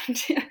zurücklehnen.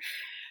 Und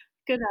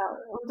genau.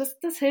 Und das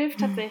hilft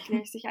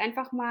tatsächlich, sich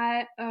einfach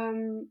mal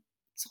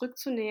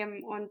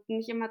zurückzunehmen und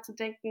nicht immer zu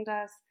denken,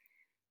 dass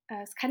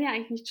es kann ja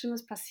eigentlich nichts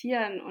Schlimmes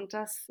passieren und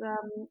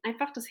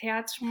einfach das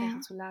Herz sprechen Ja,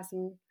 zu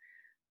lassen.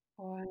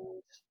 Und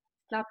ich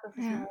glaube, das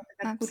ist mir ja, heute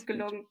ganz gut absolut.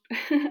 gelungen.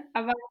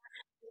 Aber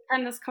ich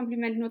kann das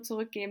Kompliment nur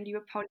zurückgeben,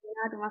 liebe Paulina.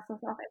 Du machst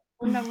das auch echt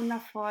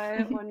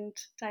wundervoll und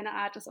deine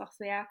Art ist auch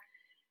sehr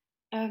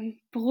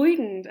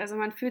beruhigend. Also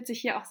man fühlt sich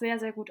hier auch sehr,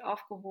 sehr gut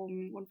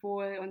aufgehoben und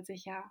wohl und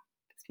sicher.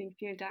 Deswegen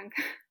vielen Dank.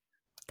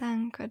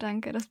 Danke,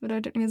 danke. Das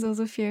bedeutet mir so,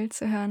 so viel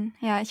zu hören.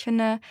 Ja, ich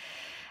finde,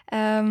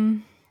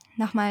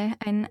 nochmal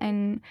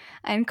ein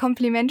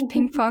Kompliment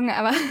Ping-Pong,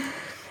 aber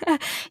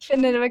ich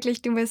finde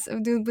wirklich, du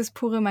bist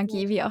pure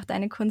Magie, wie auch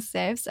deine Kunst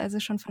selbst. Also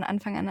schon von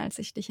Anfang an, als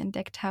ich dich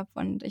entdeckt habe.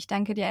 Und ich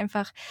danke dir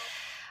einfach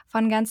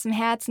von ganzem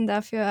Herzen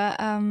dafür,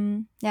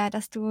 ja,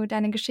 dass du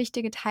deine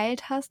Geschichte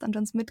geteilt hast und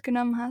uns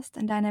mitgenommen hast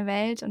in deine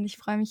Welt. Und ich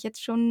freue mich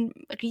jetzt schon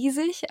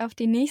riesig auf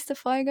die nächste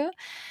Folge.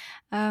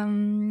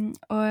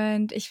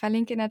 Und ich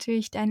verlinke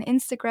natürlich dein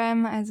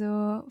Instagram,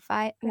 also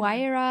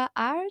Wira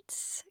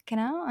Arts,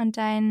 genau, und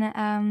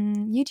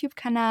dein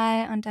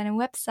YouTube-Kanal und deine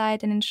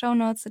Website in den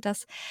Shownotes,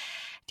 sodass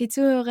die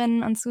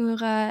Zuhörerinnen und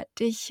Zuhörer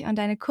dich und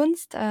deine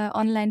Kunst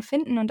online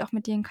finden und auch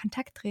mit dir in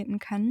Kontakt treten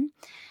können.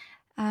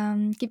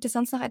 Gibt es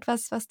sonst noch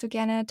etwas, was du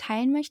gerne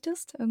teilen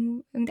möchtest?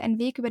 Irgendein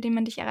Weg, über den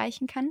man dich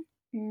erreichen kann?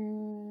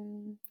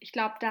 Ich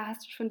glaube, da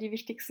hast du schon die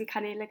wichtigsten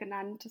Kanäle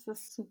genannt. Das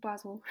ist super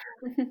so.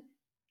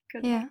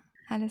 Genau. Ja,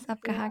 alles Ja.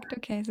 abgehakt.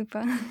 Okay,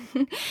 super.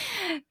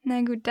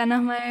 Na gut, dann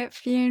nochmal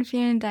vielen,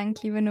 vielen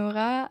Dank, liebe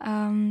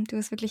Nora. Du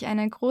bist wirklich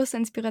eine große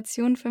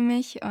Inspiration für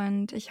mich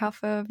und ich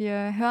hoffe,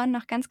 wir hören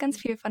noch ganz, ganz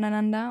viel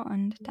voneinander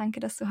und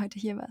danke, dass du heute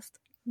hier warst.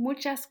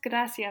 Muchas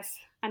gracias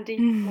an dich,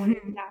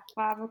 Paulina.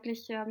 War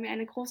wirklich mir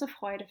eine große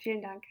Freude.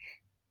 Vielen Dank.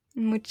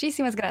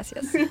 Muchísimas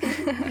gracias.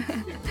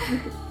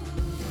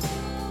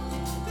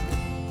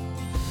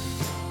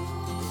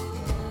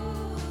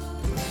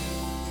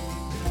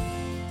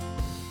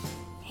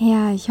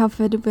 Ja, ich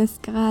hoffe, du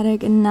bist gerade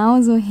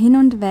genauso hin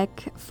und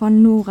weg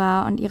von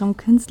Nora und ihrem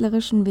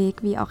künstlerischen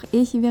Weg wie auch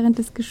ich während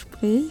des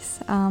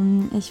Gesprächs.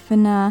 Ich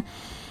finde,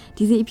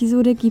 diese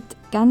Episode gibt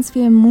ganz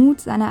viel Mut,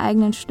 seiner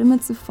eigenen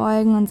Stimme zu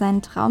folgen und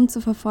seinen Traum zu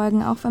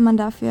verfolgen, auch wenn man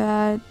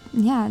dafür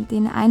ja,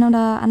 den ein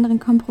oder anderen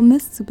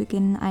Kompromiss zu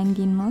Beginn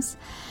eingehen muss.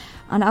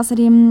 Und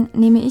außerdem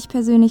nehme ich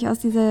persönlich aus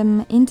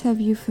diesem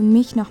Interview für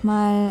mich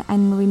nochmal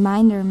einen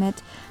Reminder mit,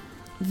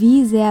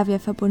 wie sehr wir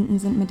verbunden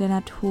sind mit der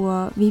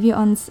Natur, wie wir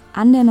uns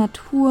an der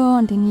Natur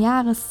und den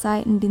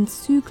Jahreszeiten, den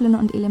Zyklen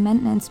und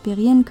Elementen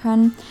inspirieren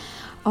können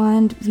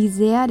und wie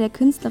sehr der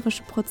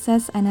künstlerische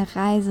Prozess eine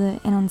Reise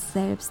in uns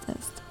selbst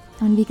ist.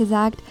 Und wie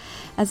gesagt,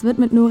 es wird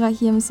mit Nora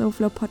hier im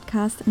SoFlo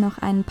Podcast noch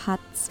einen Part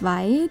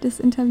 2 des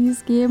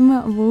Interviews geben,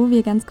 wo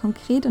wir ganz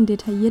konkret und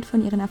detailliert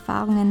von ihren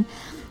Erfahrungen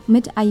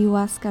mit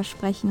Ayahuasca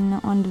sprechen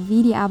und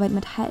wie die Arbeit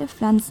mit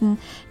Heilpflanzen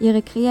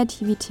ihre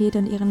Kreativität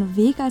und ihren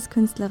Weg als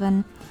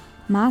Künstlerin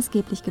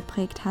maßgeblich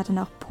geprägt hat und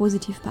auch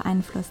positiv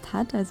beeinflusst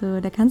hat.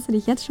 Also da kannst du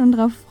dich jetzt schon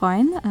drauf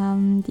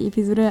freuen. Die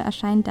Episode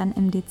erscheint dann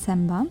im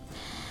Dezember.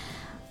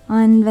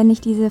 Und wenn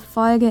dich diese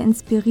Folge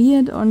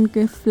inspiriert und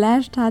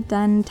geflasht hat,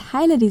 dann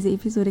teile diese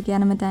Episode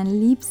gerne mit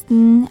deinen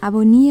Liebsten,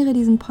 abonniere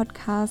diesen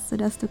Podcast,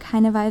 sodass du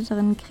keine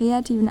weiteren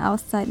kreativen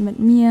Auszeiten mit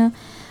mir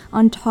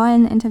und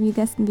tollen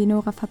Interviewgästen wie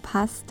Nora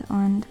verpasst.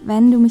 Und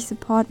wenn du mich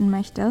supporten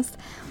möchtest,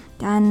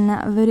 dann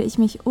würde ich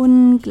mich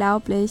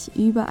unglaublich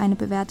über eine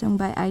Bewertung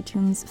bei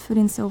iTunes für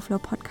den SoFlo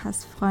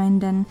Podcast freuen,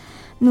 denn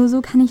nur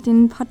so kann ich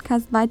den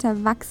Podcast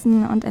weiter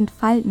wachsen und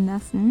entfalten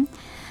lassen.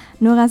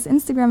 Noras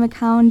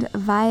Instagram-Account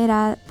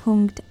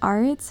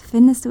vaira.arts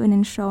findest du in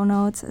den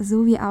Shownotes,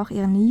 sowie auch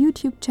ihren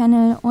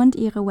YouTube-Channel und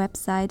ihre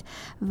Website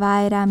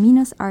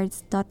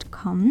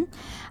vaira-arts.com.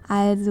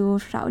 Also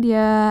schau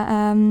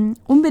dir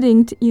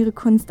unbedingt ihre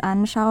Kunst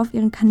an, schau auf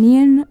ihren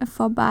Kanälen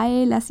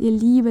vorbei, lass ihr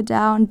Liebe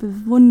da und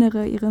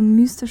bewundere ihre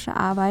mystische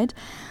Arbeit.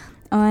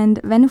 Und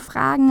wenn du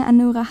Fragen an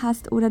Nora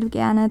hast oder du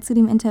gerne zu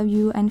dem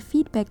Interview ein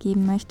Feedback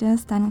geben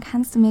möchtest, dann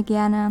kannst du mir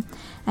gerne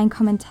einen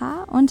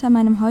Kommentar unter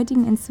meinem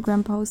heutigen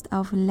Instagram-Post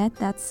auf Let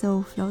That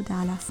Soul Flow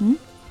dalassen.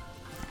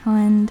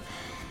 Und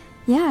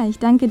Ja, ich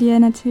danke dir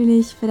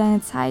natürlich für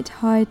deine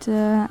Zeit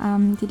heute,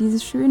 dir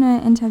dieses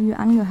schöne Interview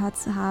angehört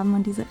zu haben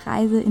und diese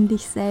Reise in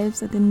dich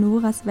selbst und in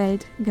Noras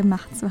Welt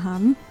gemacht zu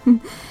haben.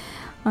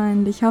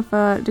 Und ich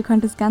hoffe, du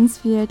konntest ganz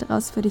viel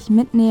daraus für dich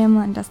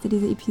mitnehmen und dass dir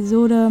diese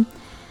Episode,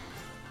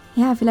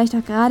 ja, vielleicht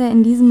auch gerade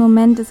in diesem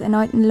Moment des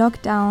erneuten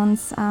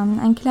Lockdowns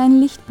einen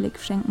kleinen Lichtblick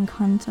schenken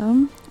konnte.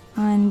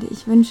 Und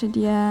ich wünsche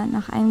dir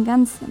noch einen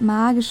ganz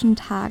magischen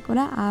Tag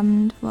oder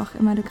Abend, wo auch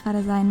immer du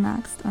gerade sein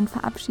magst, und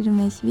verabschiede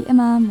mich wie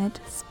immer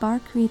mit Spark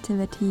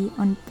Creativity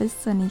und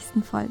bis zur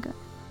nächsten Folge.